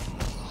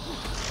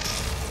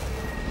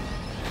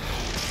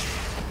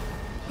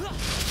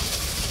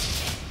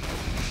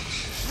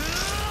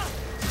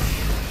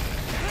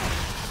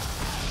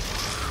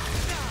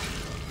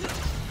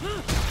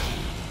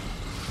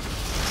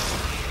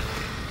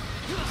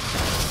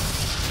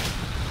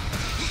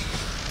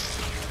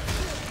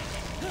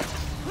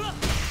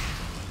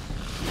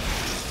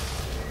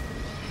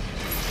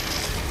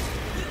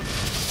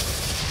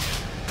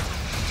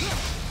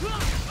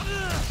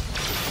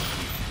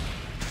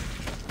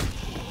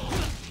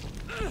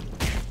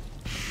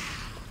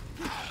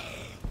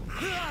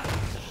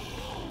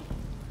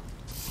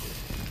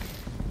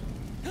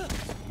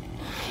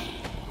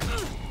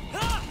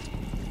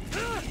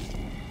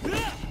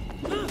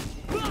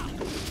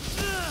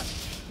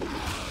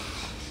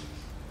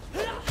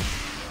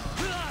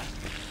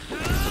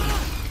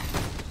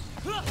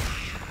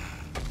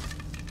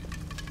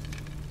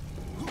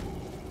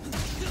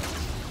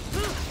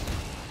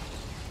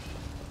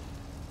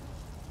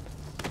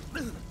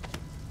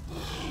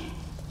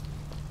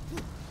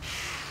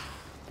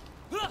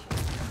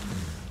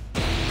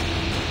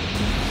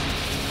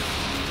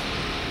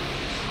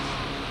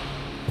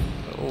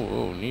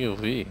 Oh, Neo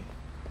V.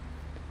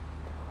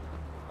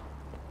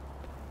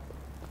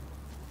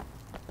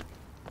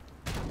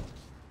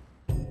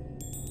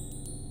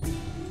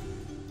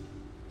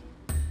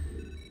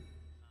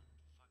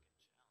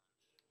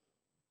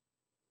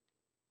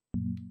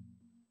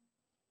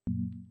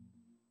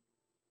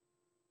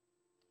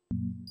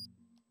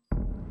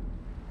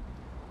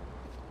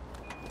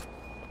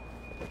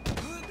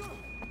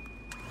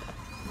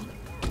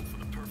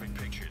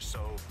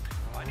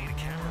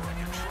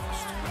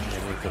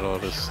 Look at all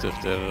this stuff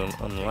that it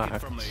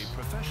unlocked. From a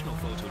professional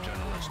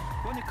photojournalist,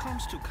 when it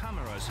comes to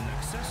cameras and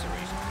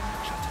accessories,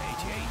 Shutter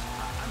 88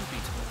 are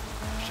unbeatable.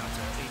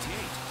 Shutter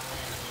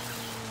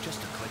 88,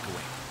 just a click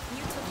away.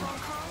 New to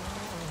Hong Kong?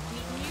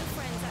 Meet new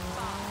friends at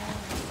Bar,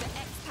 the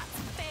expat's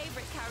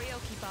favorite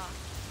karaoke bar.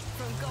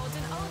 From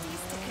golden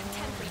oldies to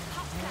contemporary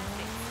pop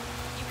classics,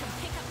 you can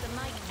pick up the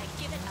mic and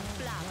give it a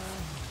blast.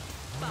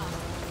 Bar,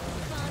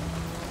 fun,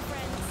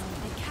 friends,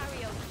 and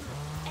karaoke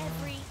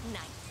every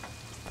night.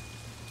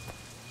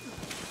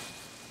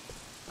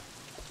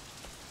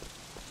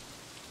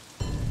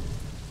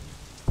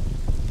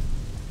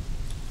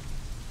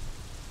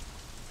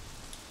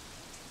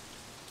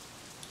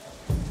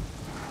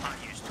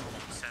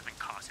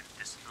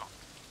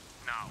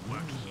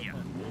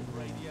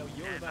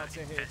 To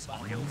hear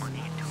all your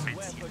money into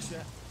Square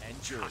Pusher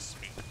and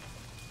Trust me.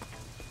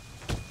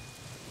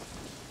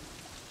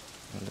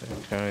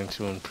 They're kind of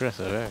too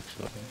impressive,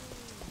 actually.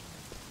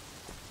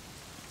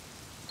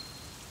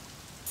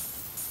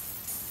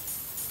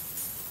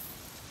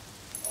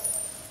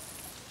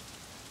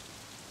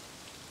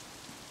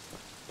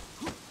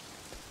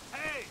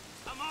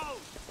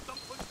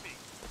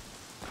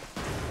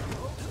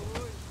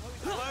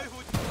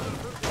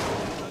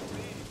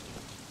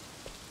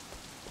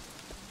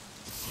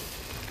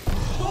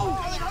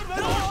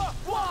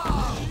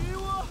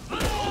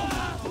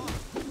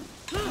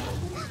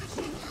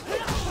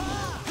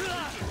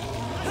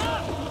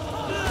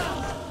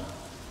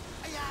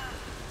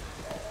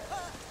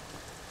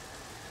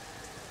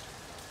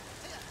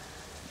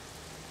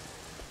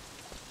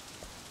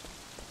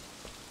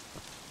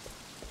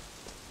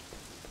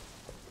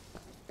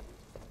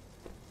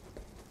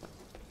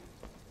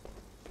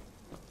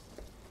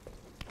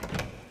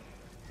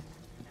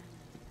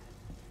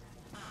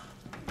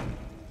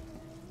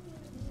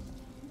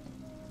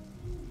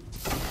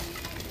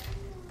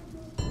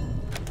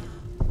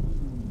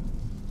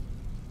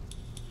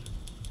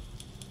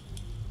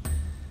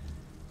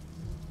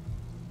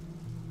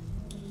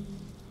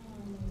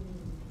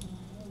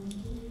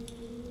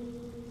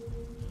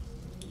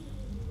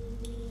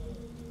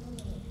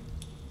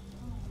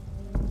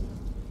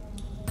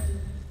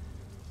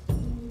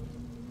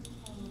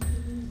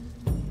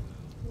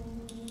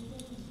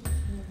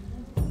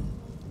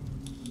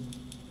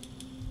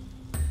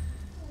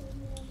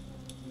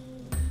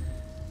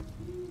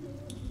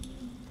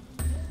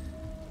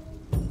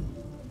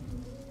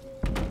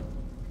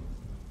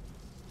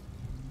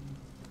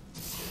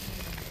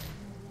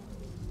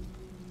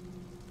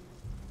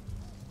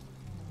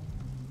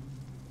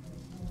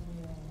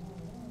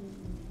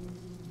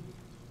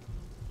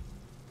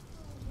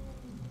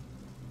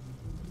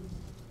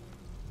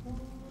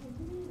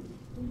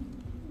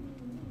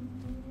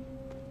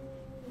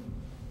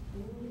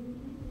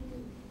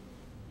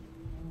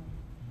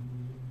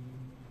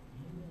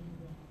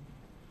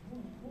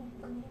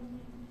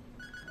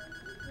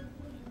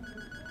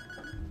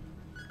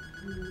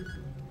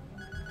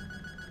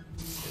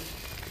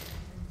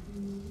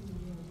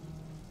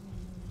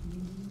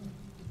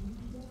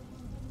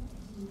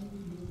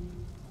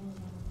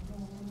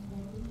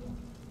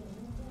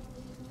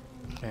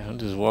 Man, I'm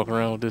just walking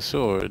around with this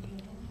sword.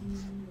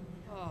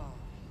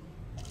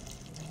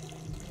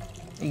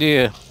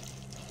 Yeah.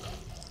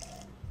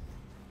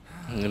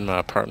 In my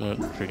apartment,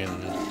 freaking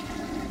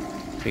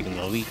taking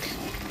a leak.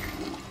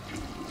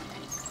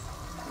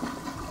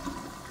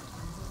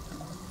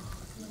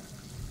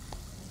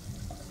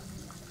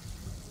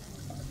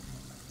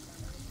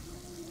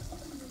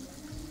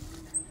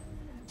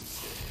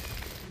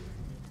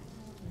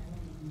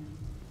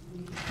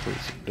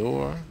 Close the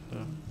door.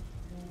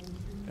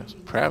 Got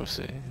some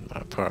privacy in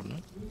my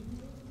apartment.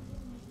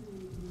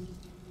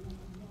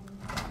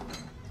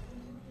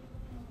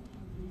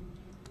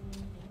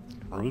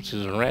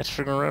 Roaches and rats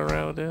freaking running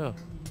around there.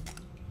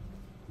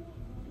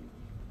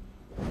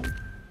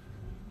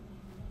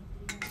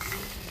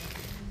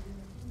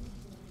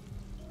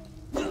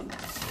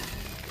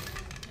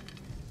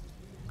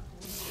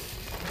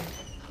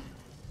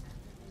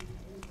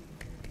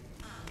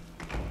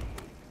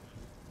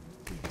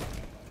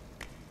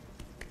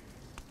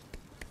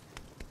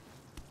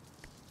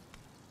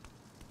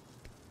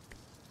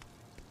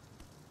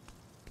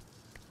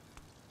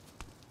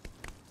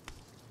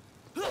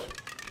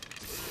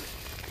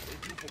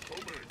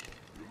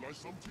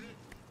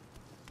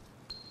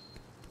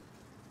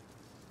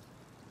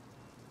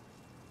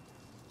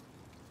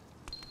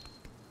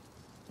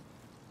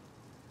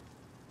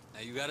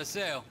 Now you got a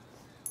sale.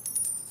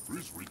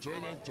 Please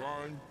return on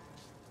time.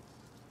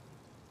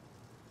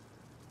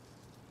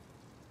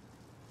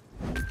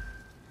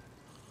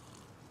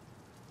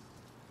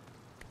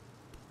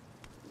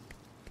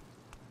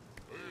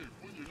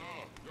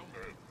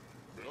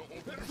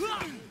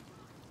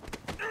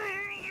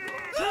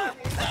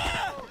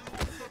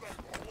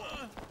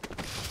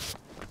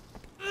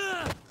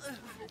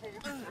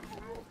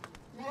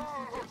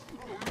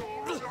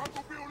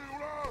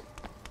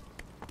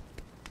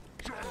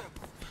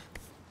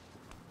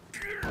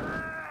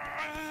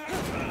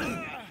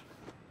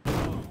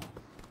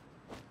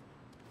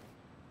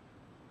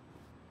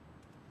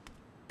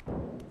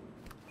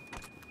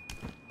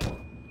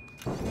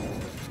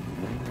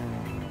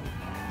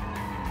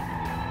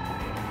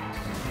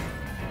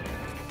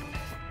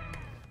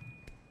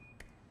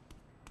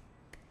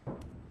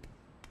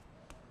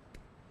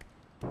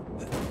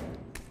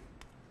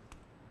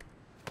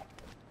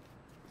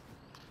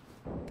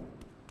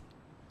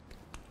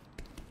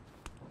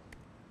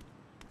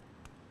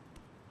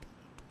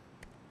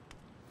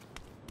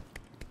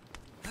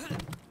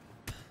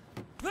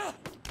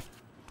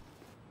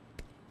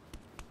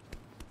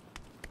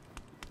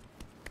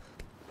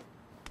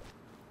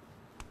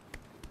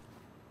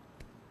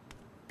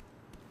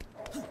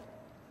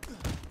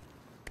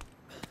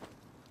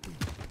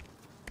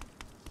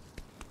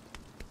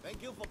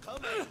 Thank you for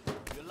coming.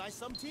 You like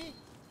some tea?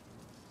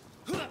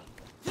 You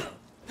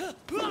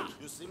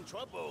seem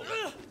troubled.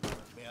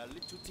 May a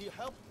little tea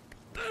help?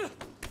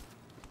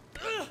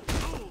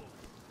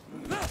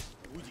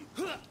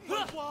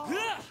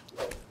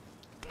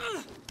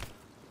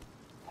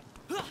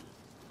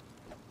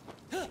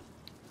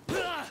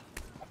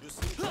 You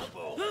seem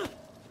troubled.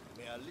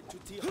 May a little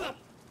tea help?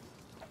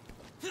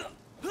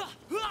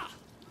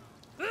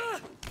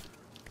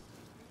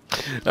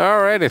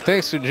 Alrighty,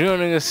 thanks for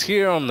joining us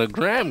here on the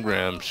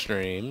Gram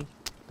stream.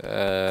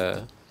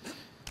 This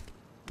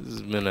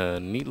has been a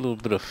neat little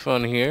bit of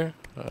fun here.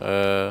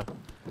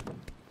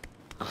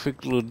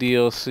 Quick little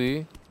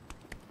DLC.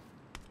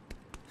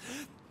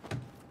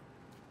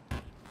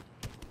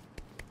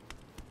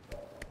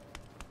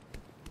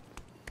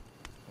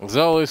 As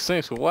always,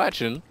 thanks for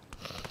watching.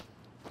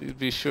 Please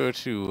be sure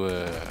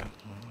to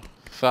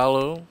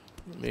follow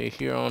me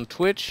here on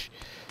Twitch.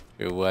 If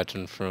you're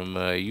watching from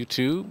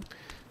YouTube,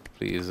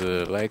 please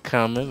like,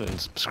 comment,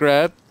 and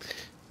subscribe.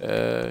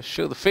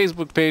 Show the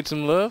Facebook page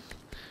some love.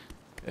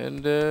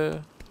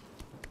 And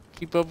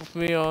keep up with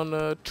me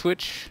on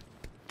Twitch,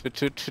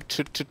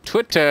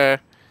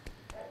 Twitter,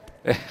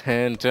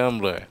 and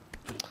Tumblr.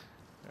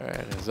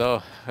 Alright,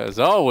 as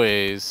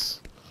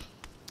always,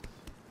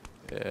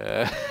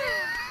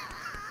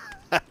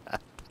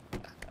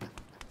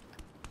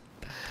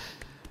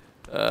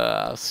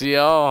 I'll see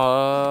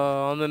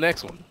y'all on the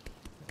next one.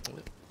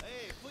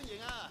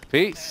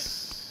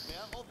 Peace. May I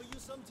offer you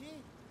some tea?